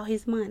funny about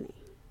his money.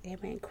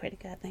 Amen. Credit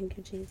God. Thank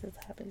you, Jesus.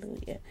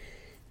 Hallelujah.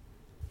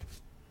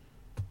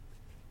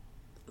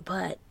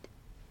 But,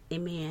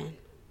 amen,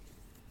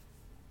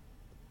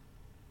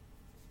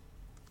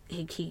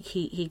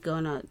 he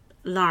gonna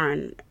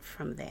learn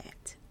from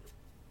that.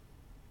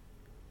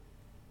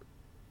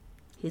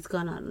 He's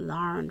gonna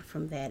learn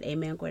from that.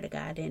 Amen. Glory to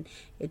God. And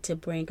it to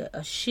bring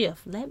a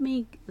shift. Let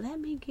me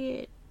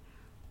get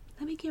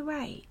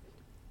right.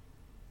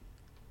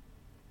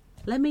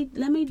 Let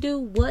me do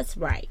what's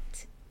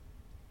right.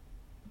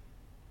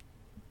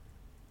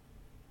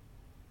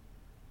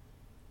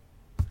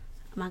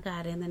 My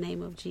God, in the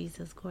name of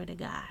Jesus, glory to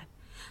God.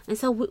 And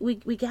so we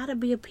gotta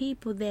be a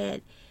people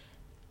that,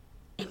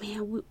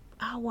 amen,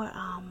 I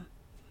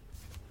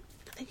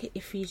think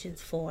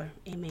Ephesians 4,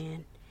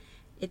 amen,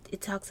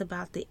 it talks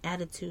about the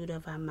attitude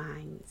of our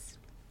minds.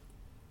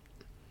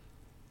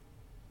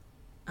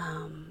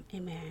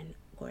 Amen.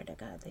 Glory to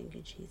God. Thank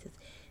you, Jesus.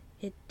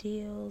 It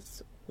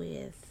deals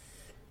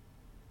with,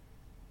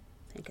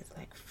 I think it's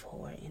like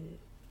 4 and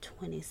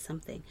 20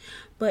 something,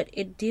 but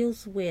it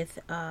deals with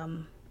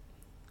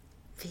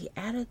the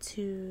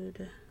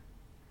attitude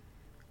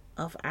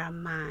of our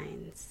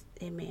minds.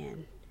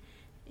 Amen.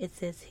 It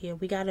says here,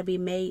 we got to be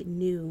made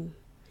new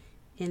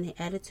in the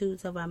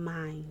attitudes of our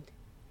mind,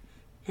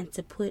 and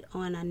to put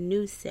on a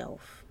new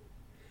self,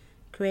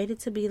 created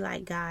to be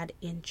like God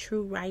in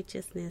true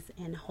righteousness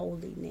and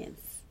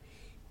holiness.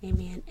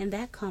 Amen. And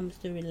that comes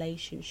through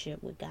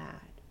relationship with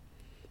God.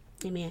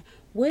 Amen.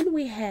 When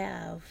we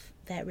have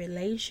that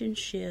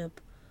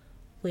relationship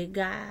with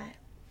God,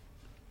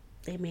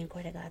 amen,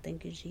 glory to God,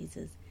 thank you,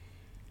 Jesus.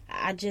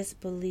 I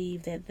just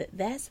believe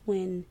that's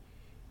when,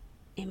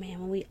 amen,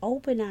 when we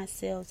open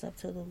ourselves up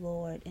to the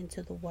Lord and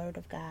to the Word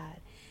of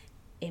God,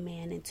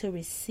 amen, and to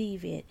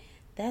receive it,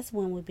 that's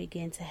when we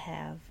begin to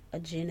have a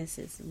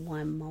Genesis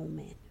 1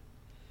 moment.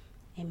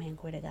 Amen,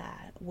 glory to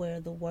God, where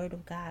the Word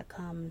of God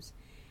comes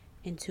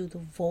into the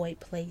void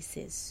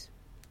places.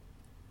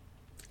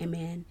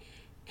 Amen.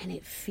 And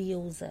it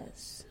fills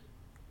us.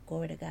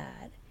 Glory to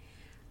God.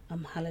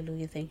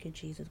 Hallelujah. Thank you,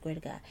 Jesus. Glory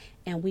to God.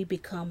 And we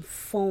become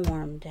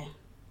formed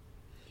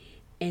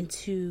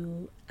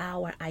into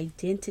our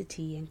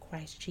identity in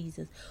Christ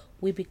Jesus.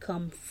 We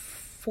become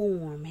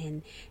formed,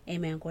 and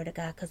amen, glory to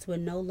God, because we're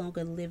no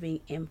longer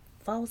living in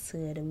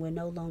falsehood, and we're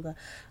no longer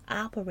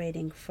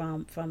operating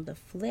from the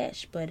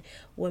flesh, but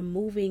we're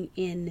moving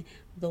in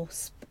the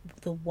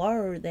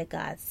word that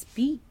God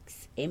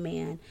speaks,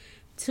 amen,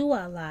 to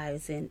our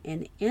lives and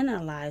in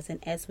our lives.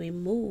 And as we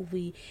move,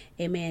 we,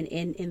 amen,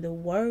 in the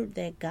word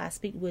that God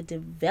speaks, we're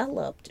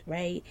developed,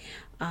 right,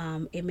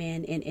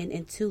 amen, and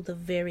into the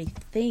very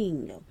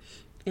thing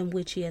in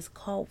which He has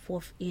called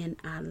forth in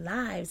our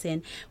lives.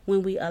 And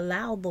when we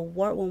allow the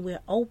word, when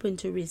we're open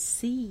to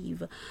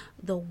receive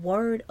the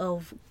word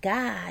of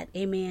God,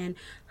 amen,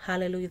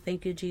 hallelujah,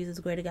 thank you, Jesus,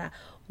 glory to God,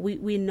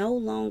 we no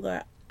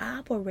longer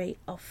operate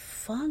or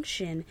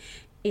function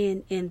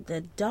in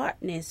the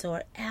darkness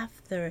or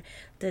after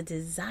the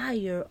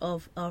desire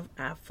of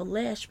our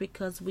flesh,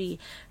 because we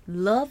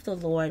love the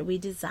Lord. We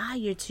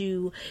desire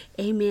to,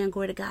 amen,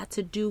 glory to God,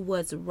 to do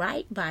what's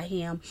right by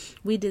Him.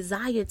 We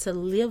desire to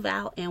live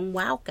out and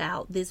walk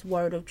out this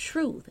word of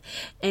truth.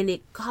 And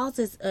it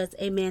causes us,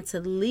 amen,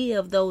 to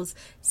live those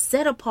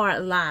set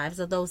apart lives,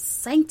 or those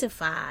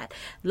sanctified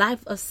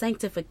life of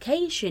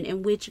sanctification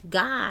in which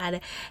God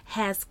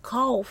has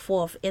called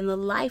forth in the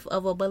life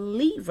of a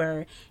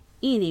believer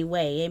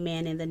anyway,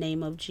 amen, in the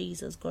name of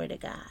Jesus, glory to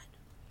God.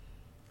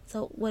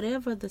 So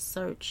whatever the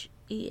search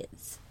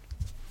is,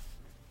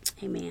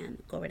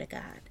 amen, glory to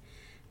God,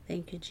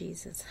 thank you,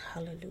 Jesus,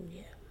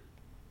 hallelujah.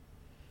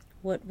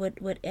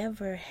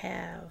 Whatever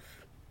have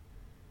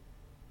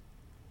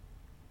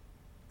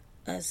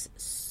us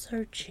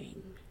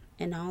searching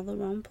in all the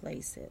wrong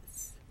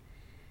places,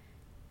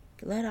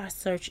 let our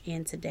search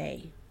end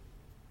today,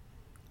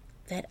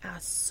 that our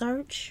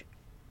search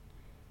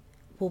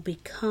will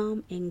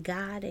become in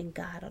God and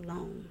God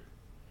alone.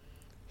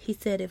 He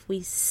said if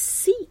we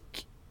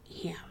seek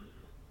Him,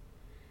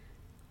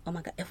 oh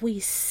my God, if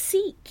we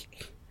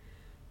seek,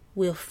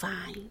 we'll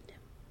find.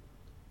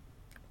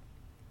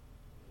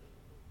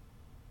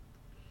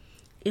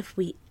 If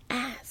we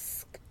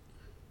ask,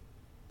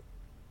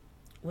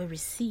 we'll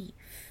receive.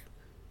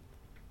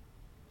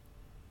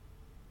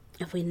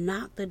 If we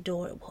knock, the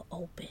door, it will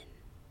open.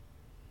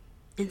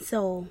 And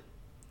so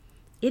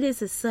it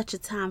is such a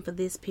time for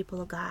this people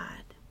of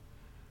God,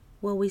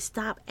 where we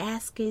stop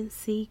asking,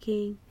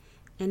 seeking,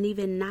 and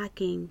even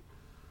knocking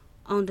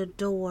on the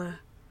door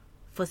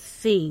for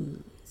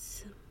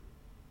things.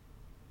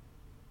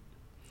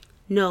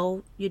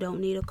 No, you don't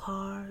need a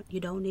car. You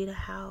don't need a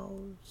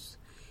house.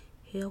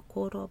 You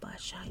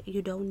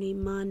don't need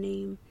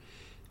money.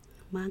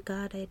 My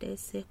God, you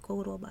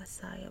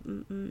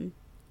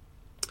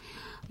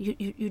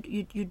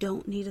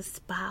don't need a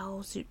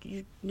spouse.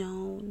 You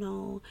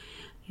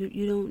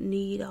don't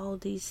need all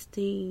these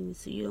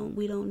things.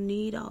 We don't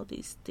need all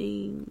these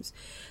things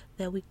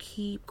that we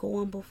keep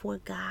going before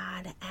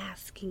God,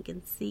 asking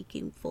and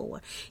seeking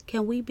for.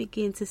 Can we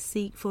begin to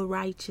seek for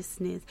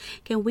righteousness?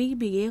 Can we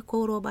begin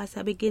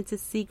to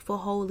seek for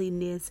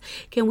holiness?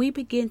 Can we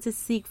begin to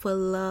seek for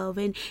love?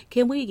 And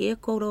can we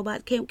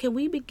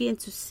begin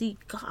to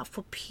seek God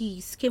for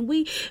peace? Can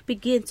we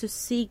begin to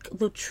seek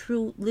the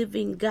true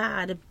living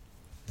God?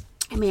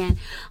 Amen.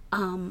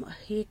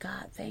 Here,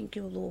 God, thank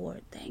you,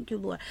 Lord. Thank you,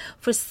 Lord,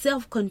 for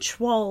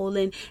self-control,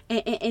 and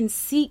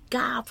seek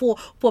God for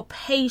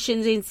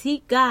patience, and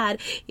seek God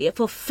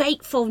for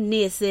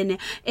faithfulness, and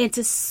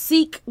to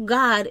seek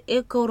God.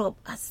 My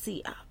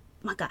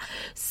God,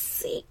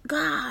 seek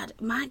God,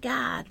 my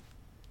God.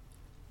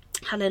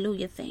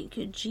 Hallelujah. Thank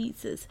you,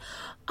 Jesus.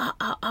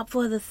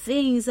 For the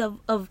things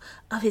of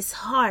his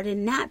heart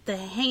and not the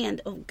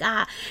hand of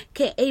God.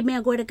 Okay,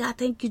 amen. Glory to God.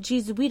 Thank you,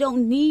 Jesus. We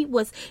don't need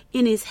what's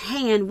in his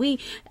hand.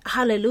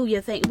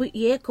 Hallelujah.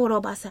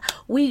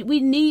 We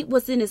need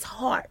what's in his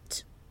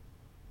heart.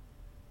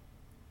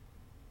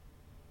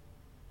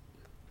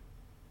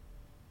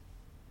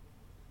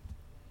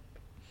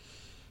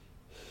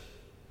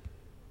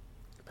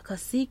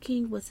 Because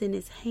seeking what's in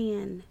his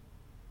hand,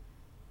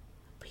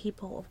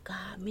 people of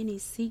God, many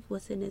seek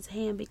what's in his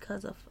hand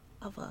because of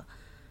a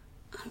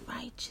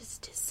unrighteous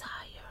desire.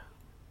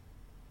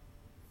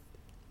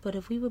 But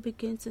if we will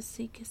begin to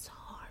seek his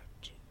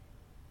heart,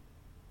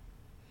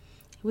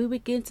 we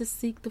begin to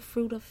seek the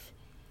fruit of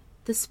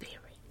the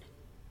Spirit,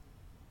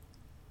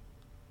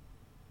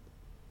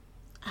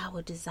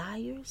 our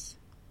desires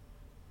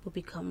will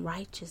become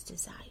righteous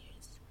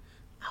desires.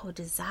 Our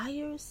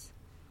desires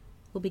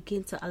will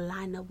begin to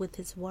align up with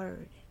his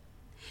word.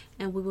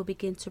 And we will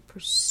begin to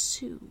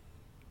pursue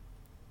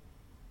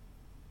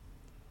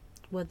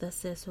what thus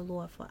says the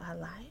Lord for our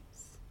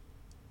lives.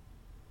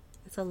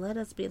 So let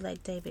us be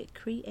like David.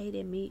 Create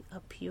in me a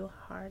pure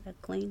heart, a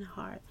clean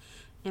heart,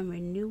 and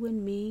renew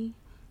in me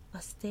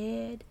a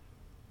steadfast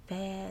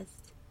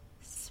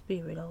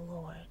spirit, O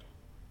Lord.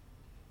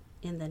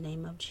 In the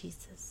name of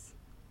Jesus.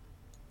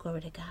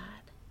 Glory to God.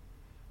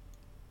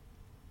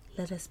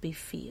 Let us be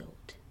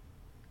filled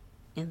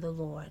in the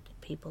Lord,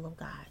 people of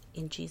God,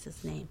 in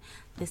Jesus' name.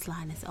 This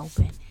line is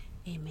open.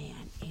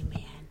 Amen,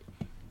 amen,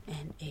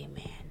 and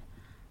amen.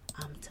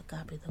 To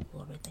God be the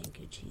glory. Thank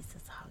you,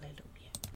 Jesus. Hallelujah.